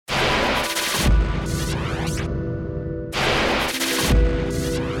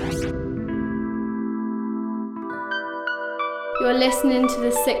You're listening to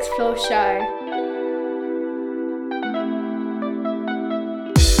the Sixth Floor Show.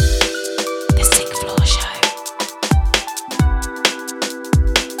 The Sixth Floor Show.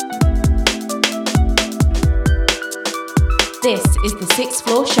 This is the Sixth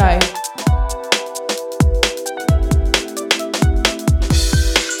Floor Show.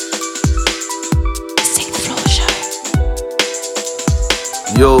 The Sixth Floor Show.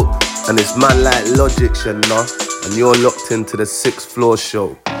 Yo, and it's man like Logic, you know. And you're locked into the Sixth Floor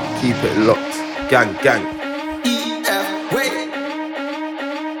Show. Keep it locked. Gang, gang.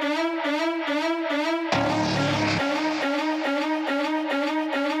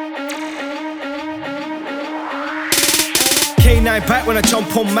 K9 back when I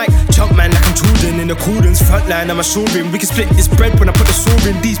jump on mic. Jump man like I'm Jordan in accordance. Frontline, I'm assuring we can split this bread when I put the saw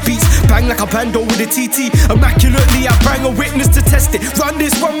in. These beats bang like a bando with a TT. Immaculately, I bang a witness to test it. Run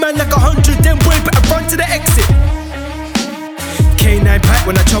this one man like 100, then boy better run to the exit. K9 back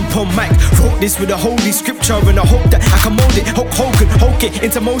when I jump on mic. Wrote this with a holy scripture and I hope that I can mold it. Hulk Hogan, Hulk it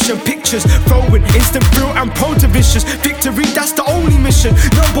into motion pictures. Throwing instant thrill and prone to vicious. Victory, that's the only mission.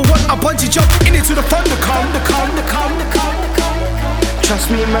 Number one, I bungee jump into the thunder. Trust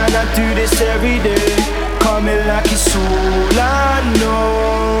me man, I do this every day. Coming like it's all I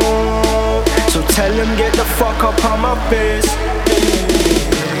know. So tell him get the fuck up on my face.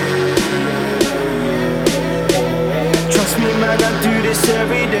 Trust me man, I do this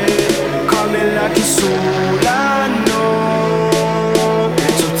every day. Coming like it's all I know.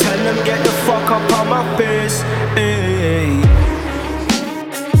 So tell him get the fuck up on my face.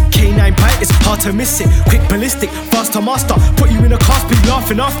 K9 bite, it's hard to miss it. Quick ballistic, fast to master. Put you in a cast, be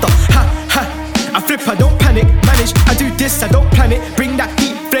laughing after. Ha, ha, I flip, I don't panic. Manage, I do this, I don't plan it. Bring that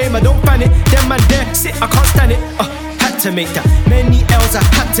heat flame, I don't ban it. Them man there, sit, I can't stand it. Had to make that. Many L's I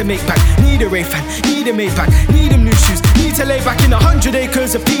had to make back. Need a Ray fan, need a Maybach. Need them new shoes, need to lay back in 100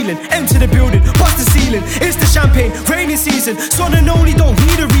 acres of peeling. Enter the building, bust the ceiling. It's the champagne, rainy season. Swanandonly don't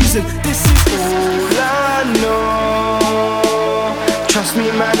need a reason. This is all I know. Trust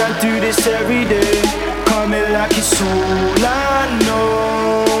me man, I do this every day. Coming like it's all I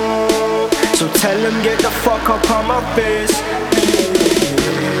know. So tell him get the fuck up on my face.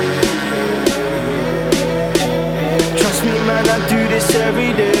 Trust me man, I do this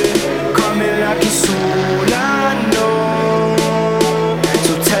every day. Coming like it's all I know.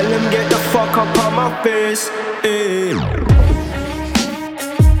 So tell him get the fuck up on my face. Hey.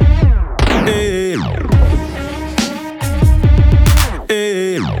 Hey.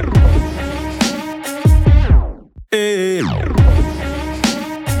 Hey. Hey. All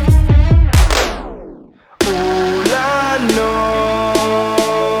I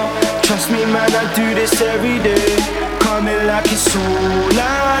know. Trust me man, I do this every day. Coming like it's all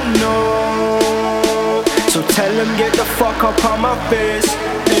I know. So tell him get the fuck up on my face.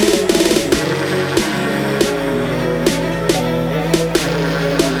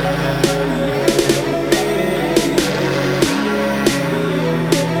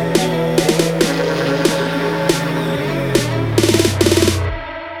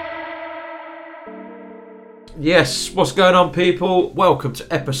 Yes, what's going on people? Welcome to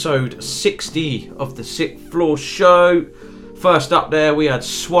episode 60 of the Sixth Floor Show. First up there we had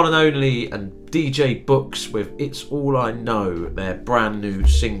Swanandonly and DJ Bookz with It's All I Know, their brand new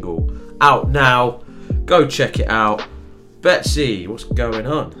single. Out now, go check it out. Betsy, what's going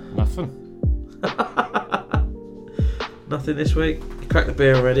on? Nothing. Nothing this week? You cracked the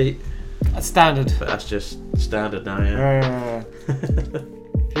beer already? That's standard. But that's just standard now, yeah.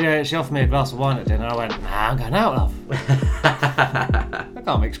 Yeah, she offered me a glass of wine at dinner. I went, nah, I'm going out, love. I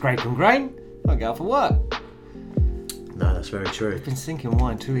can't mix grape and grain. I don't get out for work. No, that's very true. I've been sinking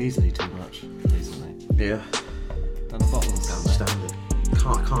wine too easily too much recently. Yeah. Done a bottle of Can't stand it.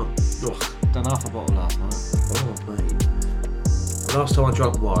 Can't. Ugh. Done half a bottle last night. Oh, mate. The last time I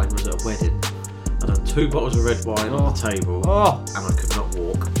drank wine was at a wedding. I had 2 bottles of red wine on the table, and I could not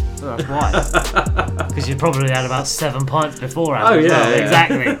walk. Oh, why? Because you probably had about 7 pints beforehand. Oh, yeah, yeah.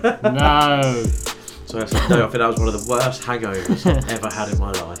 Exactly. No. So I think that was one of the worst hangovers I've ever had in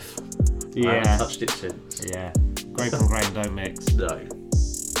my life. Yeah. I haven't touched it since. Yeah. Grape and grain don't mix. No.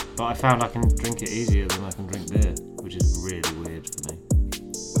 But I found I can drink it easier than I can drink beer, which is really weird for me. I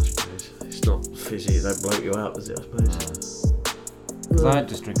suppose. It's not fizzy, it don't bloat you out, does it, I suppose? Because I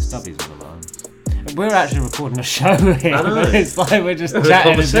just drink stubbies all the time. We're actually recording a show here. I know. It's like we're just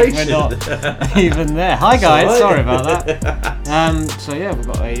chatting as if we're not even there. Hi guys, sorry about that. So yeah, we've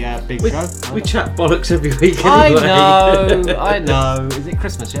got a big show. We chat bollocks every week anyway. I know. Is it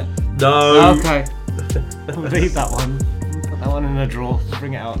Christmas yet? No. Okay. Leave that one. Put that one in a drawer.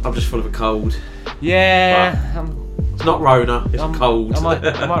 Bring it out. I'm just full of a cold. Yeah. It's not Rona. It's cold.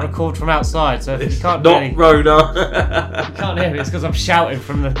 I might record from outside, so if you can't not really, Rona. you can't hear me. It's because I'm shouting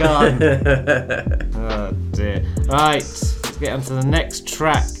from the garden. Oh dear. Right, let's get on to the next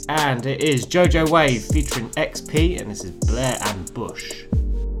track, and it is JoJo Wave featuring XP, and this is Blair and Bush.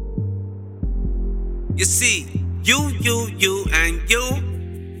 You see, you, and you.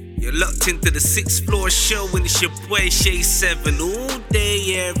 You're locked into the 6th floor show, and it's your boy Shay 7 all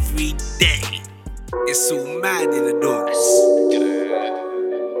day, every day. It's so mad in the doors.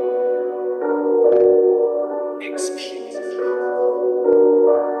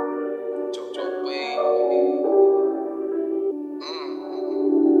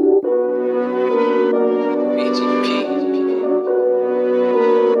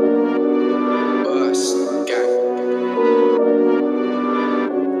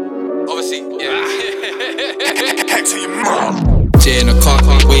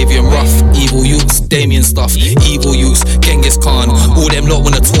 Damien stuff, evil use, Genghis Khan. All them lot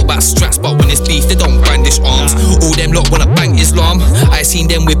wanna talk about straps, but when it's beef, they don't brandish arms. All them lot wanna bang Islam. I seen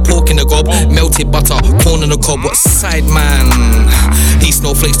them with pork in the gob, melted butter, corn on the cob. What side man? These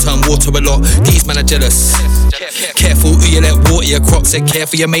snowflakes turn water a lot. These man are jealous. Careful who you let water your crop. Said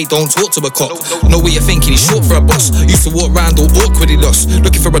careful your mate, don't talk to a cop. Know what you're thinking, he's short for a boss. Used to walk round all awkwardly lost,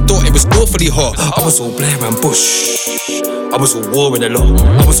 looking for a door, it was awfully hot. I was all Blair and Bush, I was all warring a lot.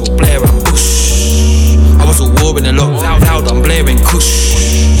 I was all Blair and Bush, I was all warring a lot. Loud, I'm blaring kush.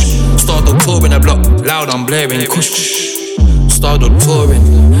 Started touring a block. Loud, I'm blaring kush. Started touring.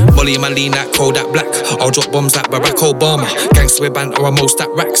 Molly in my lean, that cold, that black. I'll drop bombs like Barack Obama. Gangster with banter, I'm most at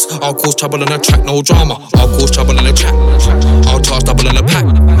racks. I'll cause trouble on the track, no drama. I'll cause trouble on the track. I'll charge double on the pack.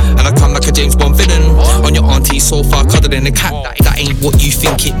 And I come like a James Bond villain. On your auntie sofa, cuddled in the cat. That ain't what you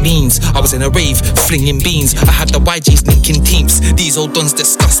think it means. I was in a rave, flinging beans. I had the YGs linking teams. These old dons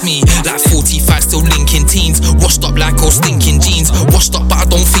disgust me. Like 45 still linking teens. Washed up like old stinking jeans. Washed up but I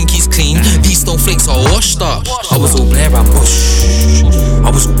don't think he's clean. These snowflakes are washed up. I was all Blair and Bush, I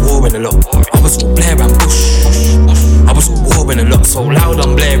was all warring a lot. I was all Blair and Bush, I was all warring a lot. So loud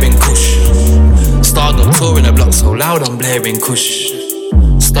I'm blaring kush. Started touring a block. So loud I'm blaring kush.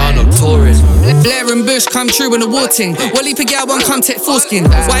 Started touring. Blair and Bush come true in the war ting. What leap a gal won't come take foreskin.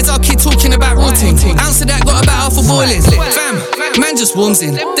 Why is our kid talking about rotting? Ounce of that got about half a ball in. Fam, man just warms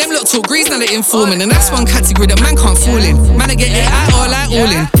in. Them lot talk grease, now they informing. And that's one category that man can't fall in. Man, I get it out or like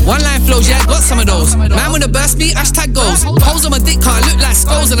all in. One line flows, yeah, got some of those. Man wanna burst me, hashtag goals. Holes on my dick can't look like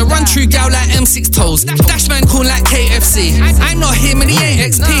skulls. And I run true gal like M6 toes. Dash man cool like KFC. I'm not him and he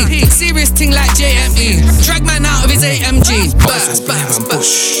ain't XP. Serious thing like JME. Drag man out of his AMG. Burst, burst,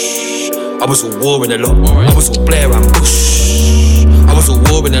 burst. I was all warring a lot. I was all Blair and Bush, I was all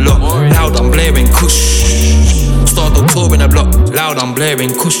warring a lot. Loud I'm blaring kush. Started touring a block. Loud I'm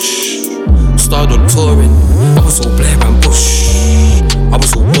blaring kush. Started touring. I was all Blair and Bush, I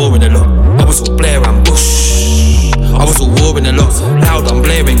was all warring a lot. I was all Blair and Bush, I was all warring a lot. Loud I'm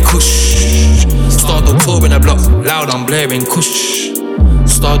blaring kush. Started touring a block. Loud I'm blaring kush.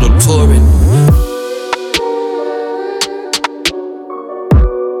 Started touring.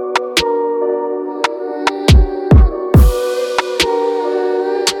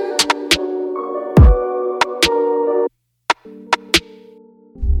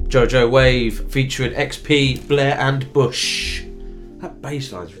 JoJo Wave featuring XP, Blair and Bush. That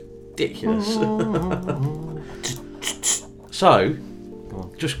bass line's ridiculous. So,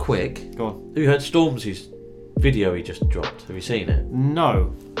 just quick. Go on. Have you heard Stormzy's video he just dropped? Have you seen it?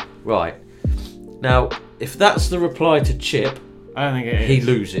 No. Right. Now, if that's the reply to Chip, I don't think it is. he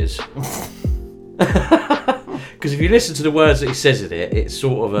loses. Because if you listen to the words that he says in it, it's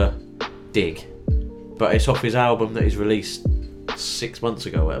sort of a dig. But it's off his album that he's released 6 months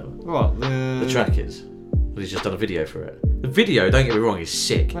ago, whatever. What? The track is. Well, he's just done a video for it. The video, don't get me wrong, is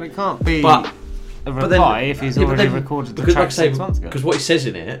sick. Well, it can't be but, a reply if he's already recorded the track 6 months ago. Because what he says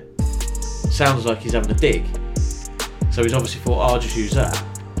in it sounds like he's having a dig. So he's obviously thought, I'll just use that.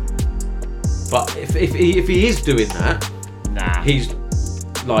 But if he is doing that, nah, he's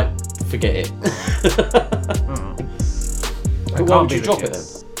like, forget it. But why would you drop it then?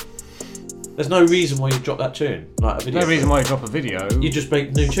 There's no reason why you drop that tune, like a video. No reason why you drop a video. You just make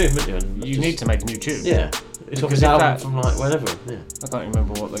a new tune, wouldn't you? And you need to make a new tune. Yeah, it's off his album from like whenever. Yeah, I can't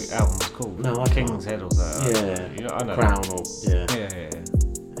remember what the album was called. No, I King's can't. Head or that. Yeah, you know, I know. Crown or yeah.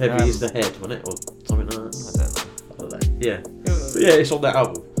 Heavy is the head, wasn't it, or something like that? I don't know. Yeah, but yeah, it's on that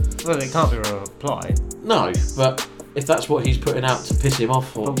album. Well, it can't be a reply. No, but if that's what he's putting out to piss him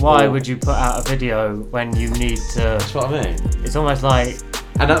off, but why would you put out a video when you need to? That's what I mean. It's almost like.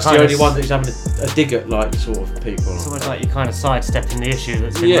 And that's the only one that's having a dig at like sort of people. It's almost like you're kind of sidestepping the issue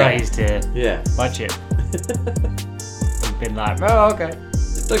that's been raised here. Yeah. By Chip. been like, oh, okay.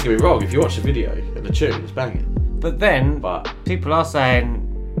 Don't get me wrong, if you watch the video and the tune, it's banging. But then, people are saying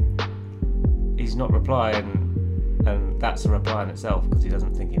he's not replying, and that's a reply in itself because he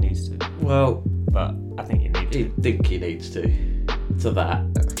doesn't think he needs to. Well, but I think you need to. I think he needs to that.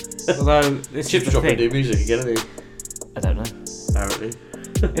 Although, this Chip's is the dropping thing. new music again, isn't he? I don't know. Apparently.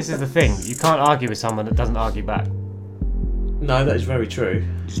 This is the thing. You can't argue with someone that doesn't argue back. No, that is very true.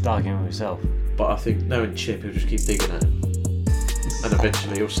 You're just arguing with yourself. But I think knowing Chip, he'll just keep digging at him. And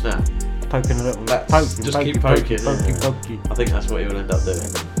eventually he'll snap. Poking a little. Keep poking. I think that's what he'll end up doing.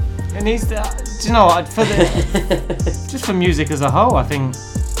 And he's, do you know what? Just for music as a whole, I think.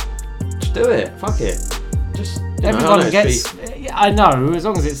 Just do it. Fuck it. Just. Everyone gets. I know, as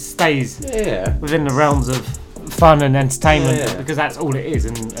long as it stays within the realms of fun and entertainment, because that's all it is,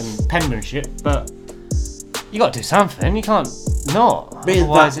 and penmanship. But you got to do something. You can't not. Being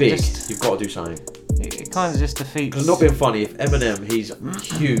that big, you've got to do something. It kind of just defeats. Because not being funny, if Eminem, he's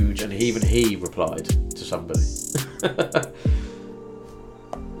huge, and even he replied to somebody.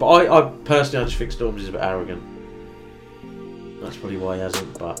 But I personally, I just think Stormzy's a bit arrogant. That's probably why he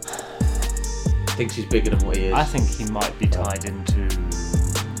hasn't, but thinks he's bigger than what he is. I think he might be tied into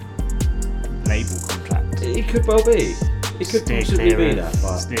label contract. He could well be. It could possibly be that.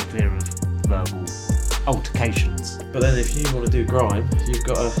 But steer clear of verbal altercations. But then if you want to do grime, you've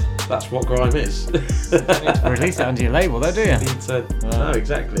got to. That's what grime is. You need to release it under your label, though, do you? Need to. No,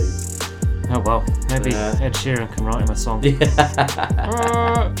 exactly. Oh well, maybe Ed Sheeran can write him a song.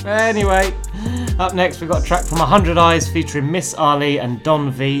 Anyway, up next we've got a track from 100 Eyes featuring Miss Ali and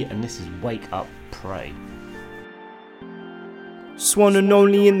Don V, and this is Wake Up Pray.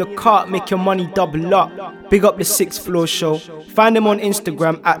 Swanandonly in the cart, make your money double up. Big up the 6th Floor Show. Find them on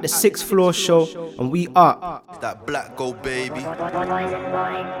Instagram at the 6th Floor Show, and we are that black gold baby.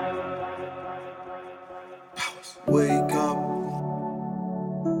 Wake up.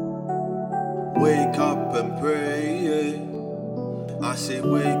 Wake up and pray, yeah. I say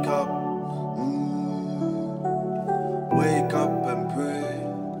wake up, wake up and pray,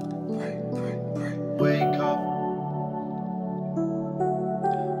 pray, pray, pray. Wake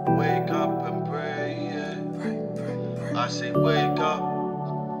up and pray, yeah. Pray, pray, pray. I say wake up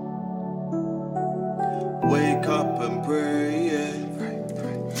and pray, yeah. Pray,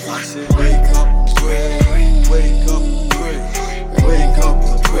 pray. I say wake up, pray, wake up, pray, wake up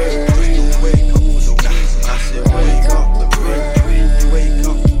and pray. Wake up for the reason. I said wake up and pray, wake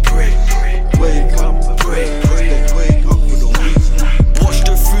up, pray, wake up and pray, wake up for the reason. Watch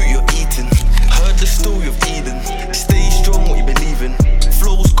the fruit you're eating, heard the story of Eden. Stay strong what you believe in.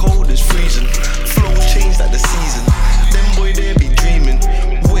 Flow's cold as freezing, flows change like the season. Them boy they be dreaming.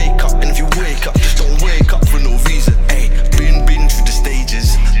 Wake up, and if you wake up, just don't wake up for no reason. Ayy, been through the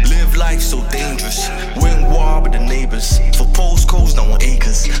stages. Live life so dangerous. Went war with the neighbors. For postcodes now on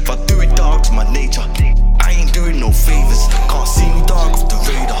acres. If I do it dark to my nature, I ain't doing no favors. Can't see me dark off the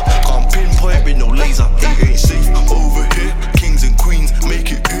radar. Can't pinpoint with no laser. It ain't safe over here. Kings and queens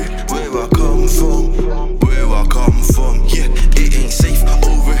make it here. Where I come from, where I come from. Yeah, it ain't safe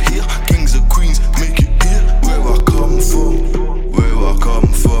over here. Kings and queens make it here. Where I come from, where I come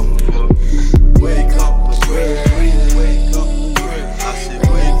from. Wake up and pray, wake up, pray. I say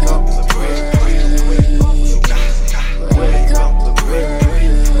wake up and pray, wake up, wake up and pray,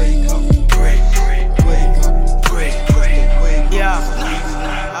 wake up, pray, wake up, pray, wake up.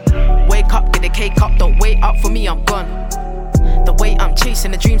 Yeah. Wake up, get the cake up, don't wait up for me, I'm gone. The way I'm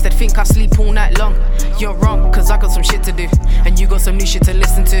chasing the dreams that think I sleep all night long. You're wrong, cause I got some shit to do, and you got some new shit to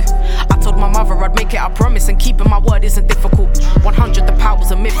listen to. I told my mother I'd make it, I promise, and keeping my word isn't difficult. 100, the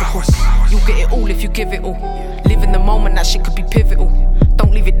powers are mythical. You'll get it all if you give it all. Live in the moment, that shit could be pivotal.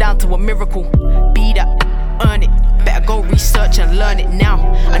 Don't leave it down to a miracle. Be that, earn it. Better go research and learn it now.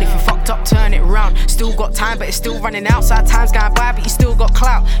 And if you fucked up, turn it round. Still got time, but it's still running out. Sad times going by, but you still got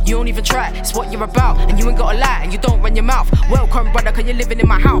clout. You don't even try, it's what you're about. And you ain't got a lie, and you don't run your mouth. Welcome, brother, cause you're living in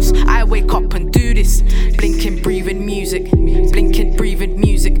my house. I wake up and do this. Blinking, breathing music. Blinking, breathing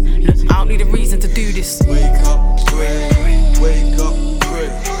music. Look, I don't need a reason to do this. Wake up, pray, wake up, pray,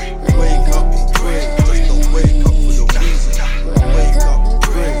 wake up, pray. Just don't wake up for the reason. Wake up,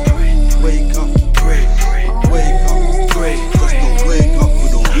 pray, wake up, pray, wake up, pray. Just don't wake up for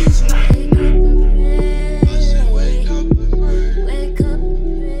no reason. I said wake up and pray.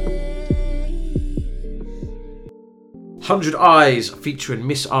 100 Eyes featuring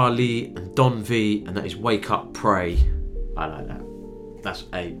Miss Ali and Don V, and that is Wake Up Pray. I like that. That's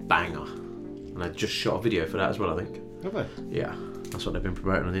a banger. And I just shot a video for that as well, I think. Have they? Yeah, that's what they've been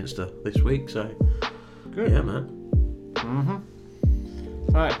promoting on Insta this week, so good. Yeah, man.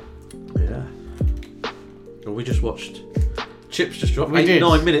 Right. Yeah. Well, we just watched Chips just dropped We did.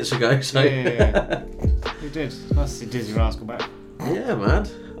 9 minutes ago. So Yeah. We did. Nice to see Dizzy Rascal back. yeah, man.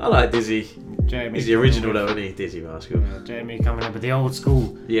 I like Dizzy. Jamie. He's the original though, isn't he? Dizzy Rascal. Jamie coming in with the old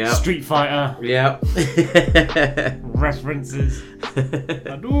school Street Fighter Yeah. references.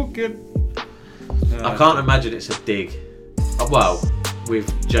 Hadouken. I can't imagine it's a dig. Well,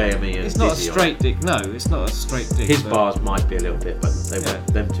 with JME and It's not Dizzy a straight dig. No, it's not a straight dig. His but- bars might be a little bit, but they won't.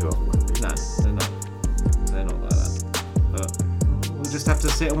 Them two of them won't be. No, they're not. They're not like that. But we'll just have to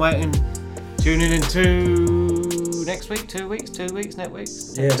sit and wait and tune in next week, 2 weeks, next week.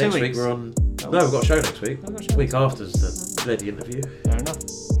 Yeah, 2 next week weeks. we're on. No, we've got a show next week. Week after's the Leddie interview. Fair enough.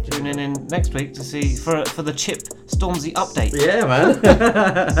 Tune in next week to see for the Chip Stormzy update. Yeah, man.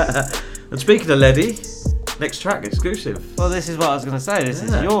 And speaking of Leddie, next track exclusive. Well, this is what I was going to say. This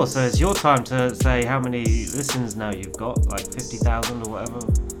is yours, so it's your time to say how many listens now you've got, like 50,000 or whatever.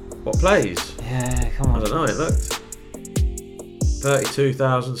 What plays? Yeah, come on. I don't know. It looked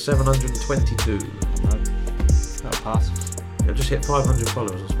 32,722. That'll pass. I've just hit 500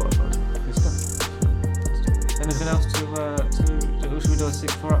 followers on Spotify. Good stuff. Anything else to should we do a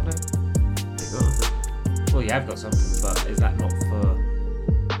 6-4 update? Well, you have got something, but is that not for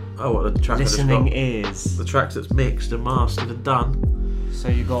Oh, what the track listening got, ears? the track that's mixed and mastered and done. So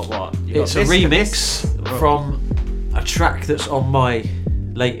you got what? It's a remix from a track that's on my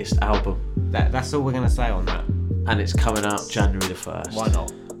latest album. That's all we're going to say on that. And it's coming out January the 1st. Why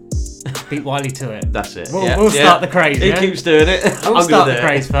not? Beat Wiley to it. That's it. We'll start the craze. He keeps doing it. We'll start the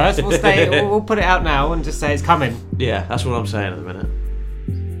craze first. We'll put it out now and just say it's coming. Yeah, that's what I'm saying at the minute.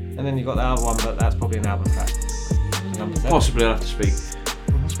 And then you've got the other one, but that's probably an album track. Number 7. Possibly I'll have to speak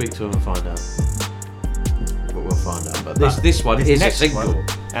to him and find out. But we'll find out. But this one is a single.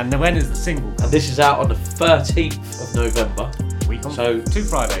 And when is the single? And this is out on the 13th of November. Week on. So 2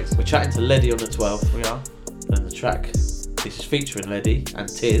 Fridays. We're chatting to Leddie on the 12th. We are. And the track, this is featuring Leddie and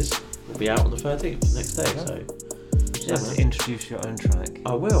Tizz, will be out on the 13th, next day. Yeah. So You have to introduce your own track.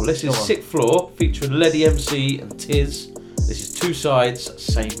 I will. This is Sixth Floor featuring Leddie MC and Tizz. This is Two Sides,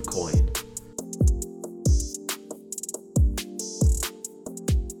 Same Coin.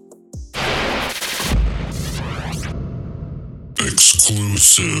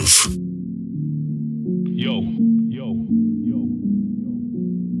 Exclusive. Yo.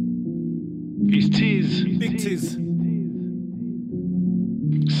 It's Tizz. Big Tizz.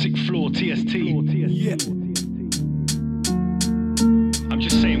 Sixth Floor TST. Yeah. I'm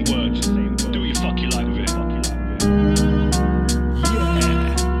just saying words. Do what you fuck you like with it.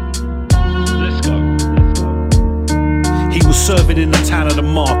 Yeah. Let's go. He was serving in the town of the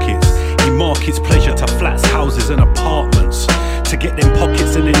markets. He markets pleasure to flats, houses and apartments to get them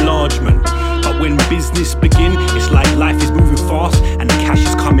pockets and enlargement. But when business begin, it's like life is moving fast and the cash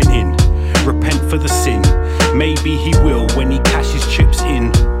is coming in. Repent for the sin. Maybe he will when he cashes chips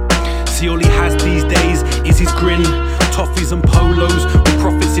in. See, all he has these days is his grin. Toffees and polos with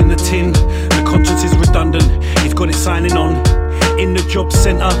profits in the tin. The conscience is redundant, he's got it signing on. In the job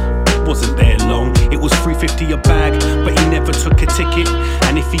centre, wasn't there long. It was $3.50 a bag, but he never took a ticket.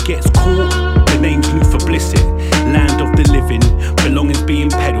 And if he gets caught, the name's Luther Blissett. Land of the living, belongings being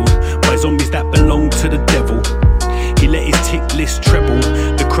peddled by zombies that belong to the devil. He let his tick list treble,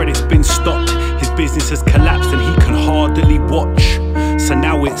 the credit's been stopped. His business has collapsed and he can hardly watch. So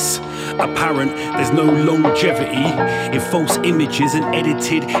now it's apparent there's no longevity in false images and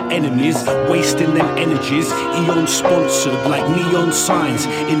edited enemies, wasting them energies. Eon sponsored like neon signs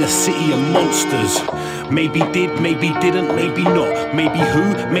in a city of monsters. Maybe did, maybe didn't, maybe not. Maybe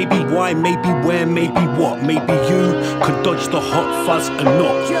who, maybe why, maybe where, maybe what. Maybe you could dodge the hot fuzz and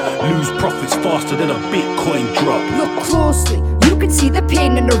not lose profits faster than a Bitcoin drop. Look closely, you can see the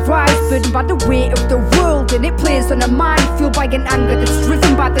pain in her eyes, burdened by the weight of the world, and it plays on her mind, fueled by an anger that's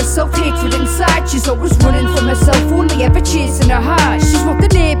driven by the self-hatred inside. She's always running from herself, only ever chasing her heart. She's what the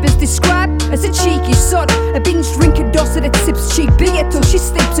neighbours describe as a cheeky sod, a binge drinking dosser that sips cheap beer till she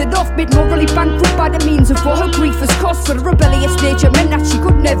slips it off, made morally bankrupt by the means of what her grief has cost. But her rebellious nature meant that she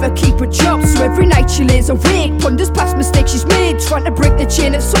could never keep a job, so every night she lays awake, ponders past mistakes she's made, trying to break the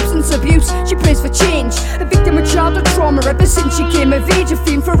chain of substance abuse. She prays for change, a victim of childhood trauma ever since she came of age, a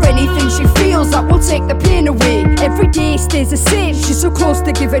fiend for anything she feels that will take the pain away. Every day stays the same, she's so close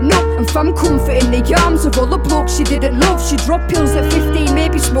to giving up and found comfort in the arms of all the blokes she didn't love. She dropped pills at 15,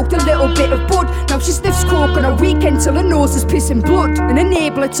 maybe smoked a little bit of bud. Now she sniffs coke on her weekend till her nose is pissing blood. An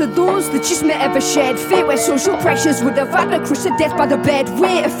enabler to those that just may ever shared fate, where social pressures would have had her crushed to death by the bed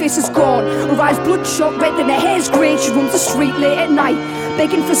weight. Her face is gone, her eyes bloodshot red and her hair's grey. She roams the street late at night,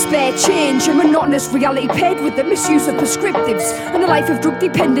 begging for spare change. A monotonous reality paired with the misuse of prescriptives, and a life of drug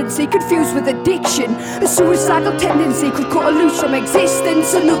dependency confused with addiction. A suicidal tendency could cut her loose from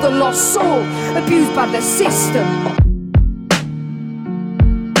existence. Another lost soul, abused by the system.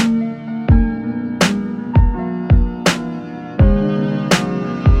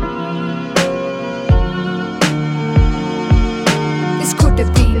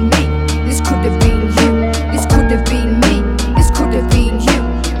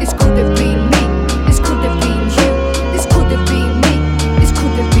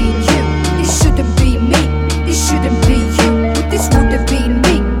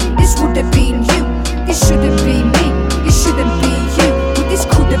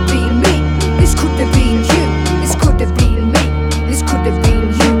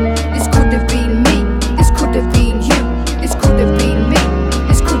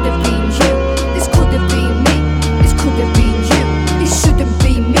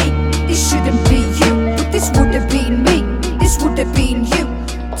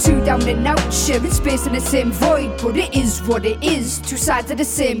 What it is, two sides of the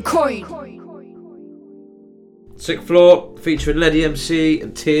same coin. Sixth Floor featuring Leddie MC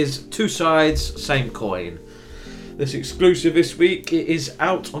and Tizz, two sides, same coin. This exclusive this week, it is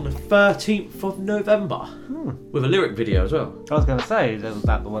out on the 13th of November with a lyric video as well. I was going to say, was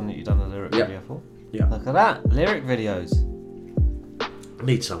that the one that you done the lyric video for? Yeah. Look at that, lyric videos.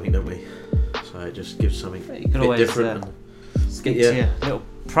 Need something, don't we? So it just gives something you could a bit always, different. Get your little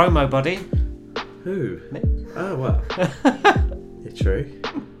promo buddy. Who? Me. Oh, well. Yeah, true.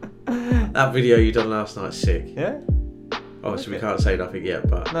 That video you done last night, sick. Yeah? Obviously, we can't say nothing yet,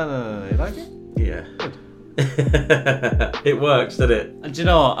 but... No. You like it? Yeah. It works, doesn't it? And do you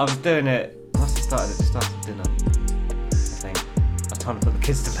know what? I was doing it... I must have started at the start of dinner, I think. I was trying to put the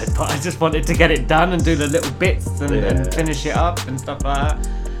kids to bed, but I just wanted to get it done and do the little bits and finish it up and stuff like that.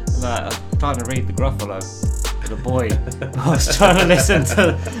 And I was trying to read the Gruffalo. The boy, I was trying to listen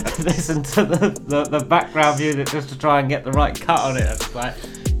to the background music just to try and get the right cut on it. I was like,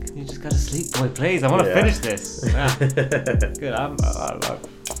 can you just go to sleep, boy, please? I want to finish this. Yeah. Good. I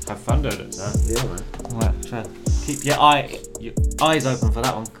have fun doing it, sir. Yeah, man. Right, try to keep your eyes open for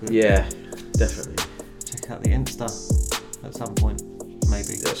that one. Yeah, definitely. Check out the Insta at some point,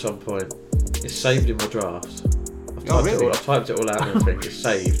 maybe. At some point. It's saved in my drafts. I've typed it all out and everything. It's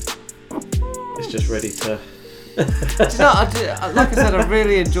saved. It's just ready to... Do you know, like I said, I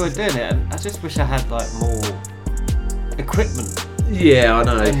really enjoyed doing it, and I just wish I had like more equipment. Yeah, I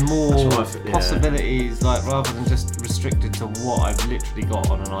know. And more possibilities, like rather than just restricted to what I've literally got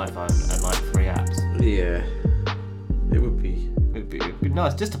on an iPhone and like 3 apps. Yeah, it would be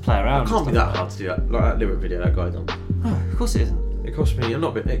nice just to play around. It can't be that hard to do that. Like that lyric video that guy done. Oh, of course it isn't. It cost me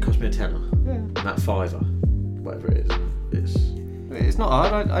It cost me a tenner. Yeah. And that $5, whatever it is. It's not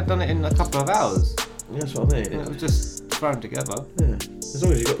hard. I'd done it in a couple of hours. Yeah, that's what I mean. It was just thrown together. Yeah. As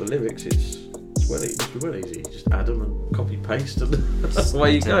long as you've got the lyrics, it's well easy. Just add them and copy paste, and that's the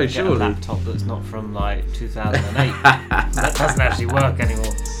way you go. Surely. Get a laptop that's not from like 2008. That doesn't actually work anymore.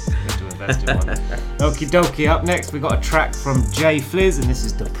 Need to invest in one. Okie dokie. Up next, we got a track from Fliz, and this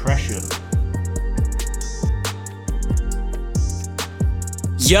is Depression.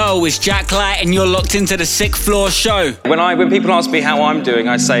 Yo, it's Jack Light and you're locked into the Sixth Floor Show. When people ask me how I'm doing,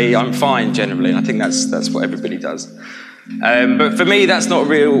 I say I'm fine generally, and I think that's what everybody does. But for me, that's not a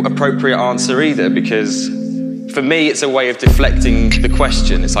real appropriate answer either, because for me, it's a way of deflecting the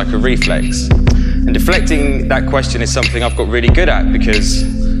question. It's like a reflex. And deflecting that question is something I've got really good at, because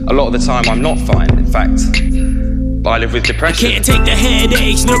a lot of the time I'm not fine. In fact, I live with depression. I can't take the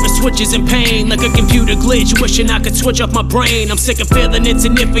headaches, nervous switches and pain. Like a computer glitch, wishing I could switch off my brain. I'm sick of feeling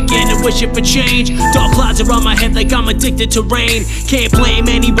insignificant and wishing for change. Dark clouds around my head like I'm addicted to rain. Can't blame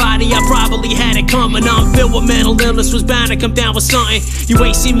anybody, I probably had it coming. I'm filled with mental illness, was bound to come down with something. You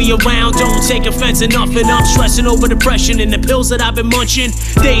ain't seen me around, don't take offense enough. And I'm stressing over depression and the pills that I've been munching.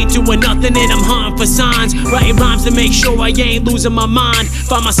 They ain't doing nothing and I'm hunting for signs. Writing rhymes to make sure I ain't losing my mind.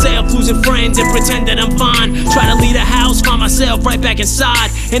 Find myself losing friends and pretend that I'm fine. Try to leave the house, find myself right back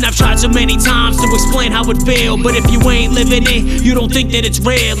inside. And I've tried so many times to explain how it feel, but if you ain't living it, you don't think that it's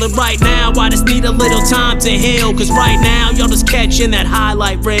real. And right now I just need a little time to heal, cause right now y'all just catching that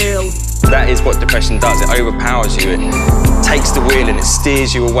highlight reel. That is what depression does. It overpowers you. It takes the wheel and it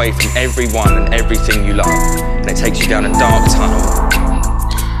steers you away from everyone and everything you love. And it takes you down a dark tunnel.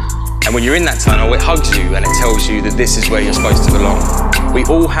 And when you're in that tunnel, it hugs you and it tells you that this is where you're supposed to belong. We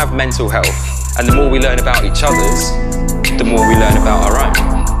all have mental health. And the more we learn about each other's, the more we learn about our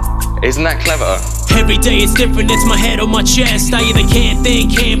own. Isn't that clever? Every day it's different, it's my head or my chest. I either can't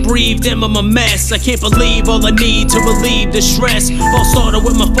think, can't breathe, then I'm a mess. I can't believe all I need to relieve the stress. All started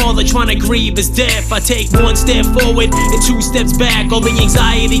with my father trying to grieve his death. I take one step forward and 2 steps back. All the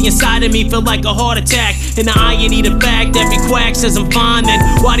anxiety inside of me feel like a heart attack. And the irony, the fact, every quack says I'm fine. Then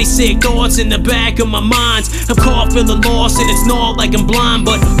why these sick thoughts in the back of my mind? I'm caught feeling lost and it's not like I'm blind,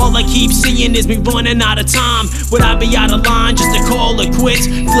 but all I keep seeing is me running out of time. Would I be out of line just to call it quits?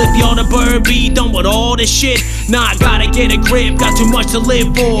 Flip y'all the bird, be done with all this shit. Nah, I gotta get a grip, got too much to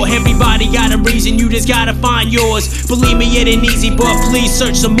live for. Everybody got a reason, you just gotta find yours. Believe me, it ain't easy, but please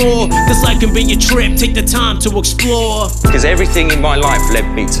search some more. This life can be a trip, take the time to explore. Because everything in my life led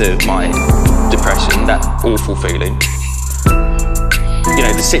me to my depression, that awful feeling. You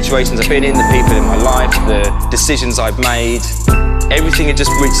know, the situations I've been in, the people in my life, the decisions I've made, everything had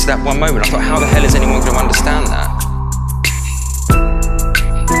just reached that one moment. I thought, how the hell is anyone going to understand that?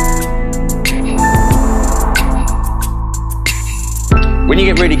 When you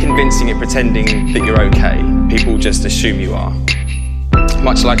get really convincing at pretending that you're okay, people just assume you are.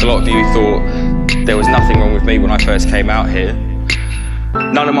 Much like a lot of you thought there was nothing wrong with me when I first came out here.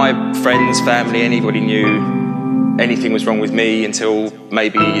 None of my friends, family, anybody knew anything was wrong with me until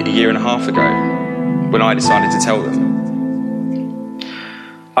maybe a year and a half ago, when I decided to tell them.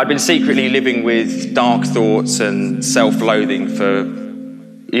 I'd been secretly living with dark thoughts and self-loathing for,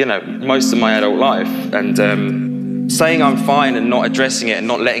 you know, most of my adult life. And saying I'm fine and not addressing it and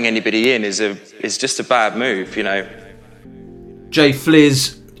not letting anybody in is just a bad move, you know. J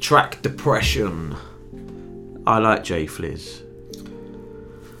Fliz, track Depression. I like J Fliz.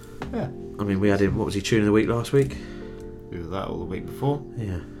 Yeah. I mean, we had him, what was he, Tune of the Week last week? He was that all the week before.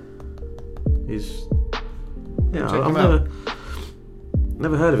 Yeah. He's... Yeah, I've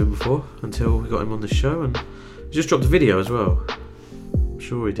never heard of him before until we got him on the show, and he just dropped a video as well. I'm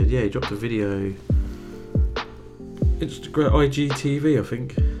sure he did, yeah, he dropped a video. Instagram, IGTV, I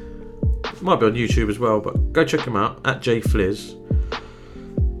think. It might be on YouTube as well, but go check him out, at J Fliz.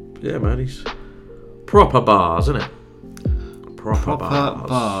 Yeah, man, he's proper bars, isn't it? Proper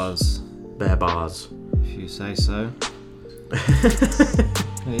bars. Bare bars. If you say so.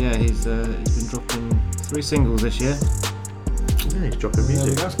 Yeah, he's been dropping 3 singles this year. Yeah, he's dropping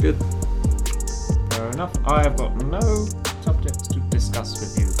music, that's good. Fair enough. I have got no subjects to discuss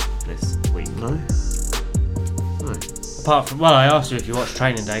with you this week. No? Apart from, well, I asked you if you watched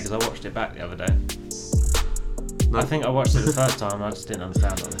Training Day because I watched it back the other day. No. I think I watched it the first time and I just didn't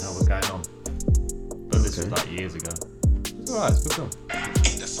understand what the hell was going on. But this was like years ago. It's alright, it's good film.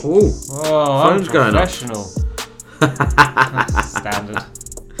 Oh, phone's going off. Unprofessional.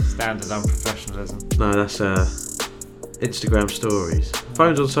 Standard unprofessionalism. No, that's Instagram stories.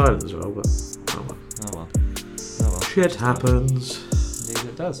 Phone's on silent as well, but oh well. Shit happens. Indeed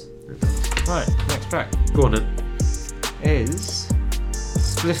it does. Right, next track. Go on then. Is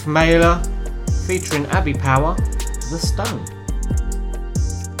Spiff Meylor featuring Abby Power, The Stone.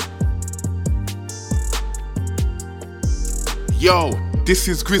 Yo, this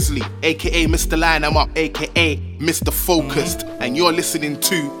is Grizzly, aka Mr. Line I'm Up, aka Mr. Focused, and you're listening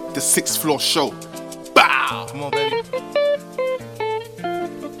to The 6th Floor Show. Bow! Come on, baby.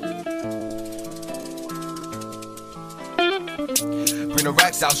 Bring the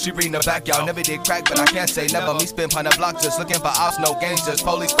racks out, she bring the back out. Never did crack, but I can't say never. Me spin on the block, just looking for ops, no games, just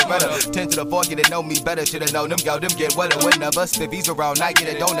police Beretta. 10 to the 4, get to know me better. Should've known them, yo, them get wetter whenever. Spiffy's around, night, get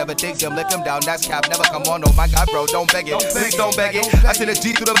it, don't ever dig them, lick them down. That's cap, never come on, oh my god, bro, don't beg it. Please don't beg it. I send a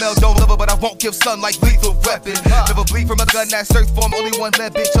G through the mail, don't love her, but I won't give son like lethal weapon. Never bleed from a gun, that search form, only one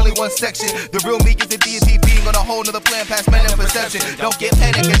left, bitch, only one section. The real me is the deity being on a whole nother plan, past man and perception. Don't get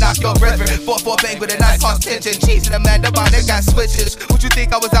panic and knock your brethren. 4-4 bang with a nice cost tension. Cheese in a man, the bond, they got switches. What you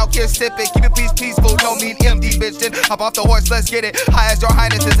think I was out here sipping? Keep it peaceful, don't mean MD, bitch. Then hop off the horse, let's get it. High as your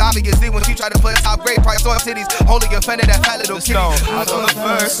highness is obviously when you try to put top grade price on cities. Only offended that fat little kitty. I throw the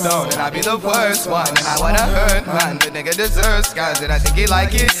first stone, and I be the worst one. And I wanna hurt mine, the nigga deserves guns, and I think he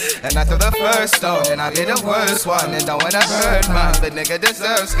like it. And I throw the first stone, and I be the worst one. And don't wanna hurt mine, the nigga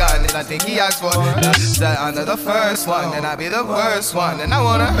deserves guns, and I think he asked for it. Said under the first one, and I be the worst one. And I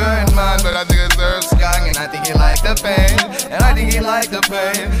wanna hurt mine, but I think he deserves gun, and I think he like the pain. And I think he like like the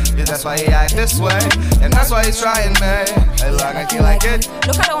pain. Yeah, that's why he act this way, and that's why he's trying, man. As long as he like it.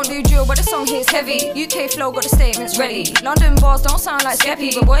 Look, I don't do drill, but the song hits heavy. UK flow got the statements ready. London bars don't sound like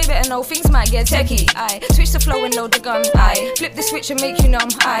Skeppy, but boy better know things might get techie. I switch the flow and load the gun. I flip the switch and make you numb.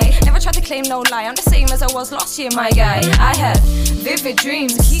 I never tried to claim no lie. I'm the same as I was last year, my guy. I had vivid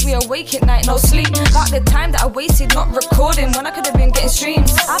dreams to keep me awake at night, no sleep. About the time that I wasted not recording when I could have been getting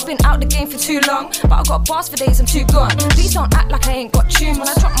streams. I've been out the game for too long, but I got bars for days I'm too gone. Please don't act like I ain't got tune. When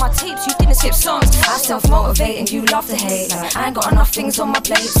I drop my tapes, you didn't skip songs. I self-motivate and you love to hate. Like, I ain't got enough things on my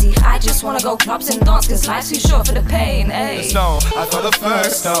plate. See, I just wanna go clubs and dance, cause life's too short for the pain. Ay. Stone, I throw the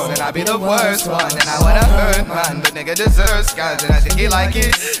first stone, and I be the worst one. And I wanna hurt man, but nigga deserves guns, and I think he like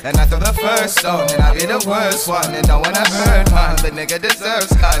it. And I throw the first stone, and I be the worst one. And don't wanna hurt man, but nigga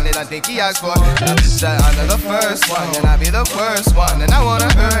deserves guns, and I think he asked for it. So I'm the first one, and I be the worst one. And I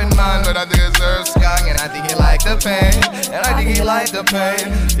wanna hurt man, but I deserve skunk, and I think he like the pain. And I think he like the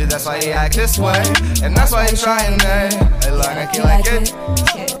pain. Yeah, that's why he act this way, and that's why he's trying, man. As long as he like it.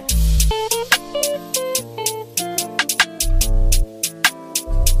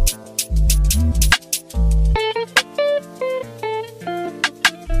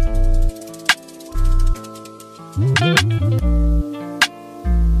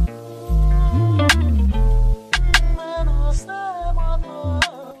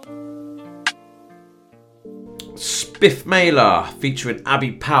 Spiff Meylor featuring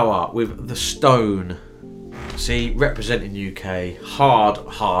Abby Power with The Stone. See, representing UK, hard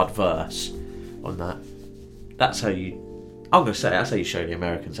verse on that. That's how you, I'm going to say, that's how you show the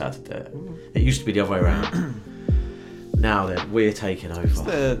Americans how to do it. It used to be the other way around. Now then, we're taking over. It's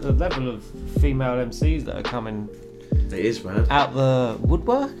the level of female MCs that are coming. It is, man. Out the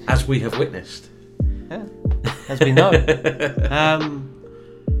woodwork? As we have witnessed. Yeah, as we know.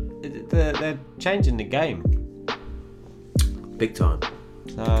 They're changing the game. Big time.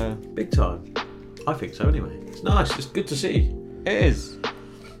 So big time. I think so anyway. It's nice. It's good to see. It is.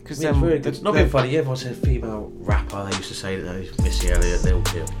 Because it's very good. It's not being funny. Everyone said female rapper. They used to say that they was Missy Elliott, Lil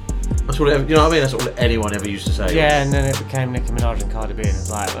Kim. That's all. You know what I mean? That's all anyone ever used to say. Yeah, and then it became Nicki Minaj and Cardi B, and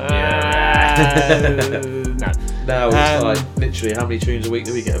it's like, no. Now it's like literally how many tunes a week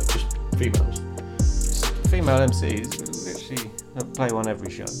do we get of just females? Female MCs literally play one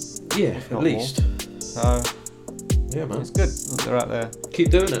every show. Yeah, at least. More. So. Yeah, man. It's good that they're out there. Keep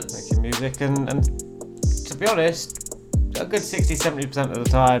doing it. Making music. And to be honest, a good 60-70% of the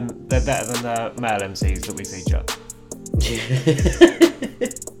time, they're better than the male MCs that we feature.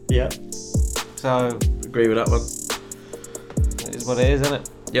 Yeah. So. Agree with that one. It is what it is, isn't it?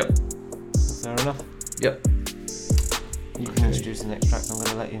 Yep. Fair enough. Yep. You can introduce the next track, I'm going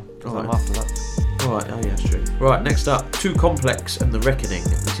to let you. Because I'm after that. Alright, oh yeah, that's true. Right, next up, Too Complex and The Reckoning.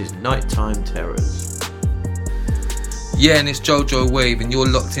 This is Nighttime Terrors. Yeah, and it's JoJo Wave, and you're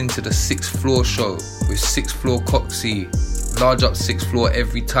locked into the 6th Floor show with 6th Floor Coxie. Large up 6th Floor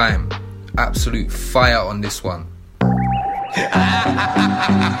every time. Absolute fire on this one.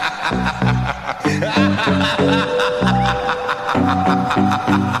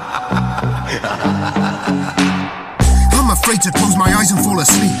 I'm afraid to close my eyes and fall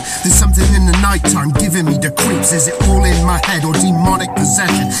asleep. There's something in the nighttime giving me the creeps. Is it all in my head or demonic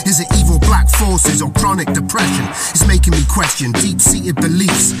possession? Is it evil black forces or chronic depression? It's making me question deep-seated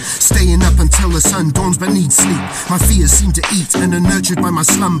beliefs. Staying up until the sun dawns but need sleep. My fears seem to eat and are nurtured by my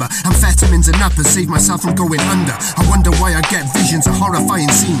slumber. Amphetamines and uppers save myself from going under. I wonder why I get visions of horrifying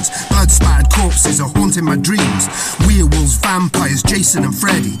scenes. Blood-spattered corpses are haunting my dreams. Werewolves, vampires, Jason and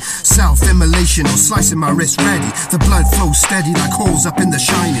Freddy. Self-immolation or slicing my wrist ready. The blood flows steady like holes up in The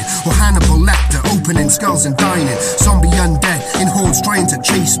Shining. Or Hannibal Lecter opening skulls and dining. Zombie undead in hordes trying to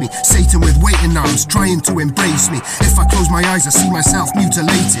chase me. Satan with waiting arms trying to embrace me. If I close my eyes I see myself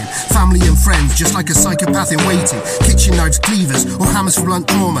mutilated. Family and friends just like a psychopath in waiting. Kitchen knives, cleavers or hammers for blunt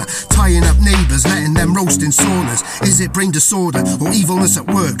trauma. Tying up neighbours, letting them roast in saunas. Is it brain disorder or evilness at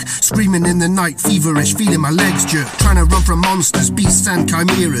work? Screaming in the night, feverish, feeling my legs jerk. Trying to run from monsters, beasts and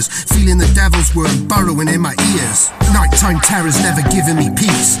chimeras. Feeling the devil's worm burrowing in my ears. Nighttime terrors never giving me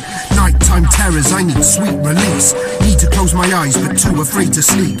peace. Nighttime terrors, I need sweet release. Need to close my eyes but too afraid to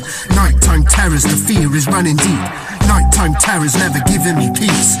sleep. Nighttime terrors, the fear is running deep. Nighttime terrors never giving me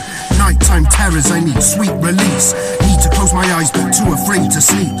peace. Nighttime terrors, I need sweet release. Need to close my eyes but too afraid to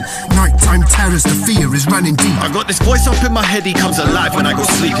sleep. Nighttime terrors, the fear is running deep. I got this voice up in my head, he comes alive when I go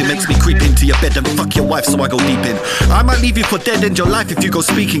sleep. It makes me creep into to your bed and fuck your wife, so I go deep in. I might leave you for dead, end your life if you go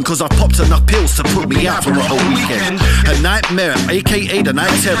speaking, cause I've popped enough pills to put me out for a whole weekend. A nightmare, aka the night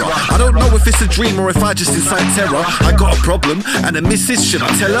terror. I don't know if it's a dream or if I just incite terror. I got a problem, and the missus, should I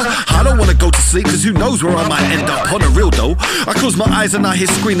tell her? I don't wanna go to sleep, cause who knows where I might end up. On a real though, I close my eyes and I hear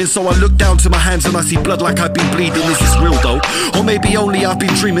screaming, so I look down to my hands and I see blood like I've been bleeding. Is this real though? Or maybe only I've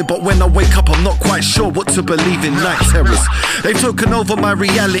been dreaming, but when I wake up I'm not quite sure what to believe in. Night terrors, they've taken over my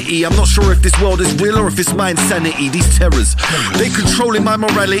reality. I'm not sure if this world is real or if it's my insanity. These terrors, they controlling my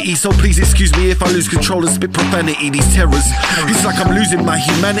morality, so please excuse me if I lose control and spit profanity. These terrors, it's like I'm losing my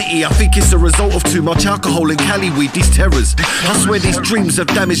humanity. I think it's a result of too much alcohol and Cali weed. These terrors, I swear these dreams have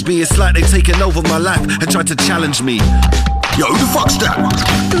damaged me. It's like they've taken over my life and tried to challenge me. Yo, who the fuck's that?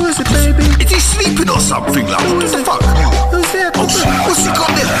 Who is it, baby? Is he sleeping or something? Like, what the fuck? Who's there? What's he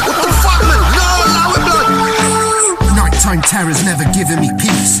got there? What the fuck, man? No, allow it, blood. Nighttime terrors never giving me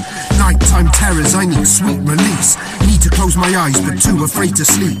peace. Nighttime terrors, I need sweet release. Need to close my eyes, but too afraid to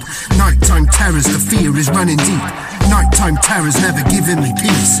sleep. Nighttime terrors, the fear is running deep. Nighttime terrors never giving me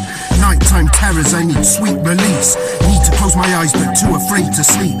peace. Nighttime terrors, I need sweet release. Need to close my eyes, but too afraid to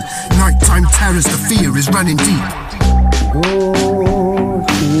sleep. Nighttime terrors, the fear is running deep. Go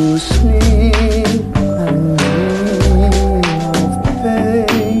to sleep and dream of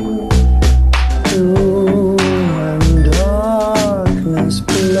pain. Doom and darkness,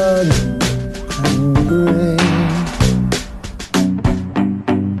 blood and grain.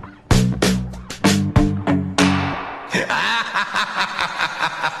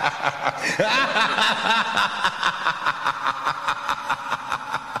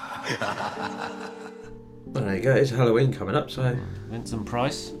 There you go, it's Halloween coming up, so... Vincent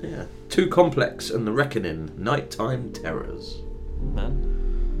Price. Yeah. Too Complex and The Reckoning, Nighttime Terrors.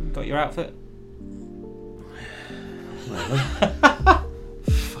 Man, got your outfit?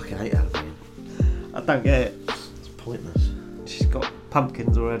 Fucking hate Halloween. I don't get it. It's pointless. She's got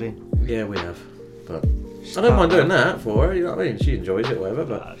pumpkins already. Yeah, we have. But I don't mind doing that for her, you know what I mean? She enjoys it, whatever,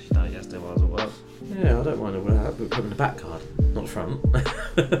 but... She done it yesterday while I was at work. Yeah, I don't mind all that, but put in the back garden, not front.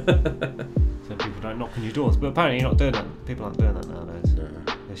 So people don't knock on your doors. But apparently you're not doing that. People aren't doing that nowadays. No.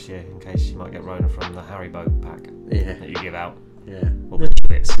 This year, in case you might get Rona from the Haribo pack that you give out. Yeah. Or the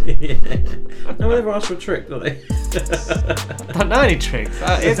bits. Yeah. No one ever asks for a trick, do they? I don't know any tricks.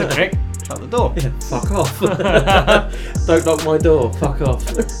 Here's a trick. Shut the door. Yeah, fuck off. Don't knock my door. Fuck off.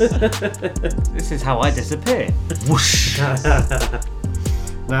 This is how I disappear. Whoosh.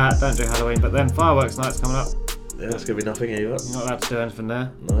 Nah, don't do Halloween. But then fireworks night's coming up. Yeah, that's going to be nothing either. You're not allowed to do anything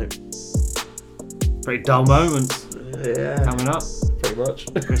there. No. Pretty dull moments. Yeah. Coming up. Pretty much.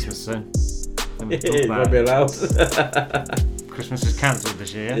 Christmas soon. It won't be allowed. Christmas is cancelled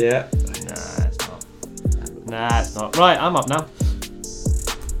this year. Yeah. Nah, it's not. Nah, it's not. Right, I'm up now.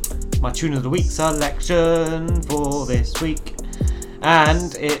 My tune of the week selection for this week.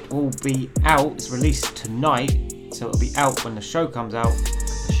 And it will be out. It's released tonight. So it'll be out when the show comes out.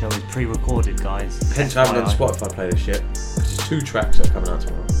 The show is pre-recorded, guys. Hence I haven't done Spotify playlist yet. There's 2 tracks that are coming out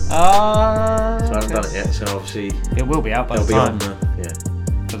tomorrow. So I haven't done it yet, so obviously... It will be out by the time...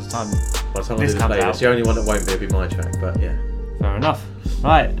 By the time I do the playlist. The only one that won't be my track, but yeah. Fair enough.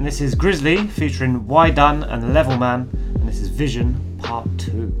 Right, and this is Grizzly featuring Why Done and Level Man, and this is Vision Part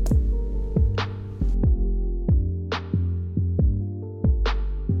 2.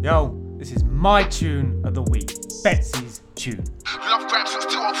 Yo, this is my tune of the week. Betsy's tune. Love grab since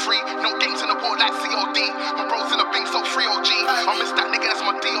 203. No games in the world like COD. My bros in the Bing so free OG. I miss that nigga, that's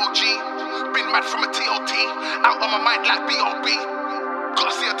my DOG. Been mad from a TOT. Out on my mind like BOB.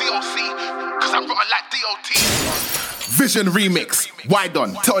 Gotta see a DOC, cause I'm rotten like DOT. Vision remix, why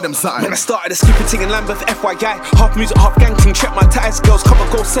done? Tell them something. When I started a stupid thing in Lambeth, FYI, half music, half gang thing, check my ties. Girls cover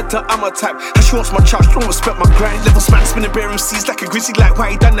goal center, I'm a type. How she wants my charge, don't respect my grind. Level smack, spinning bare MCs like a Grizzly, like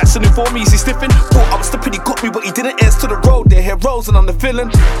why he done that? Sending for me, is he sniffing? Thought I was stepping, he got me, but he didn't. Ends to the road, they're heroes and I'm the villain.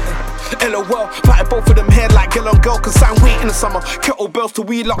 LOL, patted both of them hair like girl on girl, cause I'm waiting the summer. Kettlebells to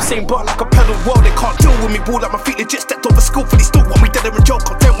wheel up, same bar like a pedal wall. They can't deal with me, ball like my feet legit stepped over school, but they still want me dead and joke,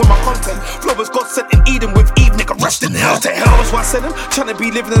 content with my content. Flow was God sent in Eden with Eve, nigga, rest in hell. To hell was why I said him, trying to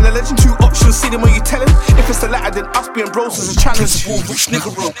be living in a legend. 2 options, see them when you tell him. If it's the latter, then us being bros is a challenge. Rich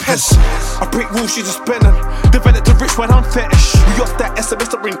nigga, real pest. I break rules, you just bend them. Developed a rich when I'm fetish. We off that SMS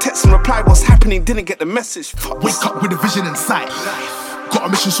to bring text and reply what's happening, didn't get the message. Wake up with a vision in sight. Got a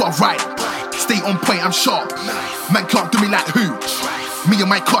mission so I write. Stay on point, I'm sharp. Man can't do me like who? Me and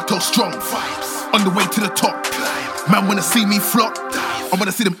my cartel strong. On the way to the top. Man wanna see me flop. I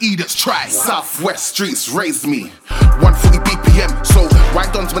wanna see them idiots try. Southwest streets raised me 140 BPM. So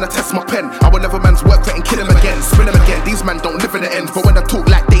why done when I test my pen? I will never man's work and kill him again. Spin him again. These men don't live in the end, but when I talk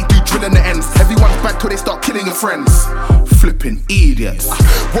like they do, drill in the end. bad till they start killing your friends. Flipping idiots.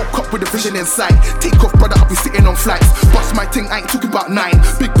 Woke up with a vision in sight. Take off, brother, I'll be sitting on flights. Bust my thing, I ain't talking about 9.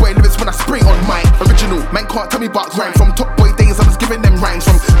 Big boy lyrics when I spray on mine. Original, man can't tell me about grime. From top boy days, I was giving them rhymes.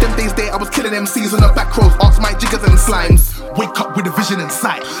 From them days there, I was killing MCs on the back rows. Ask my jiggers and slimes. Wake up with a vision in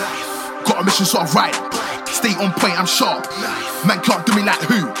sight. Got a mission, so I ride. Stay on point, I'm sharp. Man can't do me like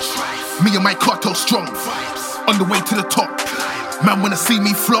who? Me and my cartel strong. On the way to the top. Man wanna see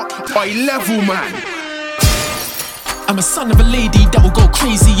me flop. I level, man. I'm a son of a lady that will go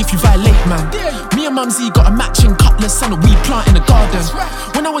crazy if you violate, man. Me and Mumsy got a matching cutlass and a weed plant in the garden.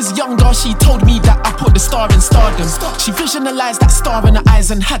 When I was younger, she told me that I put the star in stardom. She visualized that star in her eyes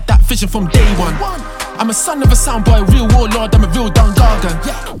and had that vision from day one. I'm a son of a sound boy, real warlord, I'm a real Don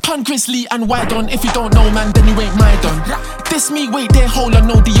Gargan. Pun Grizzly and wide on, if you don't know, man, then you ain't my done. This me, wait there, hold on,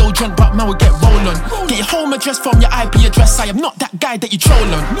 no deodorant, but man will get rollin'. Get your home address from your IP address, I am not that guy that you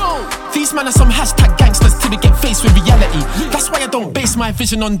trollin'. These man are some hashtag gangsters till they get faced with reality. That's why I don't base my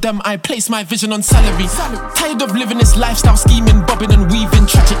vision on them, I place my vision on salary. Tired of living this lifestyle, scheming, bobbing and weaving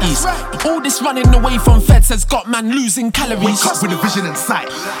tragedies. All this running away from feds has got man losing calories. Wake up with a vision in sight.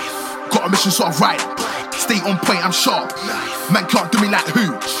 Got a mission, so I ride. Stay on point, I'm sharp. Man can't do me like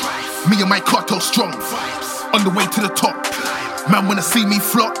who? Me and my cartel strong. On the way to the top. Man wanna see me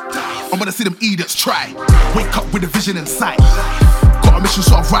flop. I wanna see them idiots try. Wake up with a vision in sight. Got a mission,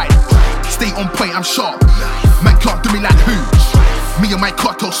 so I ride. Stay on point, I'm sharp. Man can't do me like who? Me and my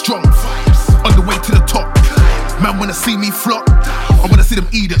cartel strong. On the way to the top. Man wanna see me flop. I wanna see them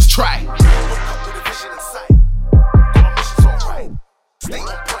idiots try. Wake up with a vision in sight. Got a mission, so I ride. Stay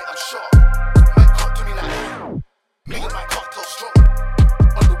on point, I'm sharp. Man can't do me like who? Me and my cartel strong.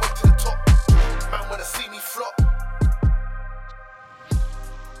 On the way to the top. Man wanna see me flop.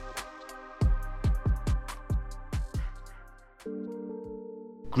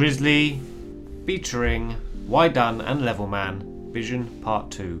 Grizzly featuring Why Done and Level Man, Vision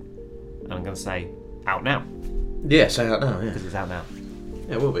Part 2. And I'm going to say out now. Yeah, say out now, yeah. Because it's out now.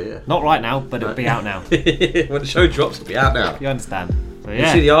 Yeah, it will be, yeah. Not right now, but it'll be out now. When the show drops, it'll be out now. You understand. So, yeah. You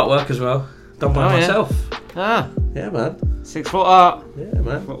see the artwork as well. Done by myself. Ah. Yeah, man. 6 foot art. Yeah,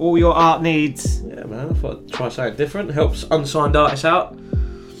 man. For all your art needs. Yeah, man. I thought I'd try something different. Helps unsigned artists out.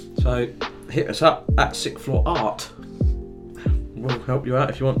 So hit us up at 6th Floor Art. We'll help you out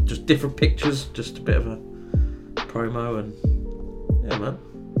if you want just different pictures, just a bit of a promo, and yeah, man.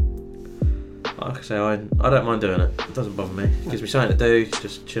 Like I say, I don't mind doing it. It doesn't bother me. It gives me something to do,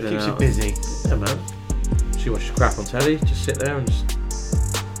 just chilling out. Keeps you busy. Yeah, man. So you watch crap on telly, just sit there and just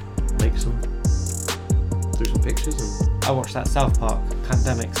make some, do some pictures. And I watched that South Park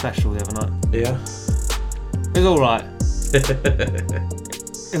pandemic special the other night. Yeah. It was alright.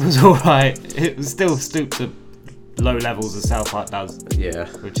 It was alright. It was still stooped to low levels as South Park does. Yeah.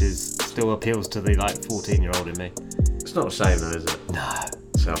 Which is still appeals to the 14-year-old in me. It's not the same though, is it? No.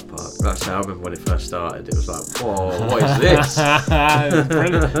 South Park. Like I say, I remember when it first started, it was like, whoa, what is this? It was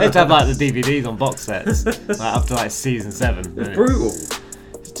brilliant. They used to have the DVDs on box sets, up to season 7. It was brutal.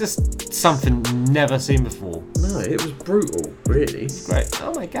 It's just something never seen before. No, it was brutal, really. It's great.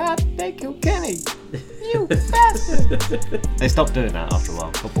 Oh my god, they killed Kenny. You bastard. They stopped doing that after a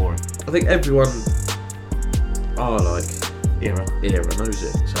while. Got boring. I think everyone era knows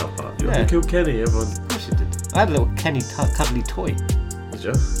it. South Park. Yeah. They killed Kenny, everyone. Of course you did. I had a little Kenny cuddly toy. Did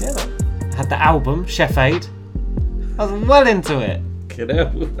you? Yeah, man. I had the album, Chef Aid. I was well into it.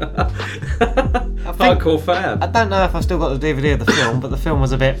 Hardcore fan. I don't know if I've still got the DVD of the film, but the film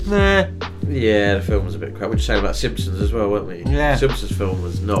was a bit meh. Yeah, the film was a bit crap. We were just saying about Simpsons as well, weren't we? Yeah. Simpsons film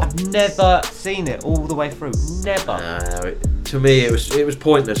was not. I've never seen it all the way through. Never. No, to me it was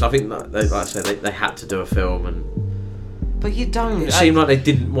pointless. I think they had to do a film, and but you don't. It seemed like they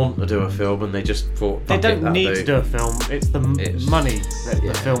didn't want to do a film, and they just thought they don't need to do a film. It's the money that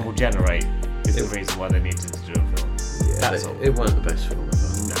the film will generate is the reason why they needed to do a film. Yeah, that's all. It wasn't the best film ever.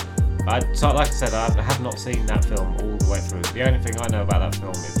 No. Like I said, I have not seen that film all the way through. The only thing I know about that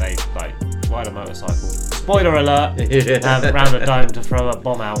film is they ride a motorcycle. Spoiler alert! Round a dome to throw a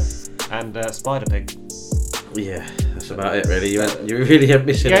bomb out, and Spider Pig. Yeah, that's about it really. You really ain't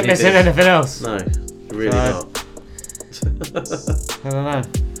missing. You ain't missing anything else. No, really not. I don't know.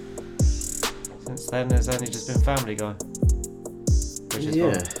 Since then, there's only just been Family Guy, which is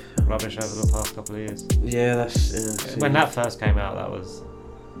rubbish over the past couple of years. Yeah, that's when that first came out. That was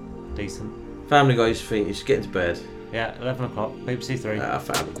decent. Family Guy used to think you should get into bed. Yeah, 11 o'clock, BBC 3.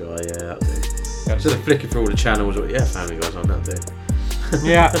 Family Guy, yeah, that'll do. Instead of flicking through all the channels, Family Guy's on, that'll do.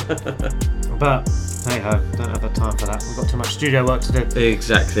 Yeah. But, hey ho, don't have the time for that. We've got too much studio work to do.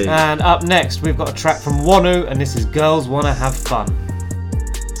 Exactly. And up next, we've got a track from Wonu, and this is Girls Wanna Have Fun.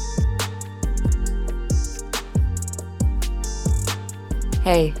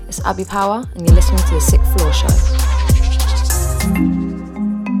 Hey, it's Abby Power, and you're listening to the Sixth Floor Show.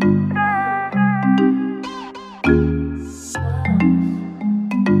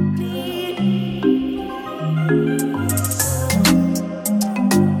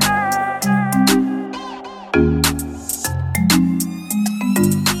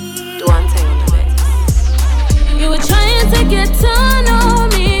 You were trying to get to know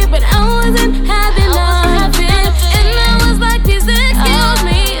me, but I wasn't having none of it. And I was like, please excuse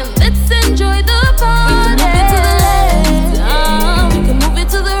me, and let's enjoy the party. We can move it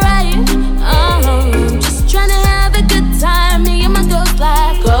to the right. We can move it to the right. Just trying to have a good time. Me and my girls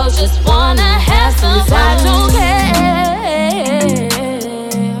like girls just wanna have some fun. I don't care.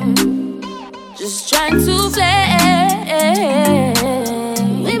 Just trying to play.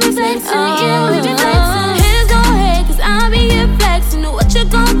 We be flexing, yeah, we be flexing. Here's no head, cause I'll be here flexing. Know what you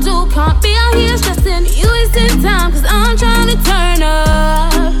gon' do, can't be out here stressing. You wasting time, cause I'm trying to turn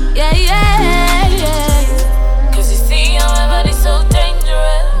up. Yeah, yeah, yeah. Cause you see how my body's so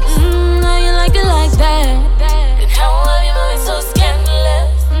dangerous. Now you like it like that. And how I love you moving so scandalous.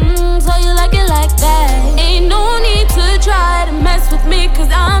 So you like it like that. Ain't no need to try to mess with me, cause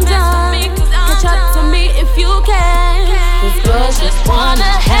I'm done. Catch up to me if you can. Cause girls just wanna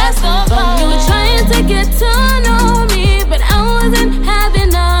have some fun. You were trying to get to know me, but I wasn't having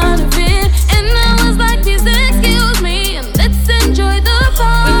none of it. And I was like, please excuse me, and let's enjoy the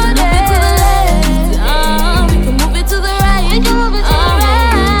party. We can move it to the left. We can move it to the right. We can move it to the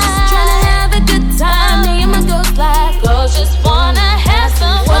right. Just trying to have a good time. Me and my girls like girls just wanna have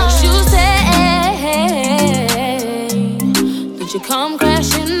some fun. What you say? Would you come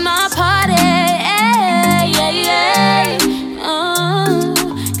crashing my party? Yeah, yeah.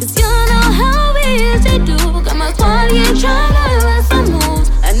 Cause you know how we usually do. Got my squad, you tryna run some moves.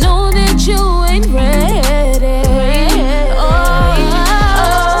 I know that you ain't ready.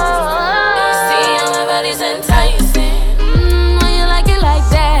 You see how my body's enticing. Why you like it like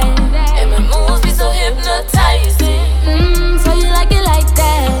that? And my moves be so hypnotizing. So you like it like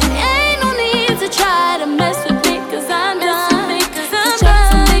that? Ain't no need to try to mess with me, cause I'm done. Catch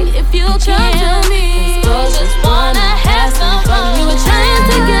up to me if you can. Cause girls just wanna have some fun. You were trying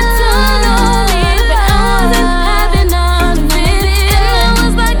to get to know me, but I wasn't having none of it. And I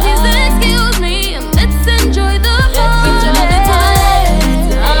was like, please excuse me, and let's enjoy the party.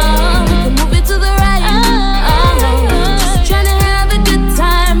 We can move it to the right. Just trying to have a good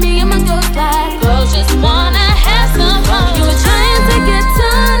time. Me and my girls like girls just wanna have some fun. You were trying to get to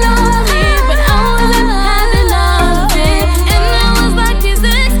know me, but I wasn't having none of it. And I was like, please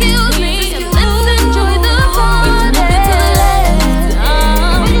excuse me, and let's enjoy the party.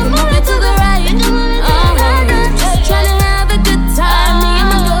 We can move it to the right. Just trying to have a good time. Me and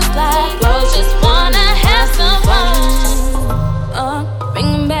my girls like girls just wanna have some fun. Bring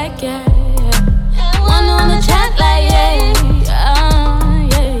 'em back, yeah. Wonu on the track like yeah.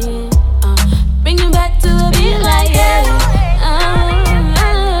 Bring you back to the beat like yeah.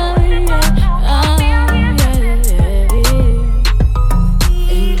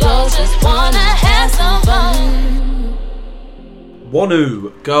 And girls just wanna have some fun.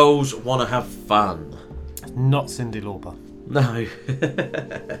 Wonu, girls wanna have fun. Not Cyndi Lauper. No.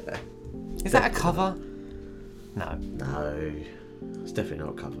 Is that a cover? No. No. It's definitely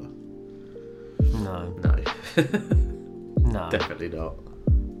not a cover. No. No. No. Definitely not.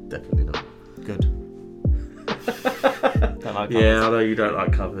 Definitely not. Good. Don't like covers. Yeah, I know you don't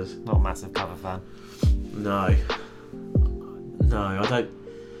like covers. Not a massive cover fan. No. No, I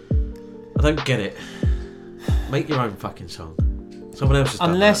don't get it. Make your own fucking song. Someone else has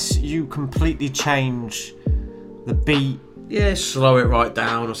done Unless you completely change the beat. Yeah, slow it right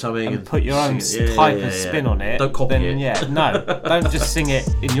down or something. And put your own sing it. type of spin on it. Don't copy then, it. Yeah, no. Don't just sing it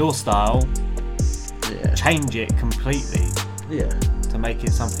in your style. Yeah. Change it completely. Yeah. To make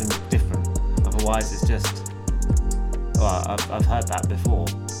it something different. Otherwise, it's just. Well, I've heard that before.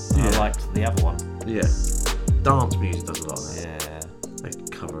 Yeah. I liked the other one. Yeah. Dance music does a lot of that. Yeah. They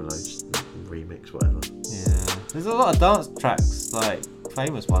cover loads, remix, whatever. Yeah. There's a lot of dance tracks, like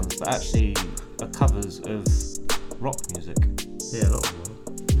famous ones, that actually are covers of rock music. Yeah, a lot of them.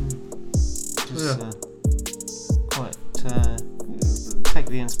 Just quite take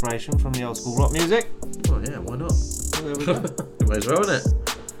the inspiration from the old school rock music. Oh yeah, why not? Well, there we go. You may as well, innit?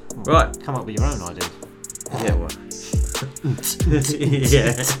 Right. Come up with your own ideas. Yeah, well.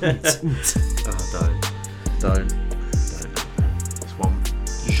 Yeah. Don't. It's one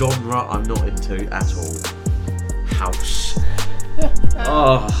genre I'm not into at all. House.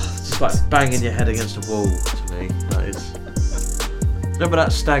 Oh, just like banging your head against a wall to me. That is. Remember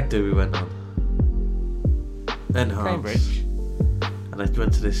that stag do we went on? Enhanced. Cambridge. And and they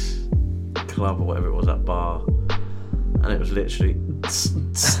went to this club or whatever it was, that bar, and it was literally. I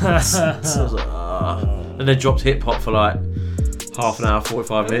was like, and they dropped hip hop for like half an hour,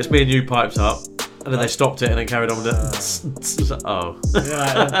 45 minutes. Me and you piped up, and then they stopped it and then carried on with it. Like, oh.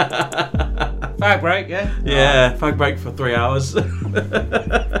 Fag break, yeah? Yeah, fag break for 3 hours.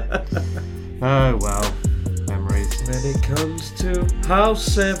 Oh, well. Memories. When it comes to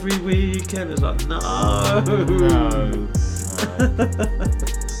house every weekend, it's like, no.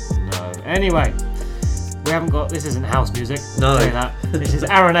 No. Anyway, we haven't got. This isn't house music. No. I'll tell you that. This is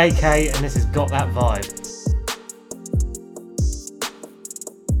Aaron AK, and this has got that vibe.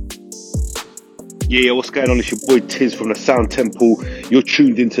 Yeah, what's going on? It's your boy Tizz from the Sound Temple. You're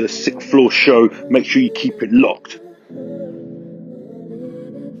tuned into the 6th Floor Show. Make sure you keep it locked.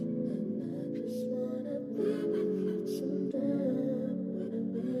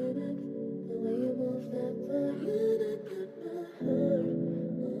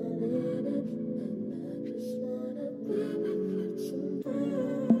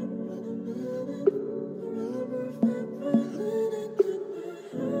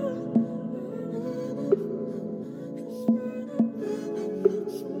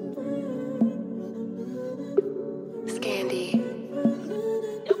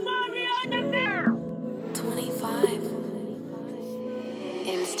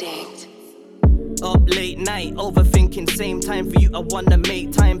 Overthinking, same time for you, I wanna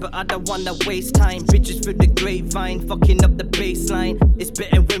make time, but I don't wanna waste time. Bitches through the grapevine, fucking up the baseline. It's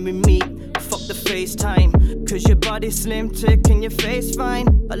better when we meet, fuck the FaceTime. Cause your body's slim, tick, and your face fine.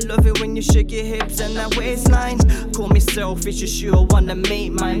 I love it when you shake your hips and that waistline. Call me selfish, you sure wanna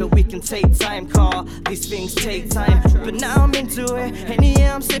make mine, but we can take time, car, these things take time. But now I'm into it, and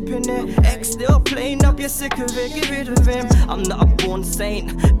yeah, I'm sipping it. X still playing up, you're sick of it, get rid of him. I'm not a born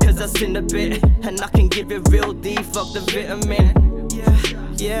saint, cause I sin a bit, and I can give it real deep, fuck the vitamin.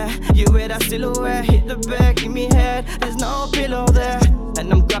 Yeah, you wear that silhouette, hit the back, give me head, there's no pillow there. And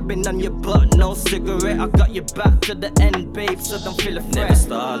I'm grabbing on your butt, no cigarette, I got your back to the end, babe, so don't feel a threat. Never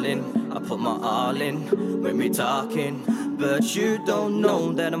stalling, I put my all in when we talking, but you don't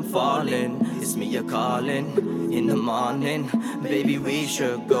know that I'm falling. It's me you're calling in the morning, baby we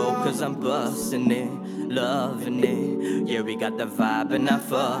should go, cause I'm busting it, loving it. Yeah, we got the vibe and I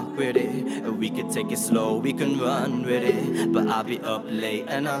fuck with it. We can take it slow, we can run with it, but I'll be up late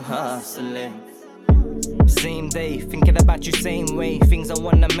and I'm hustling. Same day, thinking about you same way. Things I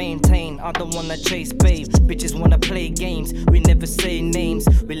wanna maintain, I don't wanna chase babes. Bitches wanna play games, we never say names.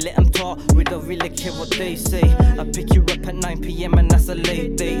 We let them talk, we don't really care what they say. I pick you up at 9 PM and that's a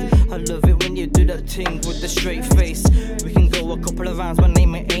late date. I love it when you do that thing with the straight face. We can go a couple of rounds, my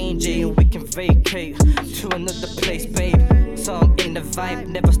name is AJ, and we can vacate to another place, babe. So I'm in the vibe,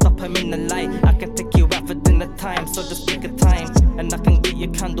 never stop, I'm in the light. I can take you out for dinner time, so just pick a time. And I can get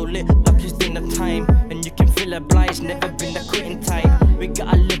your candle lit like it's dinner time. And you can feel obliged, never been the quitting type. We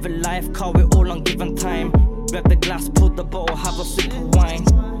gotta live a life, call it all on given time. Grab the glass, pull the bottle, have a sip of wine.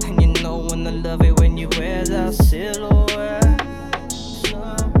 And you know when I love it when you wear that silhouette.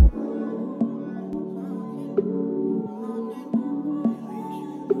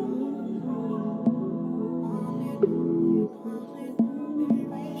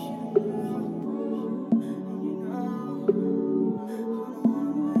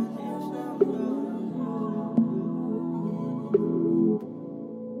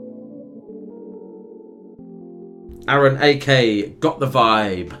 Aaron AK, got the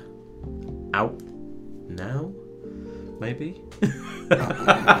vibe. Out now? Maybe?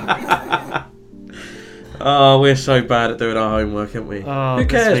 Oh, we're so bad at doing our homework, aren't we? Oh, who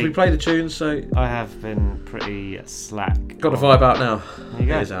cares? week, we play the tunes, so... I have been pretty slack. Got the vibe out now. There you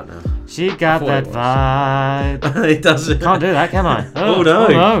go. It is out now. She got that vibe. It doesn't. Can't do that, can I? Oh, no. Oh,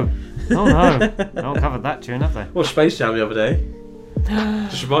 no. Oh, no. They all covered that tune, have they? Well, Space Jam the other day.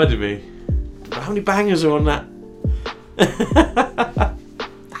 Just reminded me. How many bangers are on that?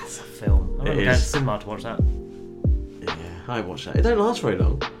 That's a film. I'm going to go to the cinema to watch that. Yeah, I watched that. It don't last very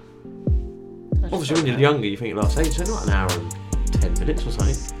long. Obviously, when you're younger, you think it lasts ages. So not an hour and 10 minutes or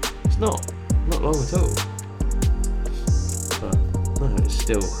something. It's not long at all. But no, it's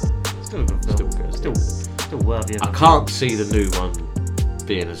still a good film. Still worthy of I can't see the new one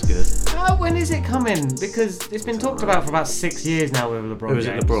being as good. When is it coming? Because it's been talked about for about 6 years now with LeBron. Who is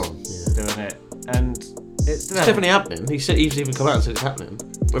it, James LeBron? doing it, and it's definitely happening. He's even come out and said it's happening.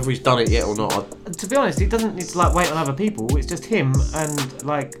 Whether he's done it yet or not, to be honest, he doesn't need to like wait on other people. It's just him and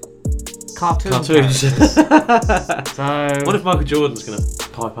like cartoons. So, what if Michael Jordan's gonna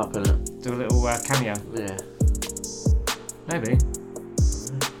pipe up in it? Do a little cameo. Yeah, maybe.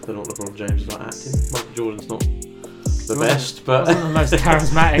 They're not LeBron James is like acting. Michael Jordan's not the best, but wasn't the most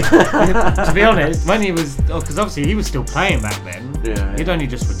charismatic. To be honest, when he was, because obviously he was still playing back then. Yeah. He'd only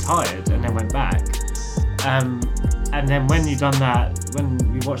just retired and then went back. And then when you done that, when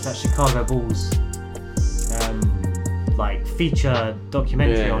you watched that Chicago Bulls like feature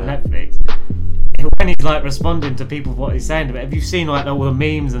documentary on Netflix, when he's like responding to people what he's saying about, have you seen like all the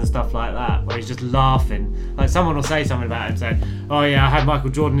memes and stuff like that where he's just laughing? Like someone will say something about him saying, "Oh yeah, I had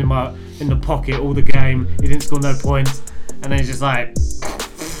Michael Jordan in the pocket all the game. He didn't score no points," and then he's just like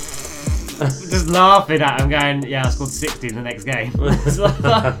just laughing at him, going, "Yeah, I scored 60 in the next game." It's like,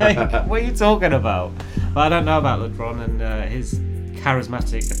 what are you talking about? But I don't know about LeBron and his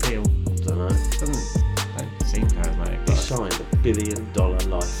charismatic appeal. Don't know. Don't seem charismatic. He signed $1 billion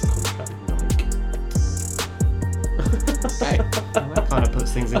life contract with Nike. Hey, that kind of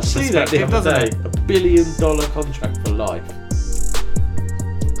puts things into I see that the perspective, other day. doesn't it? $1 billion contract for life.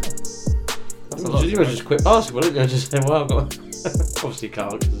 That's a lot. You just quit basketball, didn't you? Just say, well, I've got. Obviously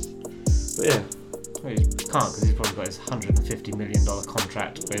can't. But yeah. Well, he can't because he's probably got his $150 million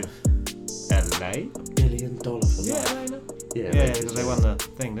contract with LA. $1 billion for life. Yeah, because they won the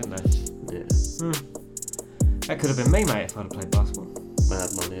thing, didn't they? Yeah. That could have been me, mate, if I'd have played basketball. Mad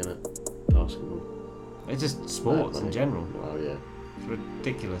money in it. Basketball. It's just sports in general. Oh yeah. It's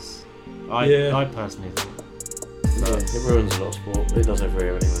ridiculous. I personally think. Yeah, it ruins a lot of sport. It does every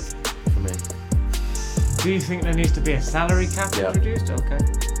year anyway. For me. Do you think there needs to be a salary cap introduced? Okay.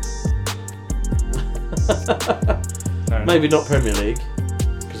 Maybe not Premier League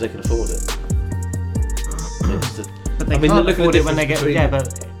because they can afford it. But they can't afford it when they get. Yeah,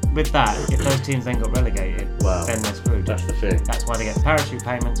 but with that, if those teams then got relegated, then they're screwed. That's the thing. That's why they get parachute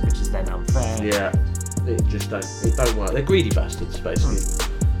payments, which is then unfair. Yeah, it don't work. They're greedy bastards, basically.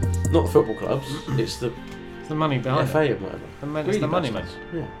 Not the football clubs. It's the money behind FA it. and whatever. It's the money, man.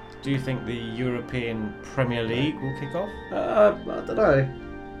 Yeah. Do you think the European Premier League will kick off? I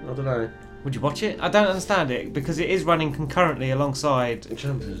don't know. Would you watch it? I don't understand it because it is running concurrently alongside the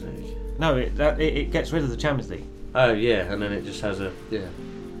Champions League. No, it gets rid of the Champions League. Oh yeah, and then it just has a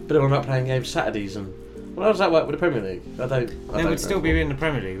But they're not playing games Saturdays and. Well, how does that work with the Premier League? They would still be in the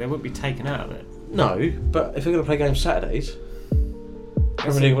Premier League. They wouldn't be taken out of it. No, but if they're going to play games Saturdays,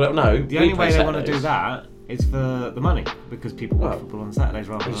 Premier League will no. The only way they want to do that is for the money because people watch football on Saturdays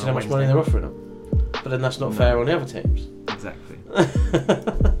rather than on how much money they're offering them. But then that's not fair on the other teams. Exactly.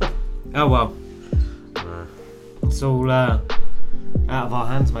 Oh well. It's all out of our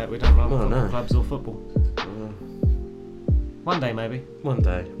hands, mate. We don't run football clubs or football. One day, maybe. One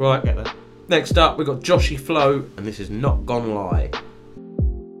day. Right. Get there. Next up, we've got Joshy Flow, and this is Not Gonna Lie.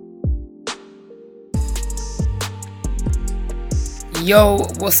 Yo,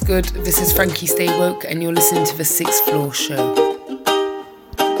 what's good? This is Frankie Stay Woke, and you're listening to the Sixth Floor Show.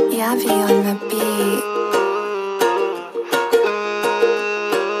 Yavi on the beat.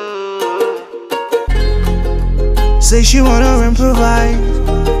 Say she wanna improvise.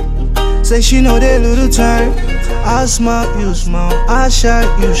 Say she know that little time. I smile, you smile. I shine,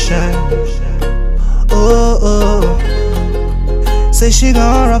 you shine. Oh. Say she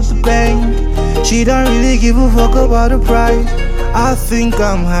gon' rob the bank. She don't really give a fuck about the price. I think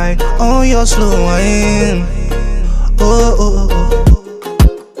I'm high on your slow wine. Oh.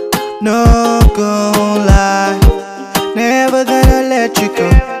 No gon' lie. Never gonna let you go.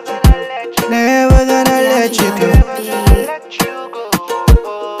 Never gonna let you go.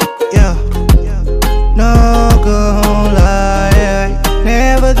 Yeah. No gon' lie.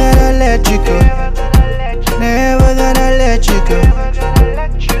 Never gonna let you go. Never gonna let you go.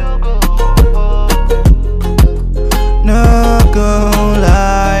 No gon'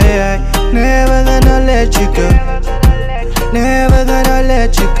 lie. Never gonna let you go. Never gonna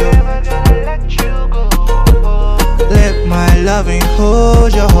let you go. Let my loving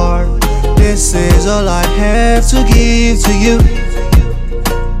hold your heart. This is all I have to give to you.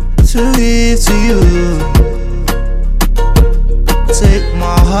 To give to you. Take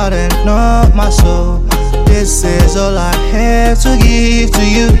my heart and not my soul. This is all I have to give to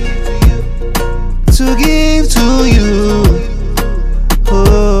you. To give to you.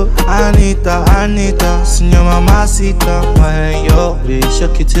 Oh, Anita, Señor Mamacita. When your lips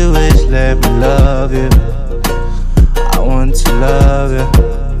shook you to it, let me love you. I want to love you.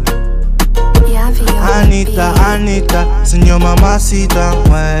 Anita, Señor Mamacita.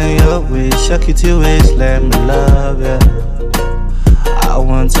 When your lips shook you to it, let me love you. I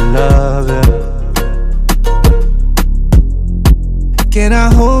want to love you. Can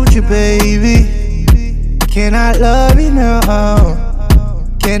I hold you, baby? Can I love you now?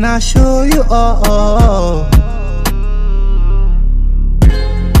 Can I show you all?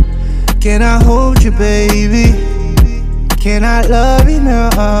 Can I hold you, baby? Can I love you now?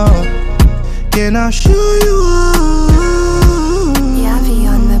 Can I show you all? Yavi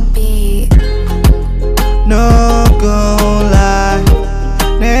on the beat. No gon' lie,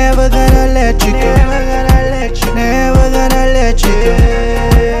 never gonna let you go. Never gonna let you. Never gonna let you go.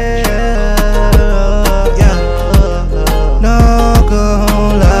 Yeah. No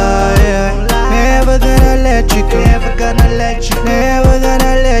gon' lie, yeah. Never gonna let you go. Never gonna let you. Never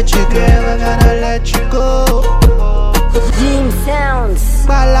gonna let you go. Never gonna let you go. Dream sounds.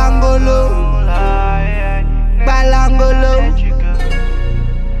 Balangolo, balangolo.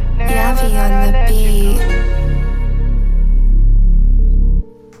 Yavi on the beat.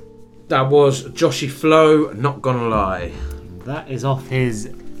 That was Joshy Flow, Not Gonna Lie. That is off his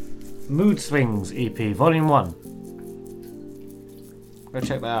Mood Swings EP, Volume 1. Go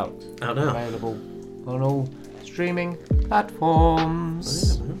check that out. Out now. Available on all streaming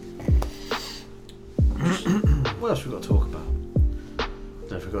platforms. What else we got to talk about?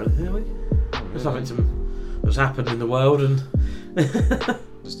 Don't forget anything, have we? There's nothing that's happened in the world, and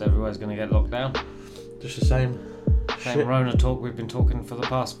just everywhere's going to get locked down. Just the same shit. Rona talk we've been talking for the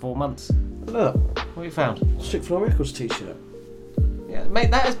past 4 months. Look, what you found? Sick Floor Records t-shirt. Yeah,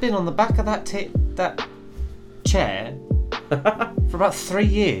 mate, that has been on the back of that chair for about 3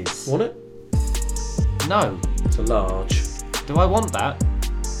 years. Want it? No. It's a large. Do I want that?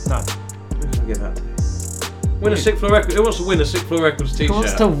 No. I'll give that. Win a Sick Floor Records. Who wants to win a Sick Floor Records t-shirt? Who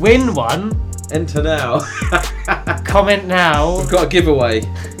wants to win one? Enter now. Comment now. We've got a giveaway.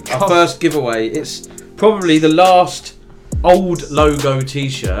 Our first giveaway. It's probably the last old logo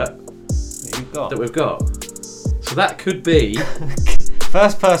t-shirt that we've got. So that could be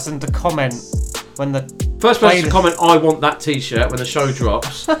first person to comment when the first person to comment I want that t-shirt when the show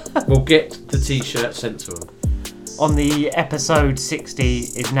drops will get the t-shirt sent to them. On the episode 60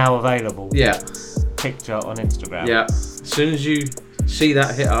 is now available. Yeah. Picture on Instagram. Yeah. As soon as you see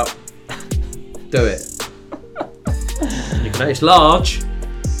that hit up, do it. It's large,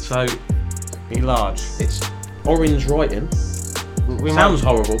 so be large. It's orange writing. Sounds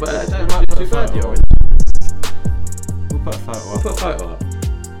horrible, but it might be too bad. The orange. We'll put a photo up. We'll put a photo up.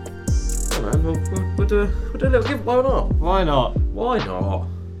 Yeah, man. We'll do a little giveaway. Why not? Why not? Why not?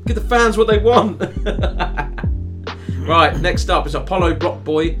 Give the fans what they want. Right, next up is Apollo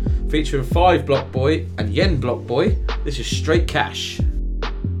Blockboy featuring 5 Blockboy and NBlockboy. This is Straight Cash.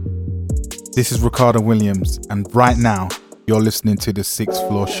 This is Ricardo Williams, and right now you're listening to the Sixth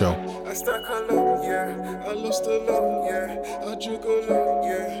Floor Show. I stuck alone, yeah. I lost alone, yeah. I jug alone,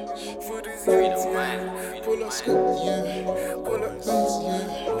 yeah. Food is yet, yeah. Pull up skirt, yeah. Pull up guns, yeah.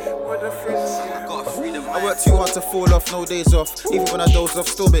 With a friends, yeah. I work too hard to fall off, no days off. Even when I doze off,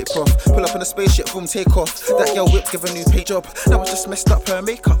 still make prof. Pull up in a spaceship, boom, take off. That girl whip, give a new pay job. Now I just messed up her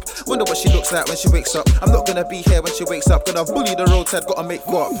makeup. Wonder what she looks like when she wakes up. I'm not gonna be here when she wakes up. Gonna bully the roadside, gotta make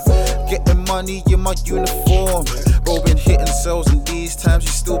guap. Getting money in my uniform. Bro, been hitting cells in these times.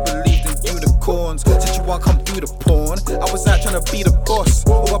 You still believed in unicorns. Said you want come do the porn. I was out trying to be the boss.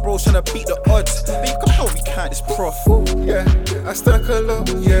 Oh, my bro's trying to beat the odds. Babe, come help me count this prof. Yeah, I stuck a lot,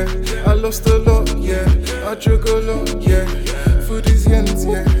 yeah. I lost a lot, yeah. I drug a lot, yeah. Food is yens,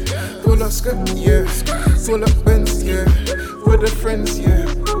 yeah. Pull up skirt, yeah. Pull up Benz, yeah. With the friends, yeah.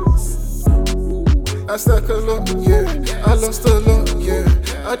 I stuck a lot, yeah. I lost a lot, yeah.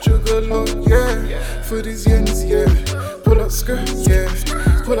 I drug a lot, yeah. Food is yens, yeah. Pull up skirt, yeah.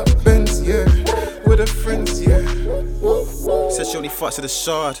 Pull up Benz, yeah. With the friends, yeah. Said she only fucks with the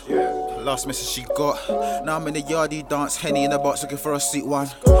shard. Last message she got. Now I'm in the yardie dance, Henny in the box looking for a sweet one.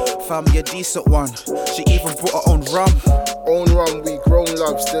 Found me a decent one. She even brought her own rum. Own rum, we grown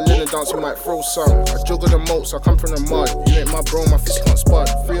love. Still in the dance, we might throw some. I juggle the moats, I come from the mud. You ain't my bro, my fist can't spud.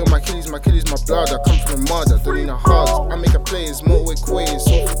 Free on my killies, my blood. I come from the mud, I don't need no hard. I make a play, it's more with quays,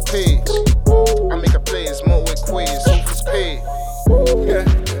 so for pay. I make a play, it's more with quays, so for pay. Yeah,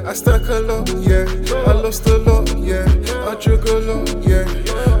 I stuck a lot, yeah. I lost a lot, yeah. I drug a lot, yeah.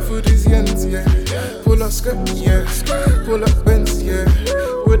 Food is yens, yeah. Pull up skirt, yeah. Pull up Benz, yeah.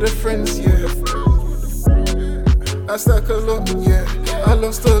 With the friends, yeah. I stuck a lot, yeah. I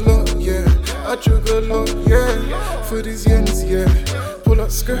lost a lot, yeah. I drug a lot, yeah. Food is yens, yeah. Pull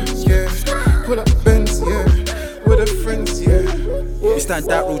up skirt, yeah. Pull up Benz, yeah. With the friends, yeah. You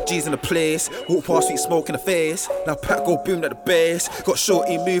stand out, real G's in the place. Walk past, sweet smoke in the face. Now pack go boom at the base. Got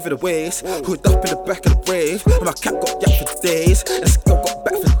shorty moving the waist. Hood up in the back of the rave. And my cat got yapped for days. And this girl got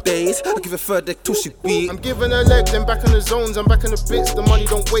back for days. I give her further till she beat. I'm giving her leg, then back in the zones. I'm back in the bits. The money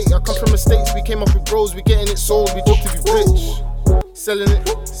don't wait. I come from the States. We came up with bros. We getting it sold. We hope to be rich. Selling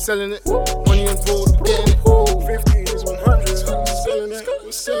it. Money involved. We getting it. 50s, 100s. Selling it.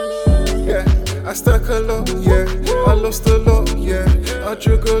 Yeah. I stack a lot, yeah. I lost a lot, yeah. I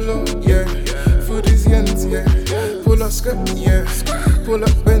drug a lot, yeah. For these yens, yeah. Pull up skirt, yeah. Pull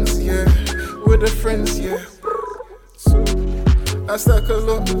up Benz, yeah. With the friends, yeah. I stack a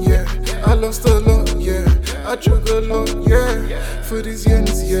lot, yeah. I lost a lot, yeah. I drug a lot, yeah. For these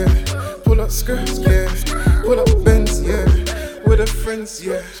yens, yeah. Pull up skirts, yeah. Pull up Benz, yeah. With the friends,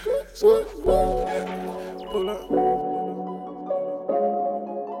 yeah. Pull up.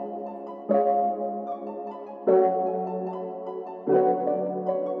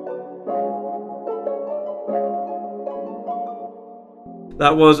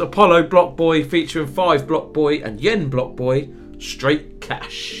 That was Apollo Blockboy featuring 5 Blockboy and Blockboy, Straight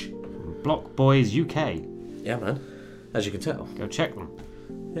Cash. Blockboy's UK. Yeah, man. As you can tell. Go check them.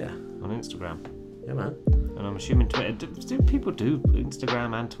 Yeah. On Instagram. Yeah, man. And I'm assuming Twitter. Do people do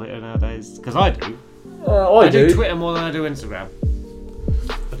Instagram and Twitter nowadays? Because I do. I do. Twitter more than I do Instagram.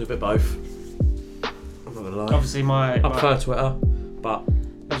 I do a bit of both. I'm not gonna lie. Obviously, I prefer Twitter, but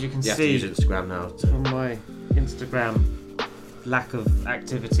as you can see, have see, to use Instagram now. From my Instagram lack of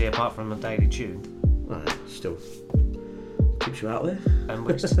activity apart from a daily tune. Right, still keeps you out there. And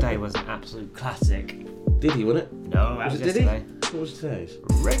which today was an absolute classic. Diddy, wasn't it? No, that was yesterday. What was today's?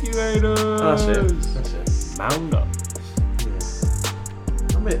 Regulators. Oh, that's it. Mound up. Yeah.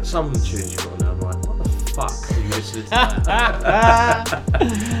 I mean, some of the tunes you got now, I'm like, what the fuck are you listening to?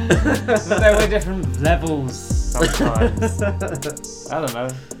 There were different levels sometimes. I don't know.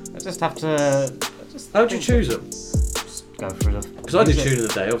 I just have to. How do you choose them? Go through the. Because I do tune of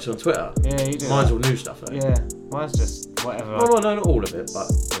the day, obviously on Twitter. Yeah, you do. Mine's all new stuff though. Yeah, mine's just whatever. Well, no, not all of it, but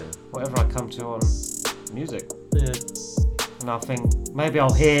yeah. Whatever I come to on music. Yeah. And I think maybe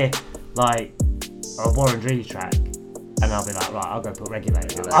I'll hear like a Warren G track, and I'll be like, right, I'll go put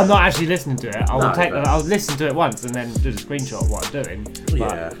Regulator. I'm not actually listening to it. I'll listen to it once and then do the screenshot of what I'm doing.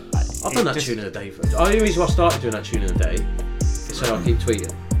 Yeah. I've done that tune of the day. The only reason why I started doing that tune of the day is so I keep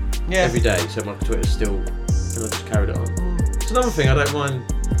tweeting. Yeah. Every day, so my Twitter's still, and I just carried it on. It's another thing, I don't mind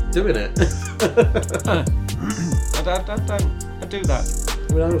doing it. I do that.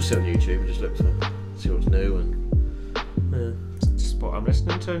 I mean, I also sit on YouTube and just look for, see what's new and just what I'm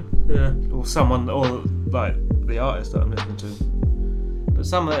listening to. Yeah. Or someone, or like the artist that I'm listening to. But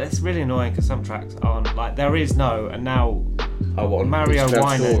some of it's really annoying because some tracks aren't like there is no, and now Mario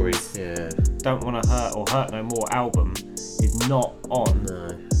Winans Don't Wanna Hurt or Hurt No More album is not on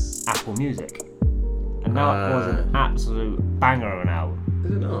Apple Music. And now it was an absolute banger of an album.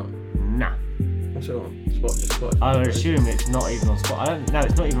 Is it not? Nah. What's it on? Spotify? I would assume it's not even on Spotify. No,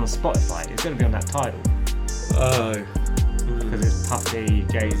 it's not even on Spotify. It's going to be on that Tidal. Oh. Because it's Puffy,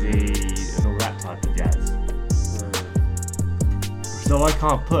 Jay-Z, and all that type of jazz. So I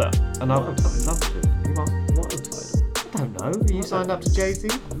can't put another. I'd love to. You are? What on Tidal? I don't know. Are you signed up to Jay-Z?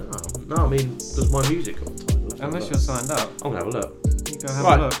 No, I mean, does my music on Tidal? Unless you're signed up. I'm going to have a look. You go have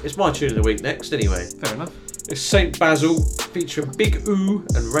a look. It's my tune of the week next, anyway. Fair enough. It's St. Basil featuring Big Ooh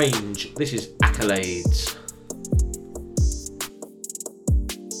and Range. This is Accolades.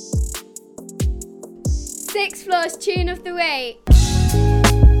 Sixth Floor's tune of the week.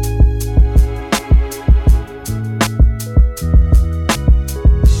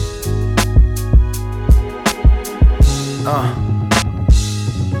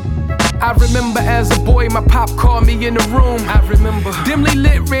 I remember as a boy, my pop called me in the room. I remember dimly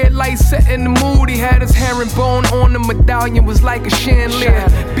lit red lights setting the mood. He had his herringbone on, the medallion was like a chandelier.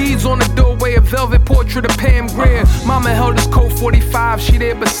 Beads on the doorway, a velvet portrait of Pam Grier. Mama held his Colt 45, she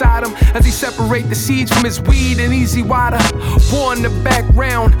there beside him as he separate the seeds from his weed and easy water. War in the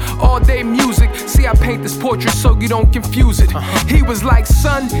background, all day music. See, I paint this portrait so you don't confuse it. He was like,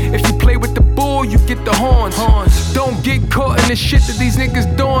 son, if you play with the bull, you get the horns. Don't get caught in the shit that these niggas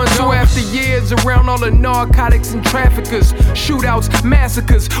doing. So after years around all the narcotics and traffickers, shootouts,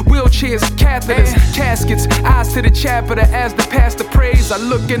 massacres, wheelchairs, catheters, caskets, eyes to the chapter as the pastor prays. I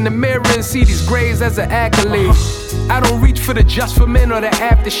look in the mirror and see these graves as an accolade. I don't reach for the just for men or the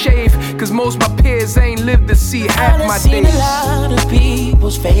aftershave, cause most my peers ain't lived to see half my days. I've seen a lot of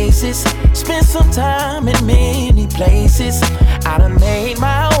people's faces, spent some time in many places. I done made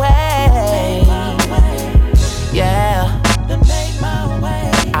my way, yeah.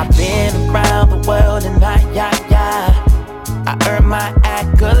 I've been around the world and I earned my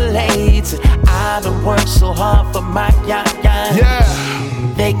accolades. I done worked so hard for my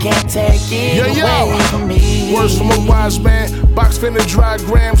They can't take it away from me. Words from a wise man, box finna dry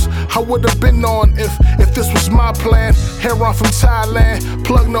grams. I would've been on if this was my plan. Hair on from Thailand,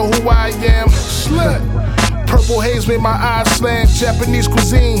 plug know who I am. Slip. Purple haze made my eyes slant, Japanese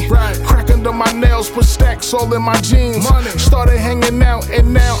cuisine. Crack under my nails, put stacks all in my jeans. Started hanging out,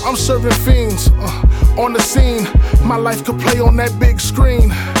 and now I'm serving fiends. On the scene, my life could play on that big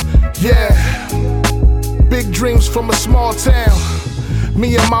screen. Yeah, big dreams from a small town.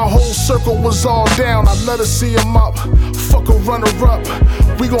 Me and my whole circle was all down. I'd love to see him up. Fuck a runner-up.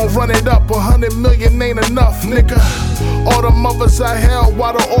 We gon' run it up. 100 million ain't enough, nigga. All the mothers I held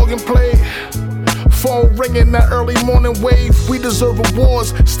while the organ played. Phone ringing, that early morning wave. We deserve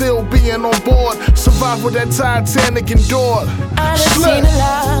awards, still being on board. Survived with that Titanic endured. I done seen a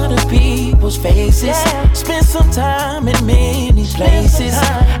lot of people's faces. Spent some time in many places.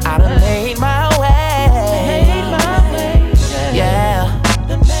 I done made my way. Yeah.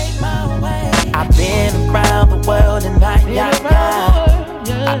 I've been around the world and I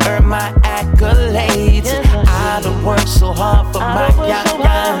earned my accolades. I done worked so hard for my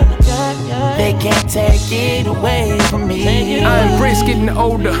They can't take it away from me. I embrace getting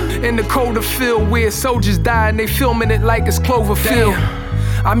older in the colder field where soldiers die and they filming it like it's Cloverfield.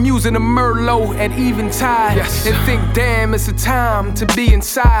 I'm using a Merlot at eventide and think, damn, it's a time to be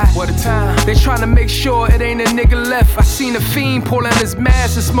inside. What a time. They tryna make sure it ain't a nigga left. I seen a fiend pull out his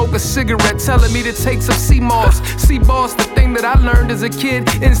mask and smoke a cigarette, telling me to take some sea moss. Sea boss, the thing that I learned as a kid,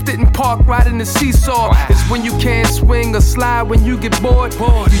 instant in park riding the seesaw. It's when you can't swing or slide when you get bored.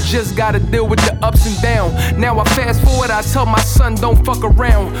 You just gotta deal with the ups and downs. Now I fast forward, I tell my son don't fuck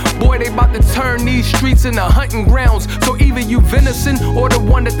around. Boy, they about to turn these streets into hunting grounds. So either you venison or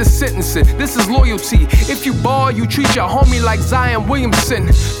the one that the sentencing. This is loyalty. If you ball, you treat your homie like Zion Williamson.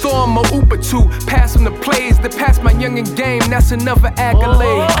 Throw him a oop or two, pass him the plays. To pass my youngin' game, that's another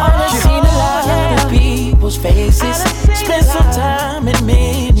accolade. I done seen a lot of people's faces. Spent some time in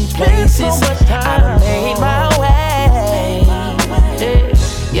many places. I done made my way.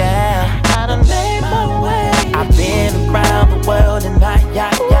 Yeah, I done made my way. I've been around the world and I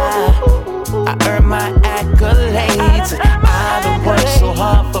earned my accolades. I done worked so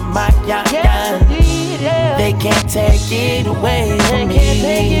hard for my They can't take it away from me.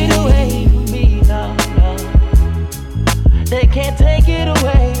 They can't take it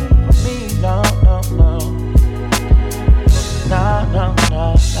away from me. No, no, no. No, no,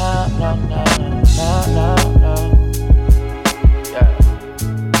 no, no, no, no, no, no. Yeah.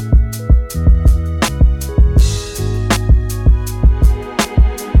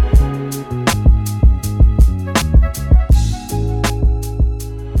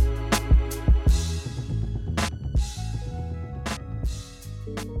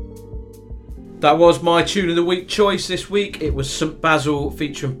 That was my tune of the week choice this week. It was St.Basil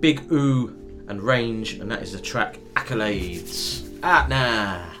featuring Big Ooh and Range, and that is the track Accolades.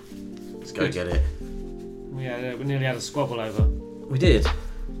 Nah. Let's go get it. Yeah, we nearly had a squabble over. We did.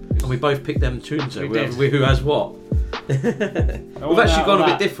 And we both picked them tunes, so who has what. We've actually gone a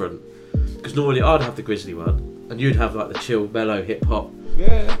bit different. Because normally I'd have the Grizzly one, and you'd have like the chill, mellow, hip-hop.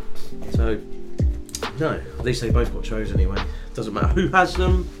 Yeah. So, no, at least they both got chose anyway. Doesn't matter who has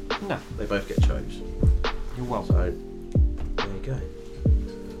them. No. They both get chose. You're welcome. So, there you go.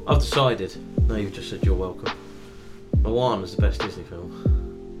 I've decided. No, you've just said you're welcome. Moana is the best Disney film.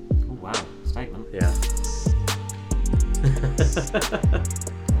 Oh, wow. Statement. Yeah.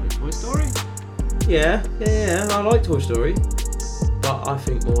 Toy Story? Yeah. I like Toy Story. But I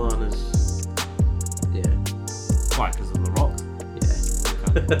think Moana's... Yeah. Why, because of The Rock?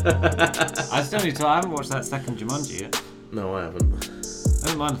 Yeah. I haven't watched that second Jumanji yet. No, I haven't. I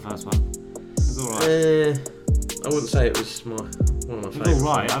don't mind the first one. It's alright. I wouldn't say it was one of my favourites. It's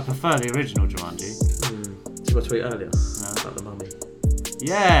alright. I prefer the original Jumanji. Did I tweet earlier? No. About the mummy.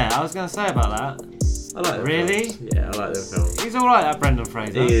 Yeah, I was going to say about that. I like them. Really? Films. Yeah, I like them films. He's alright, that Brendan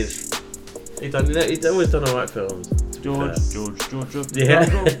Fraser. He is. He's always done alright films. George. Yeah.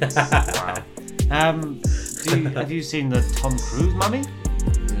 Wow. Have you seen the Tom Cruise Mummy?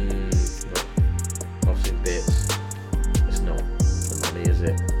 I've seen bits. It's not the Mummy, is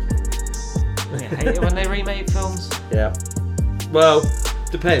it? I hate it when they remake films. Yeah. Well,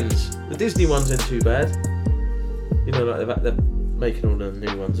 depends. The Disney ones ain't too bad. You know, like they're making all the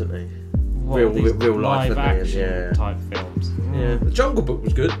new ones, aren't they? Real life, live action type films. Yeah. The Jungle Book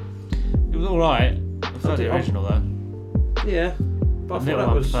was good. It was alright. I prefer the original though. Yeah. But the little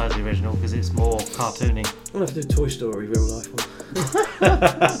one prefers the original because it's more cartoony. I'll have to do Toy Story real life one.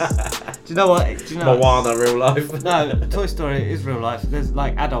 Do you know what? Moana real life. No, Toy Story is real life. There's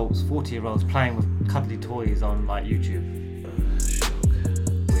like adults, 40-year-olds playing with cuddly toys on like YouTube.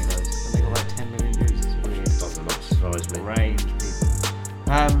 Weirdos. And they got like 10 million views. It's weird. Doesn't not surprise me. Range people.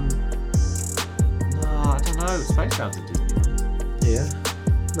 No, I don't know. Space Ground's a Disney film. Yeah.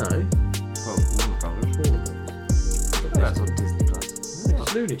 No. Well, Warner Brothers. That's on Disney Plus.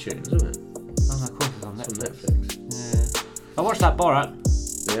 It's Looney Tunes, isn't it? Oh, no, of course it's on It's Netflix. on Netflix. Yeah. I watched that Borat.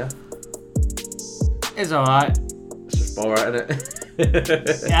 Yeah. It's alright. It's just Borat, isn't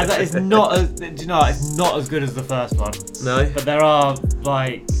it? Yeah, that is not as. Do you know what? It's not as good as the first one. No. But there are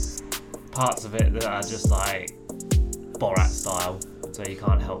like parts of it that are just like Borat style, so you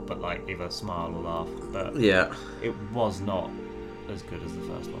can't help but like either smile or laugh. But yeah, it was not as good as the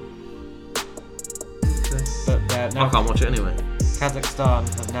first one. Okay. But now I can't watch it anyway. Kazakhstan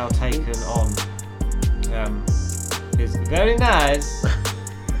have now taken on is very nice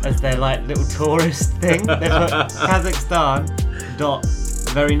as their like little tourist thing. They put Kazakhstan dot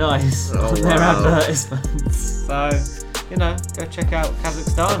very nice on their advertisements. So go check out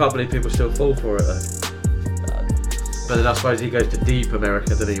Kazakhstan. I can't believe people still fall for it though. But then I suppose he goes to deep America,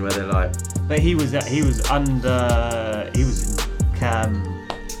 doesn't he? Where they're like. But he was in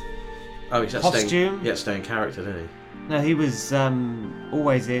Oh, he's costume. Staying character, didn't he? No, he was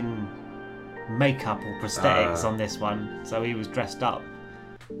always in makeup or prosthetics on this one, so he was dressed up.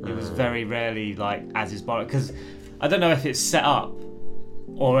 It was very rarely like as his body, because I don't know if it's set up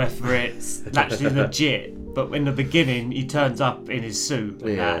or if it's actually legit. But in the beginning, he turns up in his suit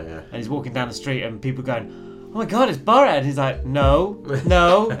and he's walking down the street, and people going, "Oh my God, it's Borat!" And he's like, "No,"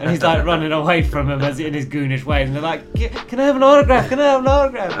 and he's like running away from him as in his goonish way, and they're like, "Can I have an autograph? Can I have an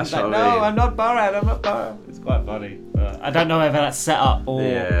autograph?" He's like, "No, I'm not Borat. I'm not Borat." It's quite funny. But I don't know whether that's set up or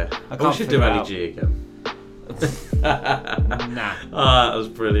I can't. We should do Ali G again. Nah. That was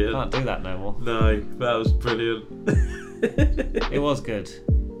brilliant. Can't do that no more. No, that was brilliant. It was good.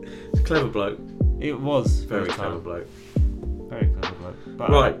 It's a clever bloke. It was very clever bloke. Very clever bloke. But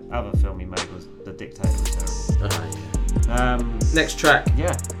right. Other film he made was The Dictator was terrible. Next track.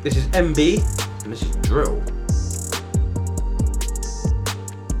 Yeah. This is EmBe and this is Drill.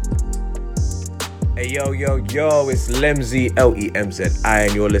 Hey yo, it's Lemzy, Lemzi,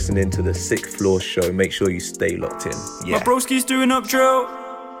 and you're listening to the 6th Floor Show. Make sure you stay locked in. Yeah. My broski's doing up drill,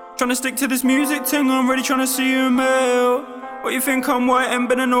 trying to stick to this music thing. I'm really trying to see you in mail. What you think I'm white and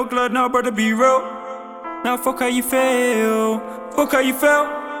been a no glad now, brother, be real. Now fuck how you feel, fuck how you felt.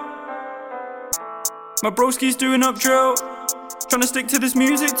 My broski's doing up drill, trying to stick to this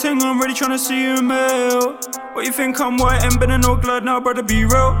music thing. I'm really trying to see you in mail. What you think I'm white and been a no glad now, brother, be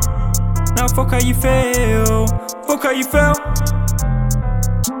real. Now fuck how you feel, fuck how you felt.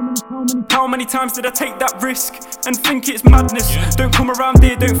 How many times did I take that risk and think it's madness? Don't come around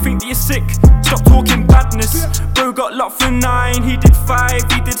here, don't think that you're sick. Stop talking badness. Bro got locked for 9, he did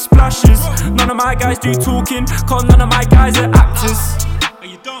 5, he did splashes. None of my guys do talking, cause none of my guys are actors. Are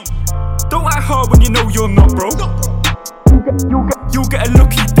you dumb? Don't act hard when you know you're not, bro. You'll get a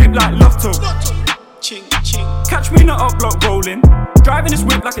lucky dip like Lotto. Ching, ching. Catch me in the up block rolling, driving this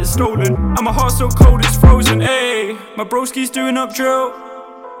whip like it's stolen, and my heart so cold it's frozen. Ayy, my broski's doing up drill,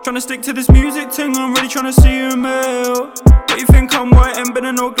 trying to stick to this music thing. I'm really trying to see you in mail. What you think I'm white and been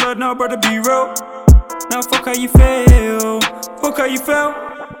a no glad now, brother, be real. Now fuck how you feel, fuck how you felt.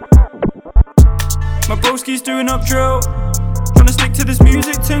 My broski's doing up drill, trying to stick to this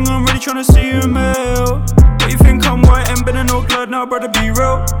music thing. I'm really trying to see you in mail. What you think I'm white and been a no glad now, brother, be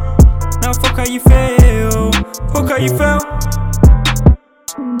real. Now fuck how you feel, fuck how you felt.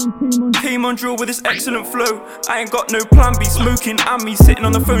 Came on drill with this excellent flow. I ain't got no plan B, smoking and me sitting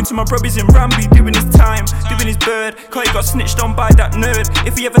on the phone to my brothers in Ramby, doing his time, doing his bird. Cause he got snitched on by that nerd.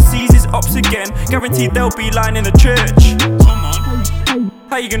 If he ever sees his ops again, guaranteed they'll be lying in the church. Come on.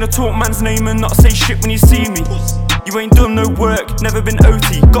 How you gonna talk man's name and not say shit when you see me? You ain't done no work, never been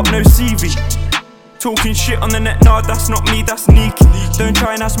OT, got no CV. Talking shit on the net, nah, that's not me, that's Nikki. Don't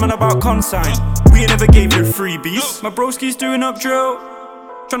try and ask man about consign, we ain't never gave you freebies. My broski's doing up drill,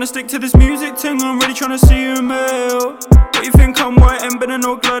 trying to stick to this music thing. I'm really trying to see you in mail. What you think I'm white and been a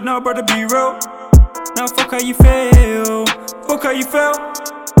no glad now, brother, be real. Now fuck how you feel, fuck how you felt.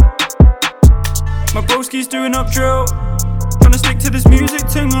 My broski's doing up drill, trying to stick to this music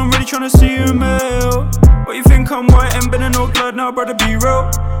thing. I'm really trying to see you in mail. What you think I'm white and been a no glad now, brother, be real.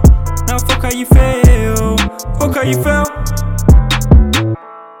 Now fuck how you feel, fuck how you felt.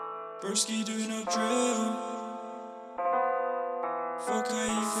 Broski doing up drill, fuck how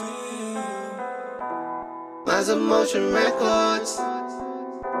you feel. Mine's Emotion Records.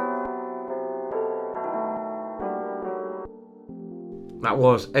 That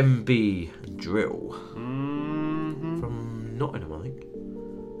was EmBe Drill from Nottingham, I think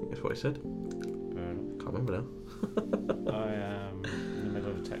that's what he said. Can't remember now. I am in the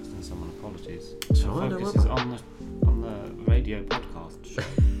middle of texting someone. Apologies. So focus is on the radio podcast show.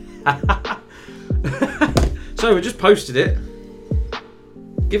 So we just posted it.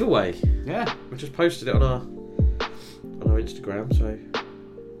 Giveaway. Yeah. We just posted it on Instagram. So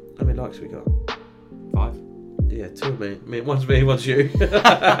how many likes we got? 5. Yeah, 2 of me. One's me, one's you.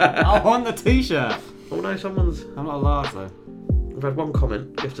 I want the t-shirt. Oh no, someone's. I'm not allowed though. I've had one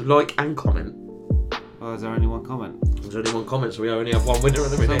comment. You have to like and comment. Oh, is there only one comment? There's only one comment, so we only have one winner at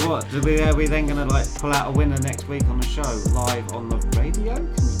the minute. So what? Are we then going to like pull out a winner next week on the show, live on the radio? Can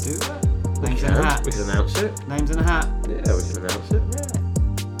we do that? Names in a hat. We can announce it. Names in a hat. Yeah, we can announce it.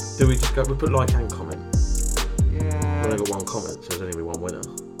 Yeah. Do we just go? We put like and comment. Yeah. We've only got one comment, so there's only be one winner.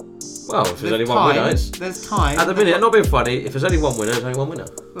 Well, if there's only one winner, there's time. At the minute, not being funny. If there's only one winner, there's only one winner.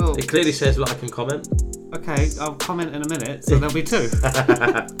 Well, it clearly says like and comment. Okay, I'll comment in a minute, so there'll be 2.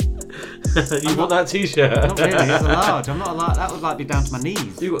 You want that t-shirt? Not really, it's a large. I'm not allowed. That would like be down to my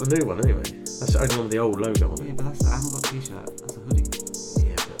knees. You got the new one anyway. That's the only one with the old logo on it. Yeah, but I haven't got a t-shirt. That's a hoodie.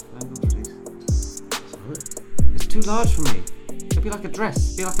 Yeah, but I haven't got hoodies. It's too large for me. It'd be like a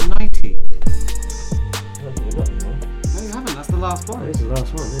dress. It'd be like a 90. No, you haven't. That's the last one. That is the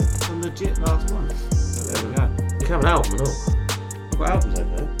last one, yeah. It's the legit last one. So there we go. You can have an album and all. I've got albums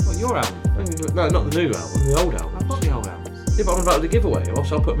over there. What, your album? No, not the new album, the old album. I've got the old albums. Yeah, but I'm about to give away.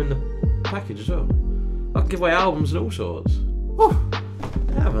 Also, I'll put them in the package as well. I can give away albums and all sorts. Whew.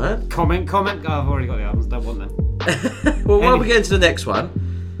 Yeah, man. Comment. Oh, I've already got the albums. Don't want them. Well, while we get into the next one.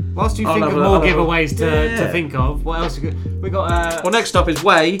 Whilst you think of more giveaways to think of, what else we got? Well, next up is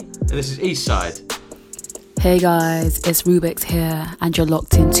Way, and this is Eastside. Hey guys, it's Rubik's here, and you're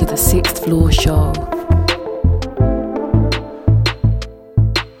locked into the 6th Floor Show.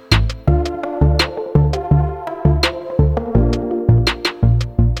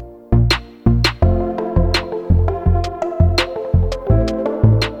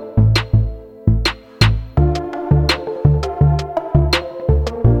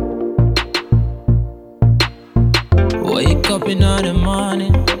 Wake up in the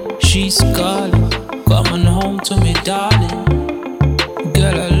morning, she's calling. Coming home to me, darling.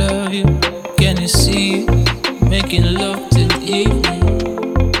 Girl, I love you. Can you see it? Making love till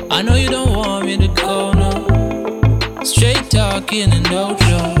evening. I know you don't want me to go now. Straight talking and no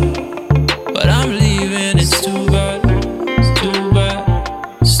show. But I'm leaving, it's too bad. It's too bad.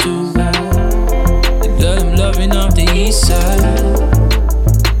 It's too bad. The girl I'm loving off the east side.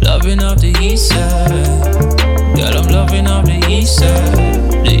 Loving off the east side. Girl, I'm loving off the east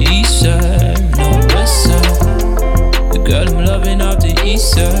side. The east side. The girl I'm loving off the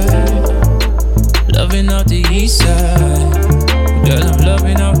east side. Loving off the east side. The girl I'm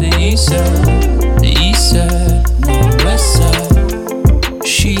loving off the east side. The east side, no west side.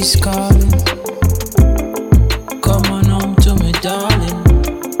 She's calling. Come on home to me, darling.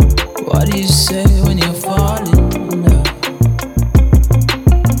 What do you say when you're falling?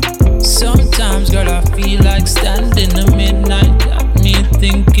 Sometimes, girl, I feel like standing the midnight. Got me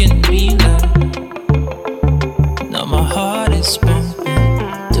thinking, be like. My heart is pumping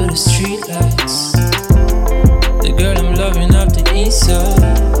to the streetlights. The girl I'm loving off the east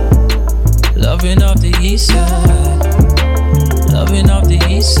side. Loving off the east side. Loving off the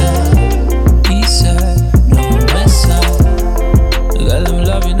east side. East side, no west side. The girl I'm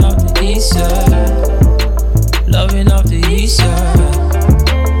loving off the east side. Loving off the east side.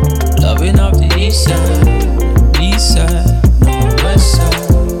 Loving off the east side. East side, no west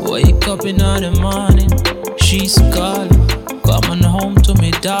side. Wake up in the morning. She's calling, coming home to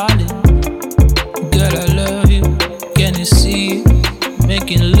me, darling. Girl, I love you, can you see it?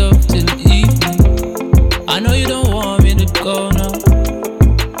 Making love till evening. I know you don't want me to go now.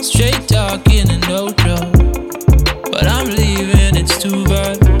 Straight talking and no joke. But I'm leaving, it's too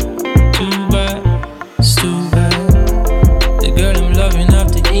bad. Too bad, it's too bad. The girl I'm loving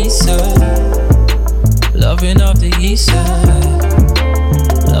off the east side. Loving off the east side.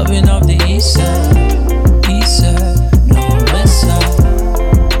 Loving off the east side. East side, no west side.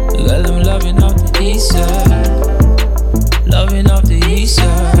 The girl I'm loving off the east side. Loving off the east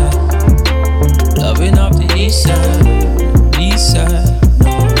side. Loving off the east side. East side,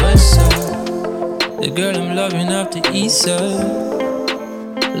 no west side. The girl I'm loving off the east side.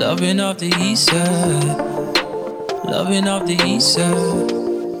 Loving off the east side. Loving off the east side.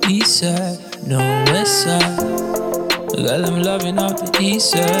 East side, no west side. The girl I'm loving off the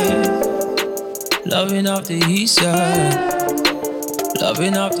east side. Loving off the east side.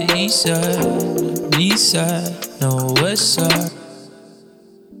 Loving off the east side. East side, no west side.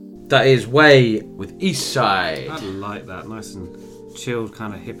 That is Way with Eastside. I like that. Nice and chilled,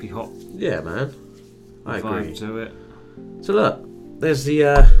 kind of hippie hop. Yeah, man. I agree. Vibe to it. So look, there's the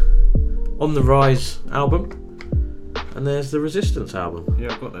On the Rise album. And there's the Resistance album.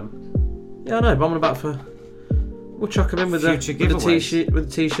 Yeah, I've got them. Yeah, I know, but I'm about for... We'll chuck them in with the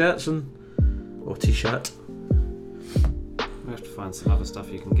t-shirts and... Or t-shirt. We have to find some other stuff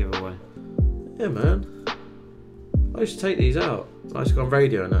you can give away. Yeah, man. I used to take these out. I used to go on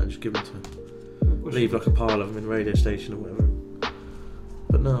radio and that and just give them to leave like a pile of them in a radio station or whatever.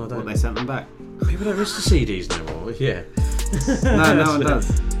 But no, I don't. What, they sent them back? People don't listen to CDs no more. Yeah. No one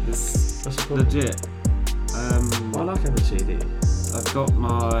does. It's legit. I like having a CD. I've got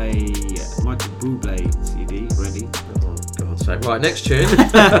my Michael Bublé CD ready. Oh, God's sake. Right, next tune.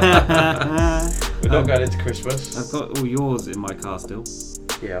 We're not going into Christmas. I've got all yours in my car still.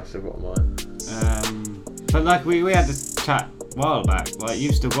 Yeah, I've still got mine. But like we had this chat a while back. Like,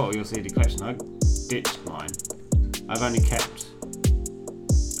 you've still got all your CD collection. I ditched mine. I've only kept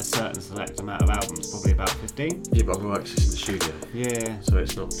a certain select amount of albums, probably about 15. Yeah, but I'm working in the studio. Yeah. So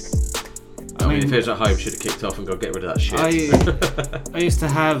it's not... I mean, if it was at home, should have kicked off and got get rid of that shit. I used to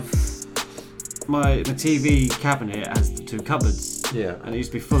have my TV cabinet has the 2 cupboards. Yeah. And it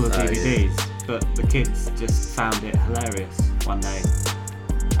used to be full of DVDs. Yeah. But the kids just found it hilarious one day.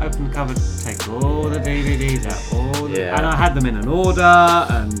 Open the cupboard, take all the DVDs out, and I had them in an order,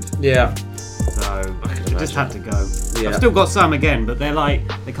 and so it just had to go. Yeah. I've still got some again, but they're like,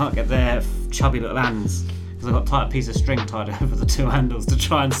 they can't get their chubby little hands because I've got a piece of string tied over the 2 handles to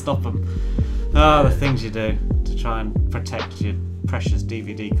try and stop them. Oh, the things you do to try and protect your precious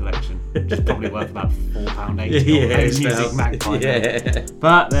DVD collection, which is probably worth about £4.80 Music Magpie. Yeah.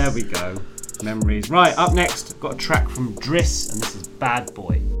 But there we go. Memories. Right, up next, I've got a track from Driss, and this is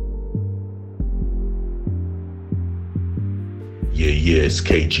Badboy. Yeah, it's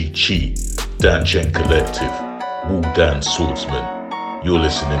KG Chi, Dan Chen Collective, Wu Dan Swordsman. You're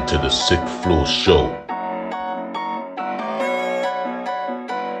listening to the 6th Floor Show.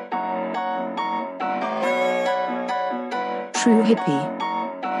 True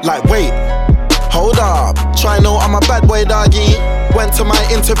hippie. Like, wait, hold up. Try know I'm a bad boy, doggy. Went to my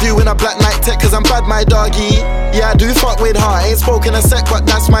interview in a black night tech, cause I'm bad, my doggy. Yeah, I do fuck with her. Ain't spoken a sec, but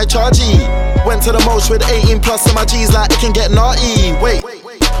that's my chargy. Went to the most with 18 plus on my G's, like it can get naughty. Wait,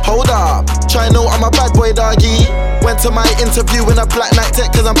 hold up. Try know I'm a bad boy, doggy. Went to my interview in a black night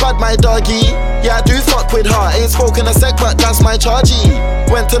tech, cause I'm bad, my doggy. Yeah, I do fuck with her. Ain't spoken a sec, but that's my chargy.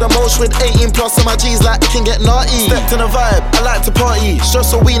 Went to the most with 18 plus on my G's, like it can get naughty. Stepped in a vibe, I like to party.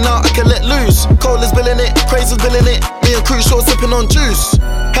 Stress a wee now, I can let loose. Cold is billing it, crazy's billing it. Me and crew short sipping on juice.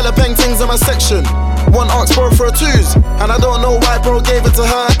 Hella bang things in my section. One ox bro for a 2s. And I don't know why bro gave it to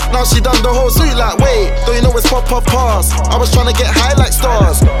her. Now she done the whole zoo like, wait, don't you know it's pop pass. I was trying to get high like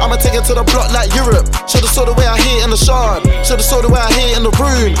stars. I'ma take it to the block like Europe. Should've saw the way I hit in the shard. Should've saw the way I hit in the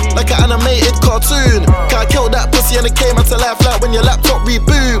room. Like an animated cartoon. Can I kill that pussy and it came out to life like when your laptop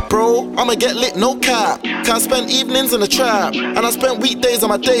reboot, bro. I'ma get lit, no cap. Can I spend evenings in the trap? And I spent weekdays on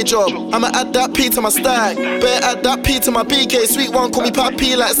my day job. I'ma add that P to my stack. Better add that P to my BK. Sweet one, call me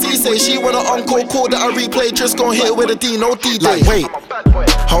Papi like C say. She want an encore call that I replay. Just gon' hit it with a D, no DJ. Like, wait,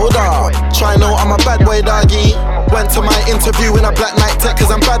 hold up. Try know I'm a bad boy, doggy. Went to my interview in a black night tech,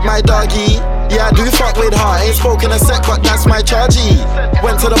 cause I'm bad, my doggy. Yeah, I do fuck with her. Ain't spoken a sec, but that's my chargy.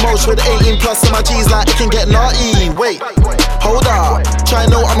 Went to the most with 18 plus on my G's, like it can get naughty. Wait, hold up. Try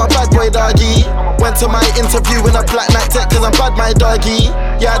know I'm a bad boy, doggy. Went to my interview in a black night tech, cause I'm bad, my doggy.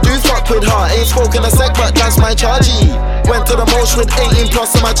 Yeah, I do fuck with her. Ain't spoken a sec, but that's my chargy. Went to the most with 18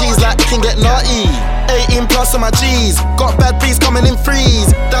 plus on my G's, like it can get naughty. 18 plus on my G's. Got bad beats coming in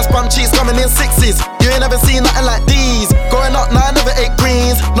 3s. That's bum cheese coming in 6s. You ain't never seen nothing like these. Growing up, nah, I never ate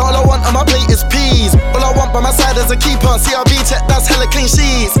greens. Not all I want on my plate is peas. All I want by my side is a keeper. CRB check, that's hella clean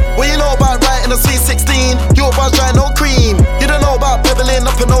sheets. What you know about writing a sweet 16? You about dry, no cream. You don't know about beveling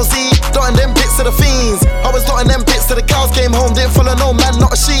up an OZ. Dotting them bits to the fiends. I was dotting them bits to the cows came home. Didn't follow no man,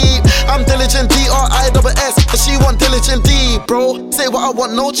 not a sheep. I'm diligent, D-R-I-S-S. And she want diligent D, bro. Say what I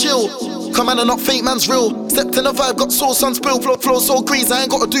want, no chill. Come on and not fake, man's real. Stepped in the vibe, got sauce on spill. Flow so grease, I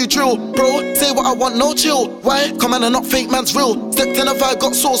ain't gotta do drill. Bro, say what I want, no chill. Why? Come on and not fake, man's real. Stepped in the vibe,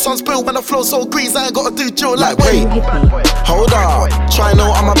 got sauce on spill. When I flow so grease, I ain't gotta do drill. Like, wait, hold up. Try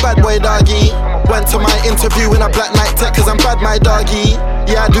know I'm a bad boy, doggy. Went to my interview in a black night tech, cause I'm bad, my doggy.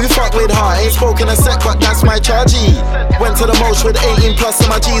 Yeah, I do fuck with her. Ain't spoken a sec, but that's my chargy. Went to the most with 18 plus on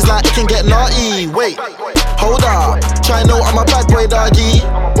my G's, like it can get naughty. Wait, hold up. Try know I'm a bad boy, doggy.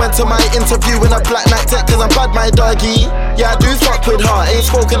 Went to my interview in a black night tech, cause I'm bad, my doggy. Yeah, I do fuck with her. Ain't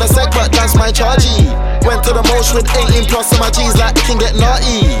spoken a sec, but that's my chargy. Went to the most with 18 plus on my G's, like it can get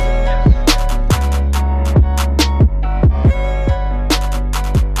naughty.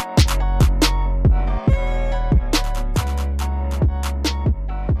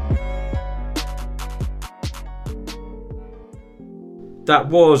 That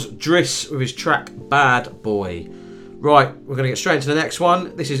was Driss with his track Bad Boy. Right, we're going to get straight into the next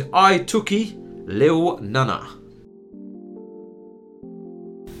one. This is Tookie, Lil Nana.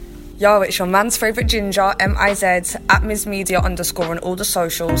 Yo, it's your man's favourite ginger, MIZ, at Ms Media _ on all the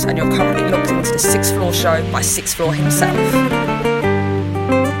socials, and you're currently locked into the 6th Floor Show by 6th Floor himself.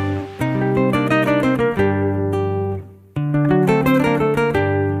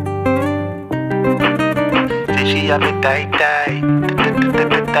 She have a tight.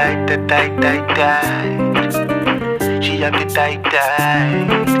 She have a tight.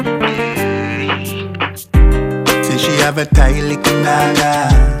 Say she have a tight little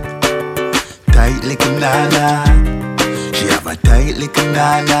nana. Tight little nana. She have a tight little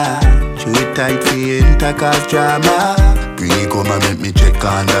nana. She it tight for enter cause drama. Bring it come and make me check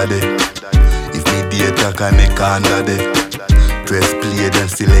under there. If me data connect under there. Dress play then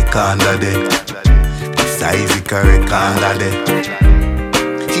select under there. The size is correct under there.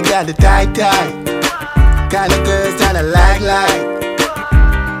 She got the tight. Kind of girls that I like.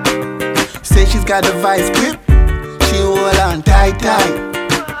 Say she's got the vice grip. She hold on tight.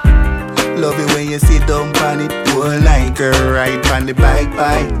 Love it when you sit down on it. Hold like girl ride on the bike.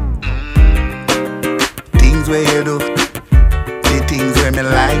 Things where you do, the things where me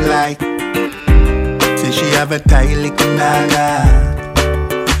like. Say she have a tight little nana.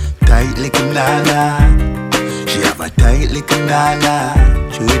 Tight little nana. She have a tight little nana.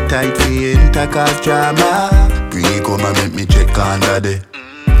 She it tight for enter cause drama. Bring it come and make me check under there.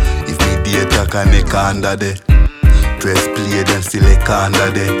 If me data connect under there. Dress play then select under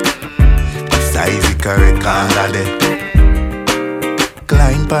there. The size is correct under there.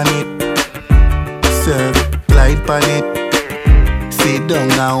 Climb on it. Serve, glide on it. Sit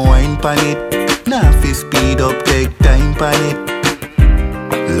down and wine on it. Now fi speed up, take time on it.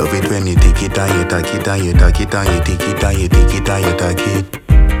 Love it when you take it and you take it and you take it and you take it and you take it and you take it.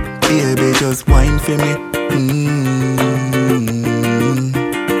 Baby, just wine for me.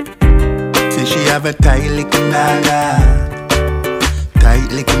 Say she have a tight little nana.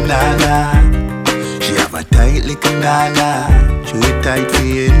 Tight little nana. She have a tight little nana. She it tight for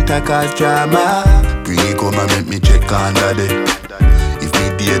enter cause drama. Bring it come and make me check under there. If me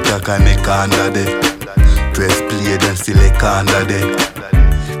data connect under there. Dress play then select under there.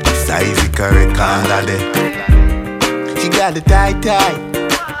 The size is correct under there. She got the tight.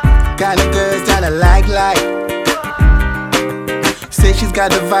 Kind of girls that I like. Say she's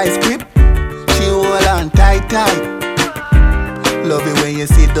got the vice grip. She hold on tight. Love it when you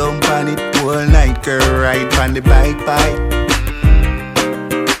sit down on it. All night girl ride on the bike.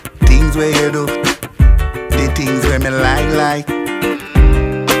 Things where you do, the things where me like.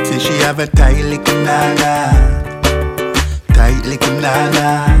 Say she have a tight little nana. Tight little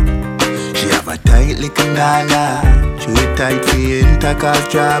nana. She have a tight little nana. She it tight for enter cause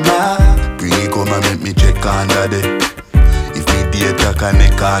drama. Bring it come and make me check under there. If me data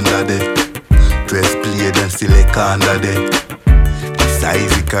connect under there. Dress play then select under there. The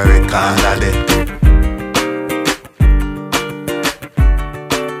size is correct under there.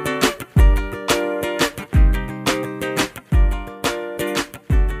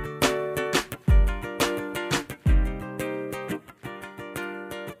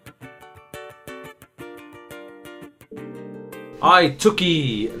 I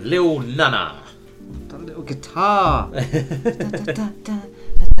Tookie, Lil Nana. That little guitar.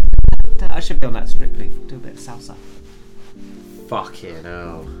 I should be on that Strictly. Do a bit of salsa. Fucking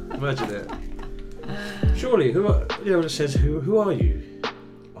hell. Imagine it. Surely, it says, who are you?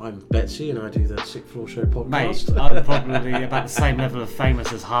 I'm Betsy and I do the 6th Floor Show podcast. Mate, I'm probably about the same level of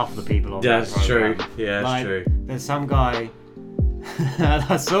famous as half the people on that program. True. Yeah, that's true. There's some guy...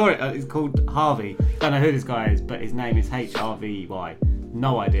 I saw it. It's called Harvey. Don't know who this guy is, but his name is HRVY.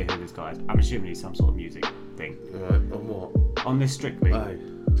 No idea who this guy is. I'm assuming he's some sort of music thing. On what? On this Strictly. Oh.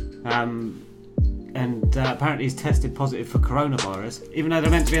 And apparently he's tested positive for coronavirus, even though they're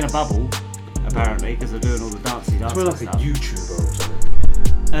meant to be in a bubble. Apparently, because they're doing all the dancey It's stuff. like a YouTuber or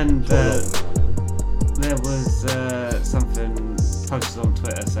something. And there was something posted on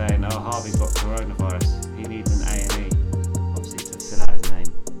Twitter saying, "Oh, Harvey's got coronavirus. He needs an A&E." Fill out his name.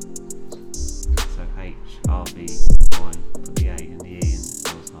 So HRVY, put the A and the E in,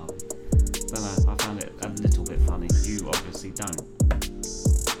 spells Harvey. Don't know, I found it a little bit funny. You obviously don't.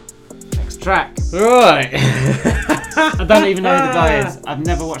 Next track. Right. I don't even know who the guy is. I've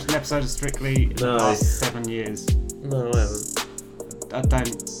never watched an episode of Strictly in the past 7 years. No, I haven't. I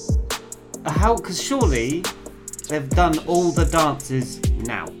don't. How? Because surely they've done all the dances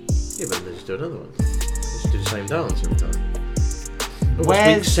now. Yeah, but let's do another one. Let's do the same dance every time.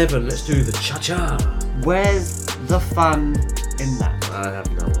 Where's week 7? Let's do the cha-cha. Where's the fun in that? I have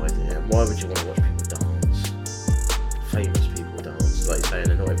no idea. Why would you want to watch people dance? Famous people dance. Like you're saying,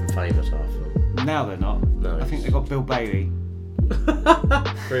 they're not even famous, half of them. Now they're not. No. I think they got Bill Bailey.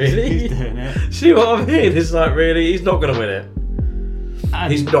 Really? He's doing it. See what I mean? It's like, really? He's not going to win it.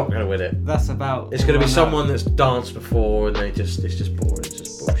 And He's not going to win it. That's about. It's going to be all I know. someone that's danced before and it's just boring. It's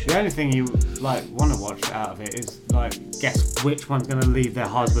just bullshit. The only thing you like want to watch out of it is like guess which one's going to leave their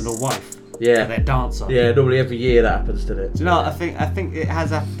husband or wife. Yeah. For their dancer. Yeah, normally every year that happens, doesn't it? Do you know? I think it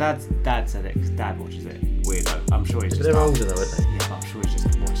has. Dad said it because Dad watches it. Weirdo. I'm sure he's just. They're older though, aren't they? Yeah, but I'm sure he's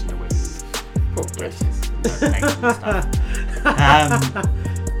just watching the women. Probably.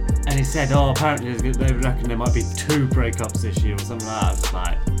 And he said, "Oh, apparently they reckon there might be 2 breakups this year or something like that." I was just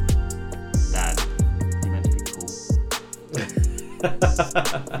like, "Dad, you're meant to be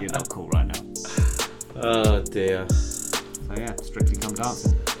cool. You're not cool right now." Oh dear. So yeah, Strictly Come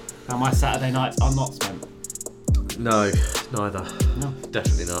Dancing. Now my Saturday nights are not spent. No, neither. No,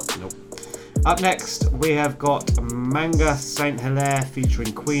 definitely not. Nope. Up next, we have got Manga, St. Hilare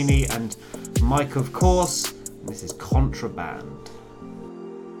featuring Queenie and MicOfCourse. This is Contraband.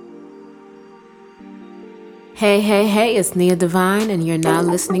 Hey, it's Nia Divine, and you're now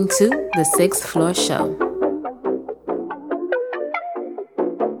listening to The 6th Floor Show.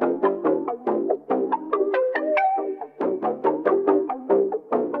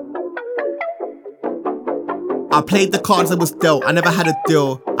 I played the cards I was dealt, I never had a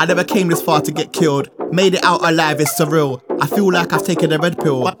deal. I never came this far to get killed. Made it out alive, it's surreal. I feel like I've taken a red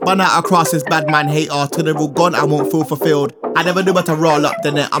pill. Bun out across this bad man hater. Till they're all gone, I won't feel fulfilled. I never knew how to roll up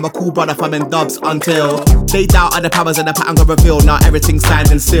the net. I'm a cool brother if I'm in dubs until they doubt the powers and the pattern got revealed. Now everything's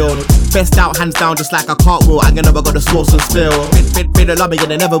signed and sealed. Best out, hands down, just like a cartwheel. I never got the source and spill. They don't love me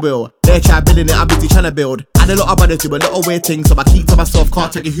and they never will. They try building it, I'm busy trying to build. And a lot of brothers do a lot of weird things, so I keep to myself,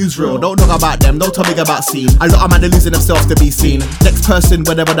 can't take it who's real. Don't talk about them, don't tell me about scene. A lot of man are losing themselves to be seen. Next person,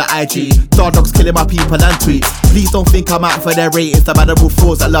 whenever the IG. Dog dogs killing my people and tweets. Please don't think I'm out for their ratings. The manable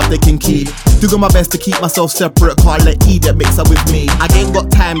fools that love they can keep. Doing my best to keep myself separate, can't let E that mix up with me. I ain't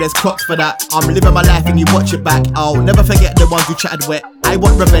got time, there's clocks for that. I'm living my life and you watch it back. I'll never forget the ones who chatted wet. I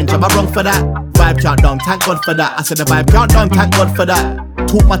want revenge, am I wrong for that? Vibe countdown, thank God for that. I said the vibe countdown, thank God for that.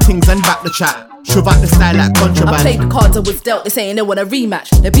 Talk my things and back the chat. Shove out the style like Contraband. I played the cards I was dealt, they saying they want a rematch.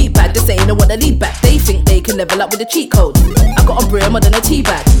 They beat back, they saying they want a lead back. They think they can level up with the cheat code. I got a brim more than a tea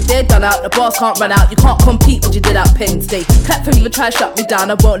bag. They're done out, the bars can't run out. You can't compete what you did out Penn State. Clap for me, even try to shut me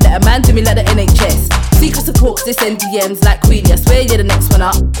down. I won't let a man do me like the NHS. Secrets of talks, they send DMs like Queenie. I swear you're the next one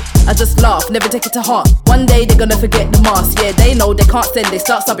up. I just laugh, never take it to heart. One day they're gonna forget the mask. Yeah, they know they can't send, they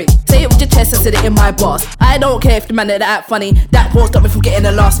start subbing. Say it with your chest, I said it in my bars. I don't care if the man that act funny. That won't stop me from getting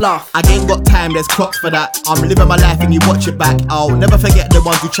the last laugh. I ain't got time, there's clocks for that. I'm living my life and you watch it back. I'll never forget the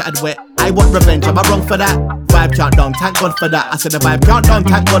ones who chatted wet. I want revenge, am I wrong for that? Vibe countdown, thank God for that. I said the vibe countdown,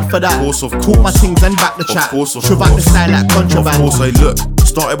 thank God for that. Of course. Talk my things and back the chat. Shove out the style like Contraband. Of course, I look.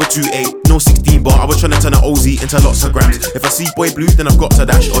 Started with 2-8, no 16 bar. I was trying to turn an OZ into lots of grams. If I see boy blue, then I've got to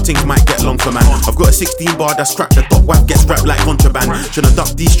dash, or things might get long for man. I've got a 16 bar that's strapped. The dog wife gets wrapped like Contraband. Tryna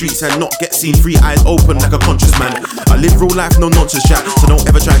duck these streets and not get seen. 3 eyes open like a conscious man. I live real life, no nonsense chat. So don't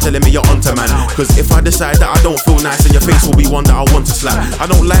ever try telling me you're onto man. Cause if I decide that I don't feel nice, then your face will be one that I want to slap.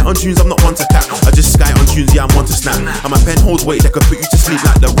 I don't lie on tunes, I'm not one to cap. I just sky on tunes, yeah, I'm one to snap. And my pen holds weight that could put you to sleep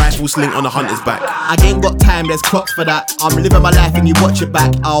like the rifle sling on a hunter's back. I ain't got time, there's clocks for that. I'm living my life and you watch it back.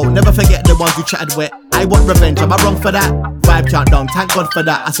 I'll never forget the ones who chatted wet. I want revenge, am I wrong for that? Vibe countdown, thank God for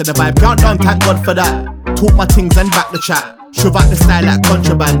that. I said the vibe countdown, thank God for that. Talk my things and back the chat. Shove out the style like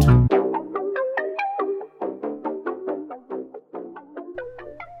Contraband.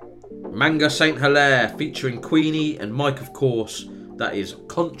 Manga St. Hilare featuring Queenie and MicOfCourse. That is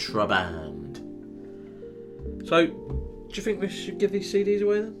Contraband. So, do you think we should give these CDs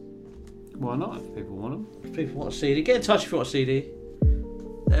away then? Why not, if people want them? If people want a CD, get in touch if you want a CD.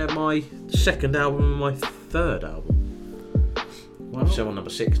 They're my second album and my third album. I'm still on number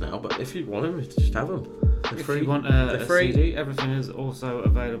 6 now, but if you want them, just have them. They're If free. you want a CD, everything is also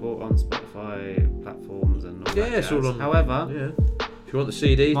available on Spotify platforms and all that It's jazz. all on. However, yeah. If you want the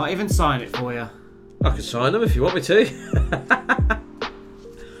CD, might even sign it for you. I can sign them if you want me to.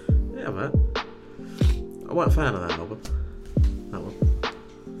 Yeah, man. I wasn't a fan of that album. That one.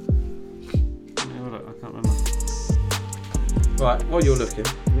 Yeah, well, I can't remember. Right, while you're looking,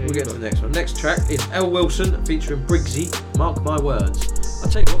 we'll get to the next one. Next track is L. Wilson featuring Briggzy, Mark My Words. I'll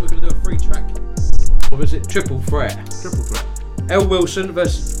tell you what, we're going to do a free track. Or was it Triple Threat? Triple Threat. L. Wilson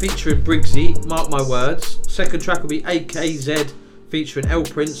featuring Briggzy, Mark My Words. Second track will be AKZ featuring L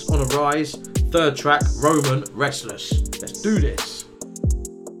Prince, On a Rise. Third track, Roman, Restless. Let's do this.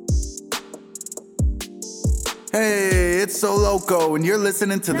 Hey, it's So Loco, and you're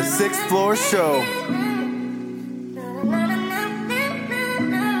listening to the 6th Floor Show.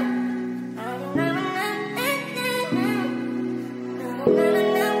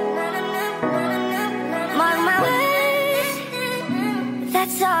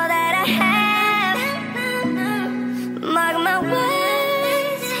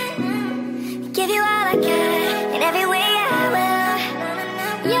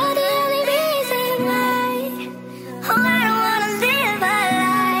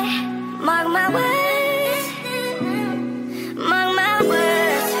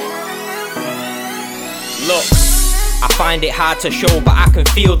 find it hard to show, but I can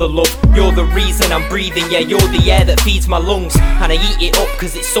feel the love. You're the reason I'm breathing, yeah, you're the air that feeds my lungs. And I eat it up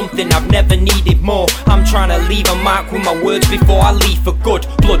cause it's something I've never needed more. I'm trying to leave a mark with my words before I leave for good.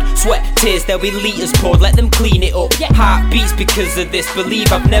 Blood, sweat, tears, there'll be litres poured, let them clean it up. Heart beats because of this,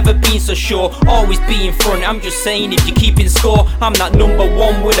 believe I've never been so sure. Always be in front, I'm just saying if you're keeping score, I'm that number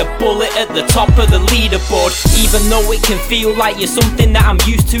one with a bullet at the top of the leaderboard. Even though it can feel like you're something that I'm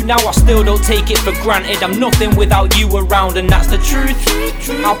used to now, I still don't take it for granted. I'm nothing without you around, and that's the truth.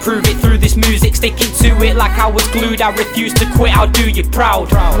 I'll prove it through this music, sticking to it like I was glued. I refuse to quit, I'll do you proud.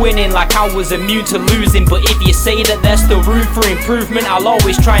 Winning like I was immune to losing, but if you say that there's still room for improvement, I'll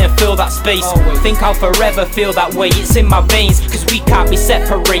always try and fill that space. Think I'll forever feel that way, it's in my veins, cause we can't be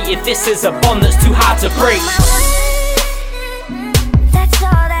separated. This is a bond that's too hard to break.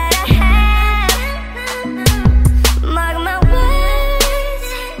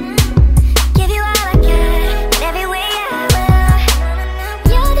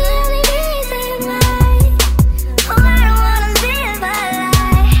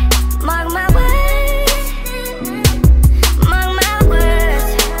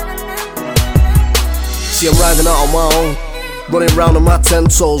 See, I'm riding out on my own, running round on my 10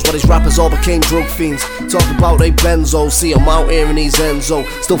 toes, while these rappers all became drug fiends, talking about they benzos. See, I'm out here in these Enzo,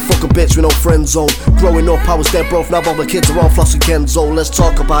 still fuck a bitch with no friend zone. Growing up I was dead broke, now all the kids are on floss and Kenzo. Let's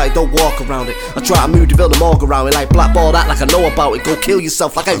talk about it, don't walk around it. I try to move to build them all around it, like blackball that like I know about it. Go kill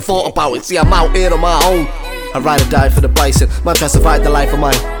yourself like I ain't thought about it. See, I'm out here on my own, I ride or die for the bison. Man tries to fight the life of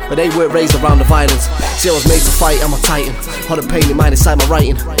mine, but they weren't raised around the violence. See, I was made to fight, I'm a titan. All the pain in mind inside my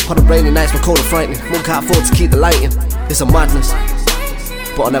writing. All the rainy nights, my cold and frightening. One can't afford to keep the lighting. It's a madness,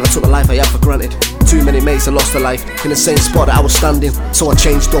 but I never took the life I had for granted. Too many mates I lost their life in the same spot that I was standing. So I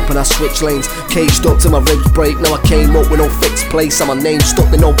changed up and I switched lanes. Caged up till my ribs break. Now I came up with no fixed place, and my name stuck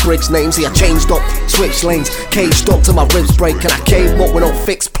to no bricks names. See, I changed up, switched lanes. Caged up till my ribs break, and I came up with no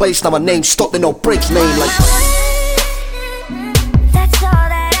fixed place. Now my name stuck to no bricks name. Like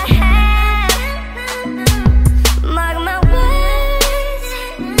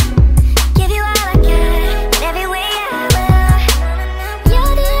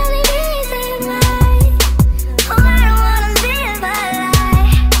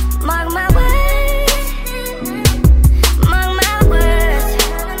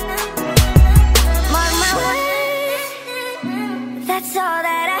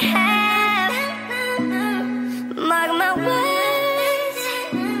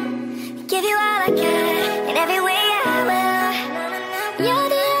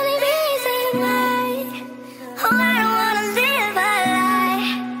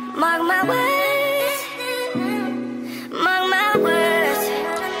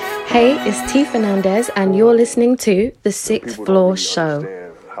Hey, it's T Fernandez, and you're listening to The Sixth Floor Show.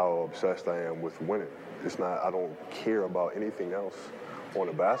 Understand how obsessed I am with winning. It's not, I don't care about anything else on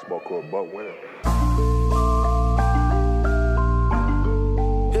the basketball court but winning.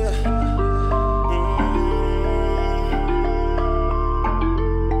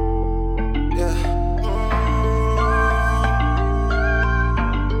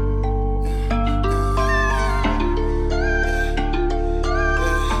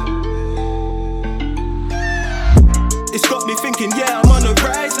 It's got me thinking, yeah, I'm on the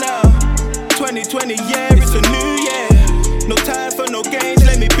rise now. 2020, yeah, it's a new year. No time for no games,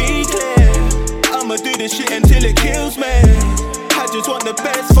 let me be clear. I'ma do this shit until it kills me. I just want the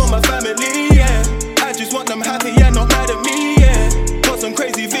best for my family, yeah. I just want them happy, yeah, not mad at me, yeah. Got some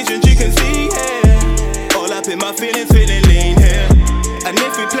crazy visions you can see here. All up in my feelings, feeling lean here. And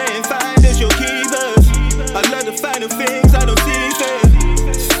if we playing fine, there's your keepers. I love the final things I don't see fair.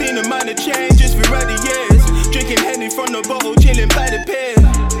 Seen a minor changes throughout the years. Drinking Henny from the bottle, chilling by the pier.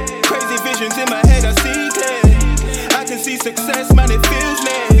 Crazy visions in my head, I see clear. I can see success, man, it feels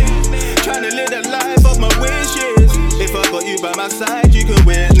near. Trying to live the life of my wishes. If I got you by my side, you can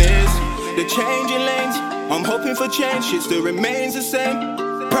witness the changing lanes. I'm hoping for change, shit still remains the same.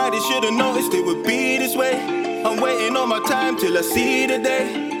 Probably should've noticed it would be this way. I'm waiting on my time till I see the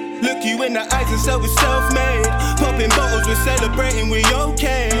day. Look you in the eyes and say we're self-made. Popping bottles, we're celebrating, we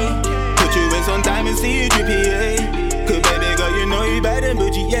okay. Put you in some diamonds, see you drippy, yeah. Cause baby girl, you know you bad and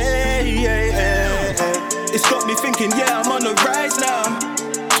bougie, yeah, yeah, yeah. It's got me thinking, yeah, I'm on the rise now.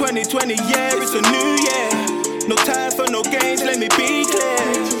 2020, yeah, it's a new year. No time for no games, let me be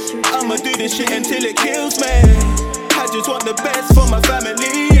clear. I'ma do this shit until it kills me. I just want the best for my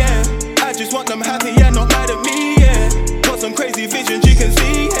family, yeah. I just want them happy, yeah, not mad at me, yeah. Got some crazy visions you can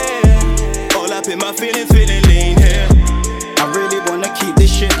see here. All up in my feelings, feeling lean here. I really wanna keep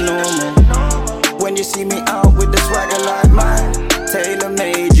this shit normal. When you see me out with the swagger like mine, tailor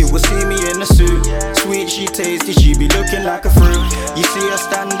made, you will see me in a suit. Sweet, she tasty, she be looking like a fruit. You see her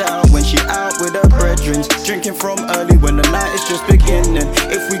stand out when she out with her brethren, drinking from early when the night is just beginning.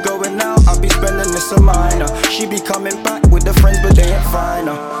 If we going out, I'll be spending this a minor. She be coming back with the friends, but they ain't fine.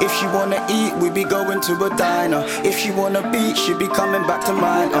 If she wanna eat, we be going to a diner. If she wanna beat, she be coming back to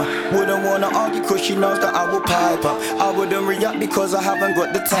mine. Wouldn't wanna argue cause she knows that I will pipe up. I wouldn't react because I haven't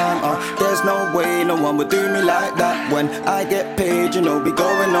got the time. There's no way no one would do me like that. When I get paid, you know, be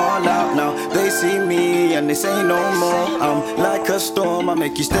going all out now. They see me and they say no more. I'm like a storm, I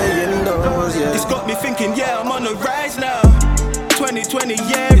make you stay indoors, yeah. It's got me thinking, yeah, I'm on the rise now. 2020,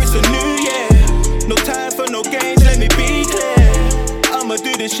 yeah, it's a new year. No time for no games, let me be clear. I'ma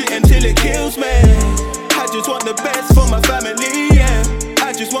do this shit until it kills me. I just want the best for my family, yeah.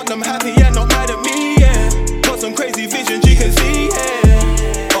 I just want them happy and not mad at me, yeah. Got some crazy visions you can see,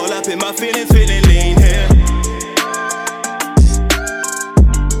 yeah. All up in my feelings, feeling lean here.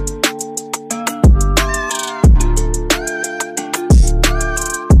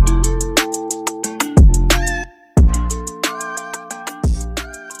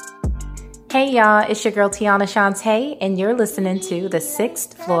 Hey y'all, it's your girl Tiana Shantae, and you're listening to The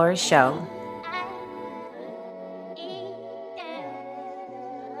Sixth Floor Show.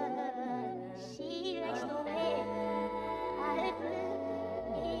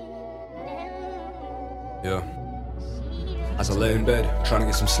 Yeah. As I lay in bed, trying to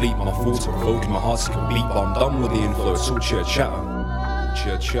get some sleep, my thoughts are provoking my heart to complete, but I'm done with the inflow, it's all chitter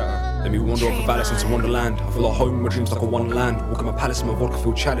chatter. Let me wander off the palace into Wonderland. I feel like home in my dreams like a wonderland. Walk in my palace in my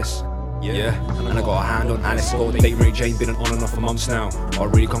vodka-filled chalice. Yeah, and I got a hand on Alice. Got a date Ray Jane, been on and off for months now. I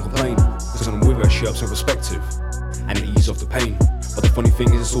really can't complain, cause when I'm with her, she helps my perspective and it eases off the pain. But the funny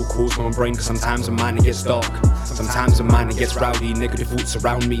thing is it's all caused by my brain, cause sometimes in mine it gets dark. Sometimes in mine it gets rowdy. Negative thoughts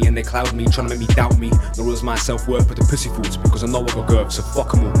surround me and they cloud me, trying to make me doubt me. Nor is my self-worth but the pussy thoughts, because I know I got girth, so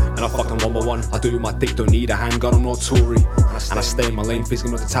fuck them all. And I fuck them one by one. I do my dick, don't need a handgun, I'm not Tory. And I stay in my lane,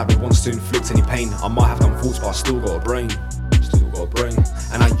 physically not the type that wants to inflict any pain. I might have done thoughts but I still got a brain.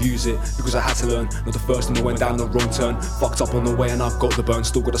 And I use it because I had to learn. Not the first time I went down the wrong turn. Fucked up on the way and I've got the burn.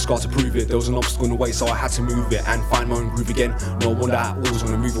 Still got a scar to prove it. There was an obstacle in the way, so I had to move it and find my own groove again. No wonder I always want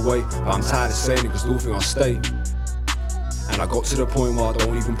to move away, but I'm tired of saying it cause the thing I'll stay. And I got to the point where I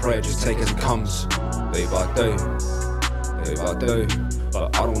don't even pray, I just take it as it comes, day by day.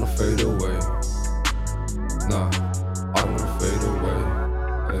 But I don't wanna fade away. Nah, I don't wanna fade away.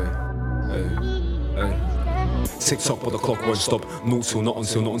 Hey. Tick-tock, but the clock won't stop. Not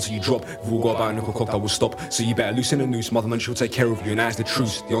until you drop. We've all got about a nickel clock that will stop. So you better loosen the noose, mother man, she'll take care of you. And that is the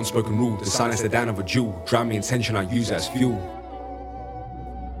truth, the unspoken rule. The silence, the down of a jewel. Drown me in tension, I use it as fuel.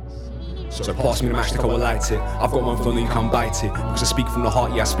 So pass me the matchstick, I will light it. I've got one phone, you can't bite it. Because I speak from the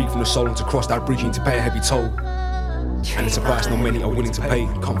heart, yeah, I speak from the soul. And to cross that bridge, you need to pay a heavy toll. And it's a price not many are willing to pay.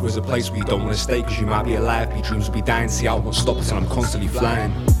 Comfort is a place where you don't want to stay, cause you might be alive, your dreams will be dying. See, I won't stop until I'm constantly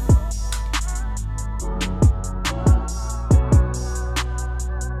flying.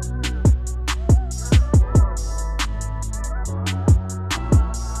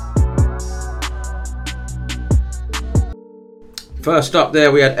 First up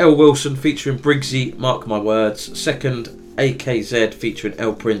there we had L Wilson featuring Briggzy, Mark My Words. Second, AKZ featuring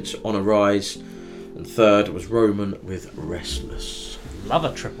L Prince, On a Rise. And third was Roman with Restless. Love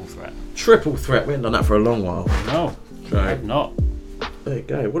a triple threat. Triple threat, we haven't done that for a long while. No, so, I have not. There you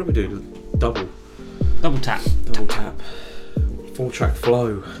go, what do we do? Double tap. 4-track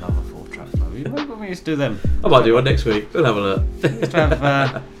flow. Love a 4-track flow. You know when we used to do them? I might do one next week, we'll have a look.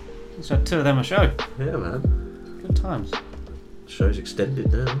 Let's have 2 of them a show. Yeah man. Good times. Show's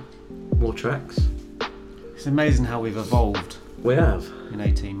extended now. More tracks. It's amazing how we've evolved. We have. In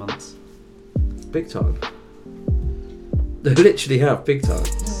 18 months. Big time. They literally have, big time.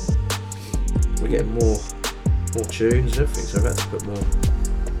 We're getting more tunes and everything, so I've had to put more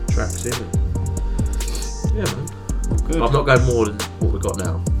tracks in. Yeah, man. Good. I'm not going more than what we've got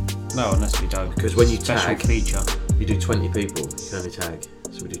now. No, unless we don't. Because when you Special tag, feature. you do 20 people, you can only tag.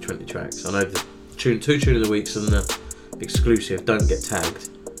 So we do 20 tracks. I know the 2 tune of the weeks and the exclusive don't get tagged,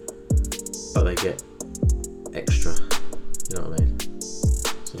 but they get extra. You know what I mean?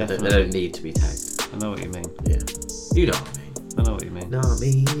 So they don't need to be tagged. I know what you mean. Yeah. You know what I mean. I know what you mean. Know what I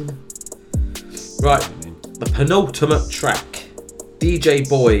mean. Right. The penultimate track. DJ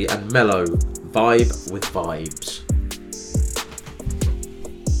Boy and Mellow, Vibe with Vibes.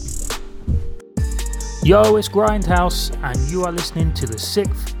 Yo, it's Grindhouse, and you are listening to the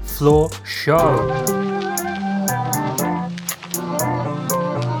 6th Floor Show.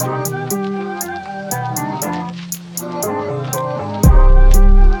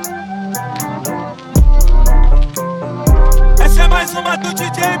 Essa é mais uma do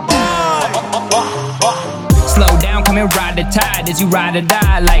DJ Boy. and ride the tide as you ride or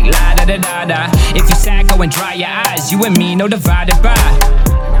die, like la da da da da. If you sad, go and dry your eyes. You and me, no divided by.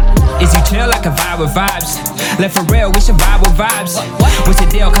 Is you chill like a vibe with vibes? Left for real, we should vibe with vibes. What's the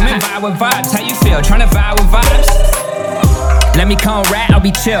deal? Come and vibe with vibes. How you feel? Tryna vibe with vibes? Let me come rat, I'll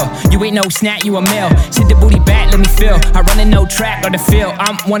be chill. You ain't no snack, you a meal. Sit the booty back, let me feel. I run in no track or the field.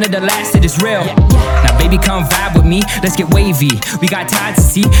 I'm one of the last that is real. Now baby, come vibe with me, let's get wavy. We got time to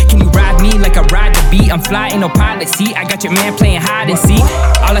see. Can you ride me like I ride the beat? I'm flying, no pilot seat. I got your man playing hide and seek.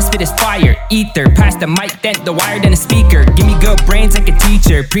 All I spit is fire, ether. Pass the mic, then the wire, then the speaker. Give me good brains like a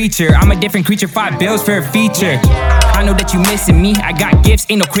teacher, preacher. I'm a different creature, 5 bills for a feature. I know that you missing me. I got gifts,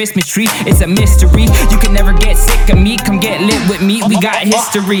 ain't no Christmas tree. It's a mystery. You can never get sick of me. Come get lit with me, we got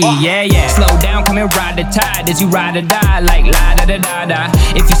history, yeah, yeah. Slow down, come and ride the tide as you ride or die, like la da da da da.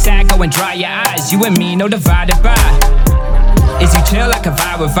 If you sad, go and dry your eyes. You and me, no divided by. Is you chill like a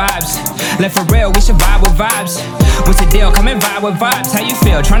vibe with vibes? Left for real, we should vibe with vibes. What's the deal? Come and vibe with vibes. How you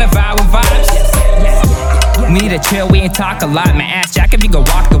feel? Tryna vibe with vibes? We need to chill, we ain't talk a lot. My ass jack if you go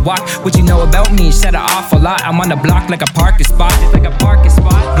walk the walk. What you know about me? Said an awful lot. I'm on the block like a parking spot.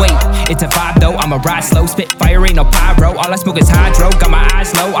 Wait, it's a vibe though. I'm a ride slow, spit fire, ain't no pyro. All I smoke is hydro. Got my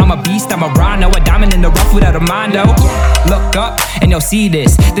eyes low. I'm a beast, I'm a rhino, a diamond in the rough without a mondo. Look up and you'll see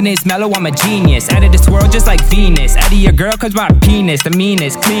this. The name's Mellow, I'm a genius. Out of this world just like Venus. Out of your girl cause my penis, the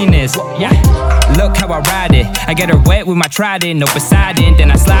meanest, cleanest. Yeah. Look how I ride it. I get her wet with my trident, no Poseidon. Then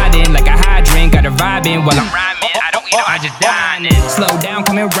I slide in like a hydrant. Got her vibing while I'm rhyming. I don't eat, I just dine it. Slow down,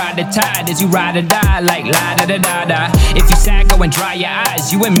 come and ride the tide as you ride or die, like la da da da da. If you sad, go and dry your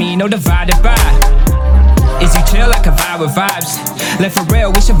eyes. You and me, no divided by. Is you chill like a vibe with vibes? Left for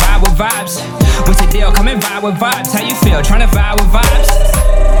real, we should vibe with vibes. What's the deal? Come and vibe with vibes. How you feel? Tryna vibe with vibes?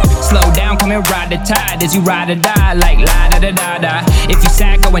 Slow down, come and ride the tide as you ride or die, like la da da da da. If you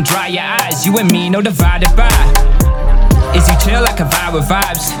sad, go and dry your eyes. You and me, no divided by. Is you chill like a vibe with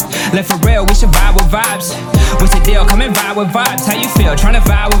vibes? Left for real, we should vibe with vibes. What's the deal? Come and vibe with vibes. How you feel? Tryna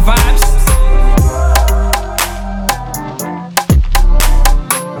vibe with vibes?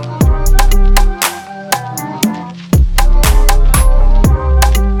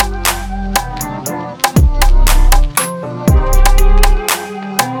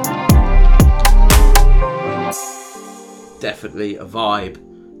 Definitely a vibe.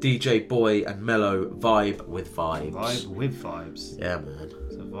 DJ Boy and Mellow, vibe with vibes. Vibe with vibes. Yeah, man.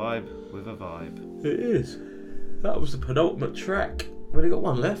 It's a vibe with a vibe. It is. That was the penultimate track. We've only got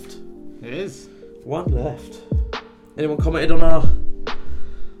one left. It is. One left. Anyone commented on our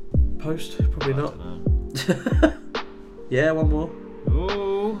post? Probably not. Yeah, one more.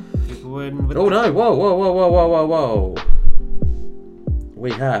 Oh, people in with oh no! Whoa!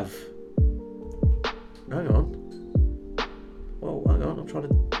 We have. Hang on. Whoa, hang on. I'm trying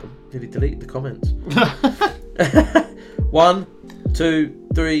to nearly delete the comments. 1, 2,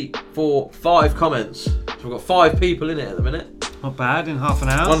 3, 4, 5 comments. So we've got 5 people in it at the minute. Not bad in half an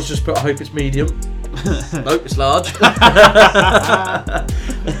hour. One's just put, I hope it's medium. Nope, it's large. I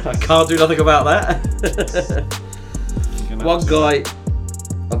can't do nothing about that. One guy,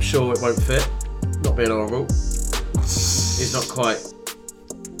 I'm sure it won't fit. Not being horrible. He's not quite.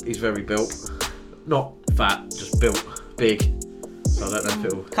 He's very built. Not fat, just built. Big. So I don't know if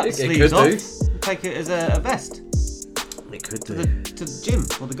it'll. Cut the it sleeves could off. do. Take it as a vest. It could do. To the gym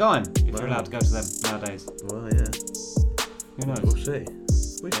or the garden, if you're allowed to go to them nowadays. Well, yeah. Who knows? We'll see.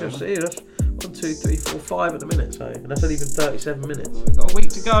 We shall see. That's 1, 2, 3, 4, 5 at the minute. So and that's only even 37 minutes. We've got a week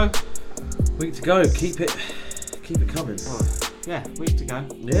to go. Week to go. Keep it coming. Right. Yeah, week to go.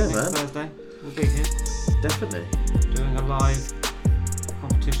 Yeah, next man. Thursday we'll be here. Definitely. Doing a live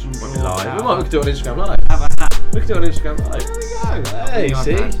competition. Might be live. We could do it on Instagram Live. Have a hat. We could do it on Instagram Live. There we go. Hey,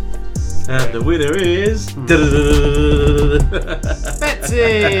 see? And the winner is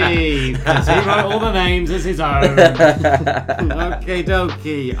Betsy, because he wrote all the names as his own. Okay,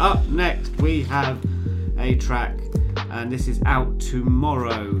 dokie. Up next we have a track, and this is out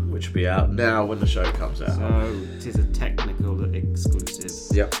tomorrow. Which will be out now when the show comes out. So it is a technical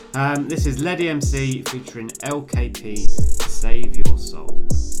exclusive. Yep. This is Leddie MC featuring LKP, Save Your Soul.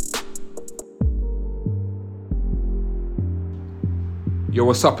 Yo,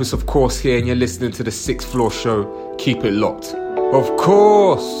 what's up? It's Of Course here, and you're listening to the 6th Floor Show. Keep it locked. Of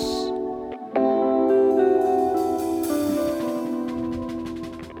course!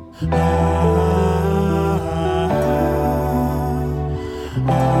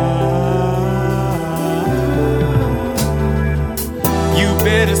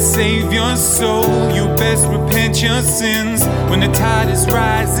 Save your soul, you best repent your sins. When the tide is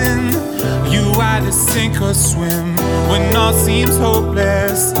rising, you either sink or swim. When all seems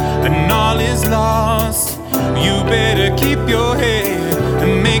hopeless and all is lost, You better keep your head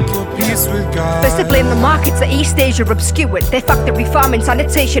and make your peace with God. First they blame the markets that East Asia obscured. Their factory farming,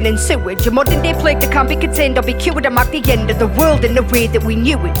 sanitation and sewage. A modern day plague that can't be contained or be cured and mark the end of the world in the way that we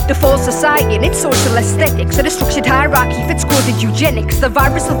knew it. The false society and its social aesthetics, a structured hierarchy fits coded eugenics. The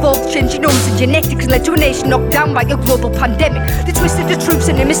virus evolved, changed genomes and genetics, led to a nation knocked down by a global pandemic. They twisted the truths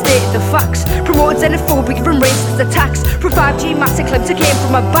and they misstated the facts, promoted xenophobia and racist attacks. From 5G massive claims that came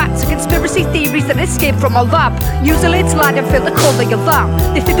from a bat to conspiracy theories that escaped from a lab. News alerts lied and failed to call the alarm.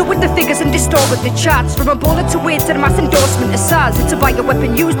 They fiddle with the figures and distorted the charts. From Ebola to AIDS and a mass endorsement of SARS. It's a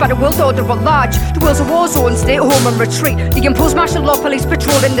bioweapon used by the world order at large. The world's a war zone, stay at home and retreat. The imposed martial law police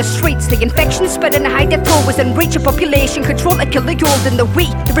patrolling the streets. The infection spread and the high death toll was in reach. A population control to kill the old and the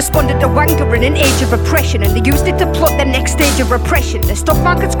weak. They responded to anger in an age of oppression, and they used it to plot the next stage of repression. The stock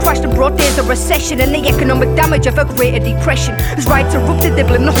markets crashed and brought days of recession, and the economic damage of a greater depression. As riots erupted, they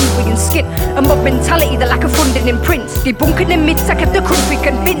blamed the hungry and skin. A mob mentality, the lack of funding imprints. Debunking the myths that kept the country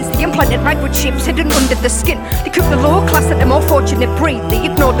convinced. They implanted microchips hidden under the skin. They cooked the lower class and the more fortunate breed. They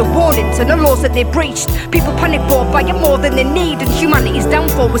ignored the warnings and the laws that they breached. People panic bought by it more than they need, and humanity's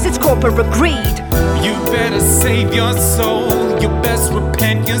downfall was its corporate greed. You better save your soul. You best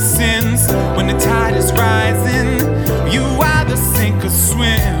repent your sins. When the tide is rising, you either sink or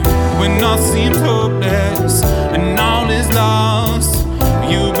swim. When all seems hopeless and all is lost,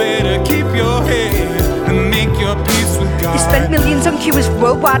 you better keep your head and make your peace with God. They spent millions on cures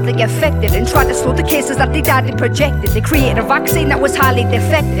worldwide affected and tried to slow the cases that they died and projected. They created a vaccine that was highly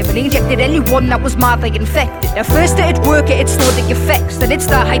defective and injected anyone that was mildly infected. At first it'd work, it'd slow the effects. Then it'd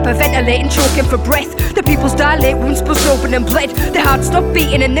start hyperventilating, choking for breath. The people's dilate, wounds bust open and bled. Their hearts stopped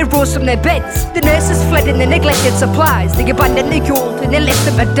beating and they rose from their beds. The nurses fled and they neglected supplies. They abandoned the old and they left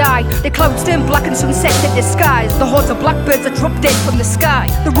them to die. The clouds turned black and sunset in the skies. The hordes of blackbirds that dropped dead from the sky.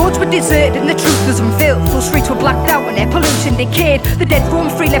 The roads were deserted and the truth was unveiled. Full streets were blacked out and air pollution decayed. The dead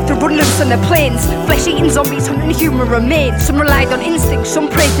roamed free, left to run loose on the plains. Flesh-eating zombies hunting human remains. Some relied on instinct, some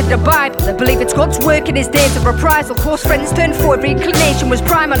prayed to the Bible. They believe it's God's work in his days of reprisal. Close friends turned forward, reincarnation was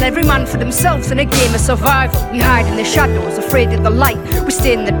primal. Every man for themselves in a game of survival. We hide in the shadows, afraid of the light. We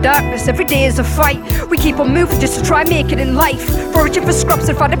stay in the darkness, every day is a fight. We keep on moving just to try make it in life. Foraging for scraps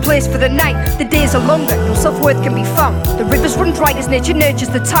and find a place for the night. The days are longer, no self-worth can be found. The rivers run dry as nature nurtures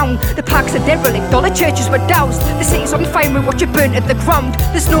the town. The parks are derelict, all the churches were doused. The city's on fire, we watch it burn to the ground.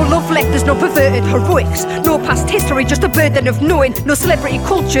 There's no love left, there's no perverted heroics. No past history, just a burden of knowing. No celebrity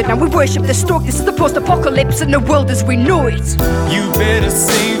culture, now we worship the stoic. This is the post-apocalypse and the world as we know it. You better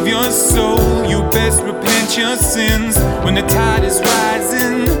save your soul. You best repent your sins. When the tide is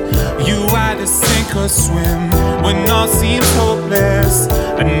rising, you either sink or swim. When all seems hopeless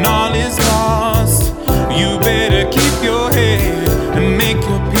and all is lost, you better keep your head and make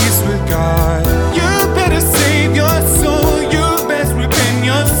your peace with God. You better save your soul. You best repent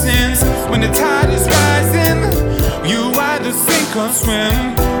your sins. When the tide is rising, you either sink or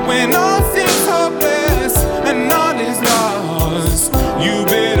swim. When all seems hopeless and all is lost, you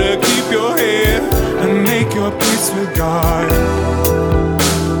better keep your head and make your peace with God.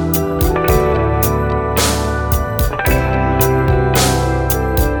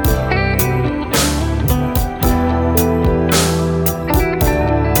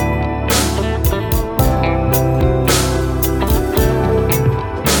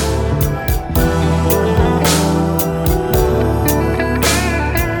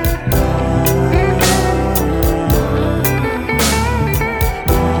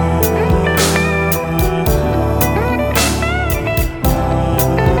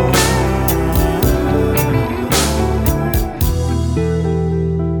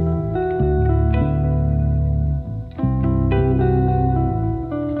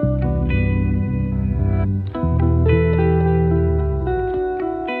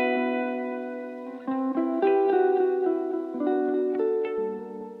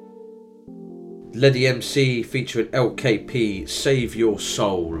 Leddie MC featuring LKP, Save Your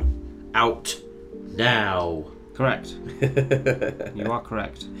Soul, out now. Correct. You are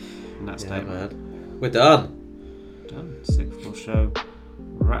correct in that statement. Man. We're done. Done. Sixth floor show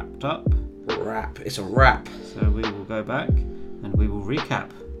wrapped up. Wrap. It's a wrap. So we will go back and we will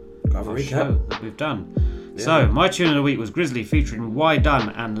recap our show that we've done. Yeah. So my tune of the week was Grizzly featuring Why Done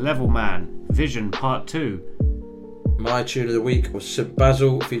and Level Man, Vision Part 2. My tune of the week was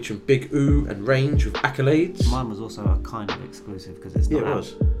St.Basil featuring Big Ooh and Range with Accolades. Mine was also a kind of exclusive because it's not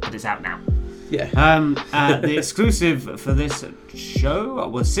out. But it's out now. Yeah. The exclusive for this show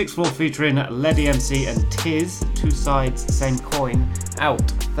was Sixth Floor featuring Leddie MC and Tizz, Two Sides, Same Coin, out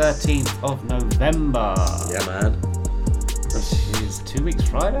 13th of November. Yeah, man. This is 2 weeks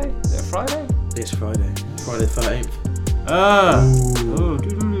Friday? Is it a Friday? It's Friday. Friday the 13th.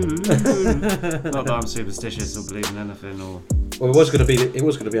 Not that I'm superstitious or believe in anything or. Well, it was going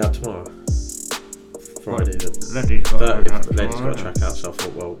to be out tomorrow. Friday. Leddie's got a track out, so I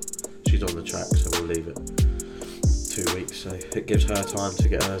thought, well, she's on the track, so we'll leave it 2 weeks. So it gives her time to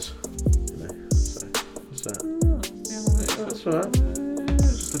get hers. So what's that? That's alright.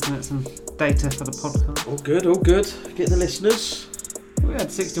 Just looking at some data for the podcast. All good. Get the listeners. We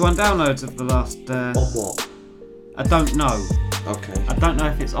had 61 downloads of the last. On what? I don't know. Okay. I don't know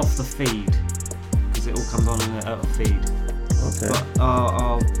if it's off the feed because it all comes on in a feed. Okay. But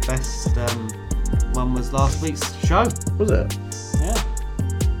our best one was last week's show. Was it? Yeah.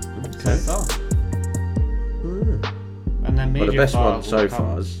 Okay. So far. And then the best one so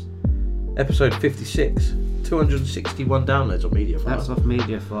far is episode 56. 261 downloads on Mediafire. That's off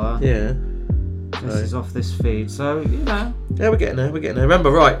Mediafire. Yeah. This is off this feed, so you know. Yeah, we're getting there. Remember,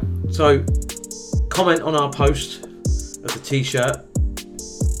 right? So, comment on our post of the T-shirt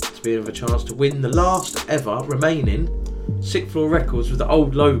to be of a chance to win the last ever remaining Sixth Floor Records with the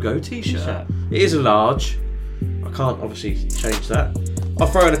old logo T-shirt. It is a large. I can't obviously change that. I'll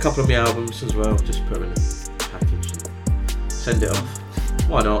throw in a couple of my albums as well. Just put them in a package and send it off.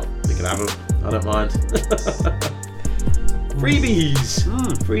 Why not? You can have them. I don't mind. Freebies.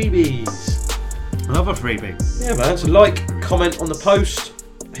 Freebies. Another freebie. Yeah, man. So comment on the post.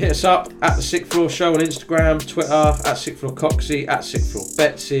 Hit us up at the Sixth Floor Show on Instagram, Twitter, at Sixth Floor Coxie, at Sixth Floor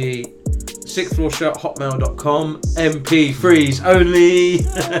Betsy, Sixth Floor Show at hotmail.com, MP3s only.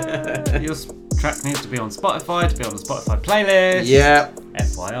 Your track needs to be on Spotify to be on the Spotify playlist. Yeah.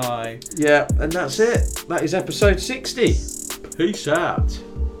 FYI. Yeah, and that's it. That is episode 60. Peace out.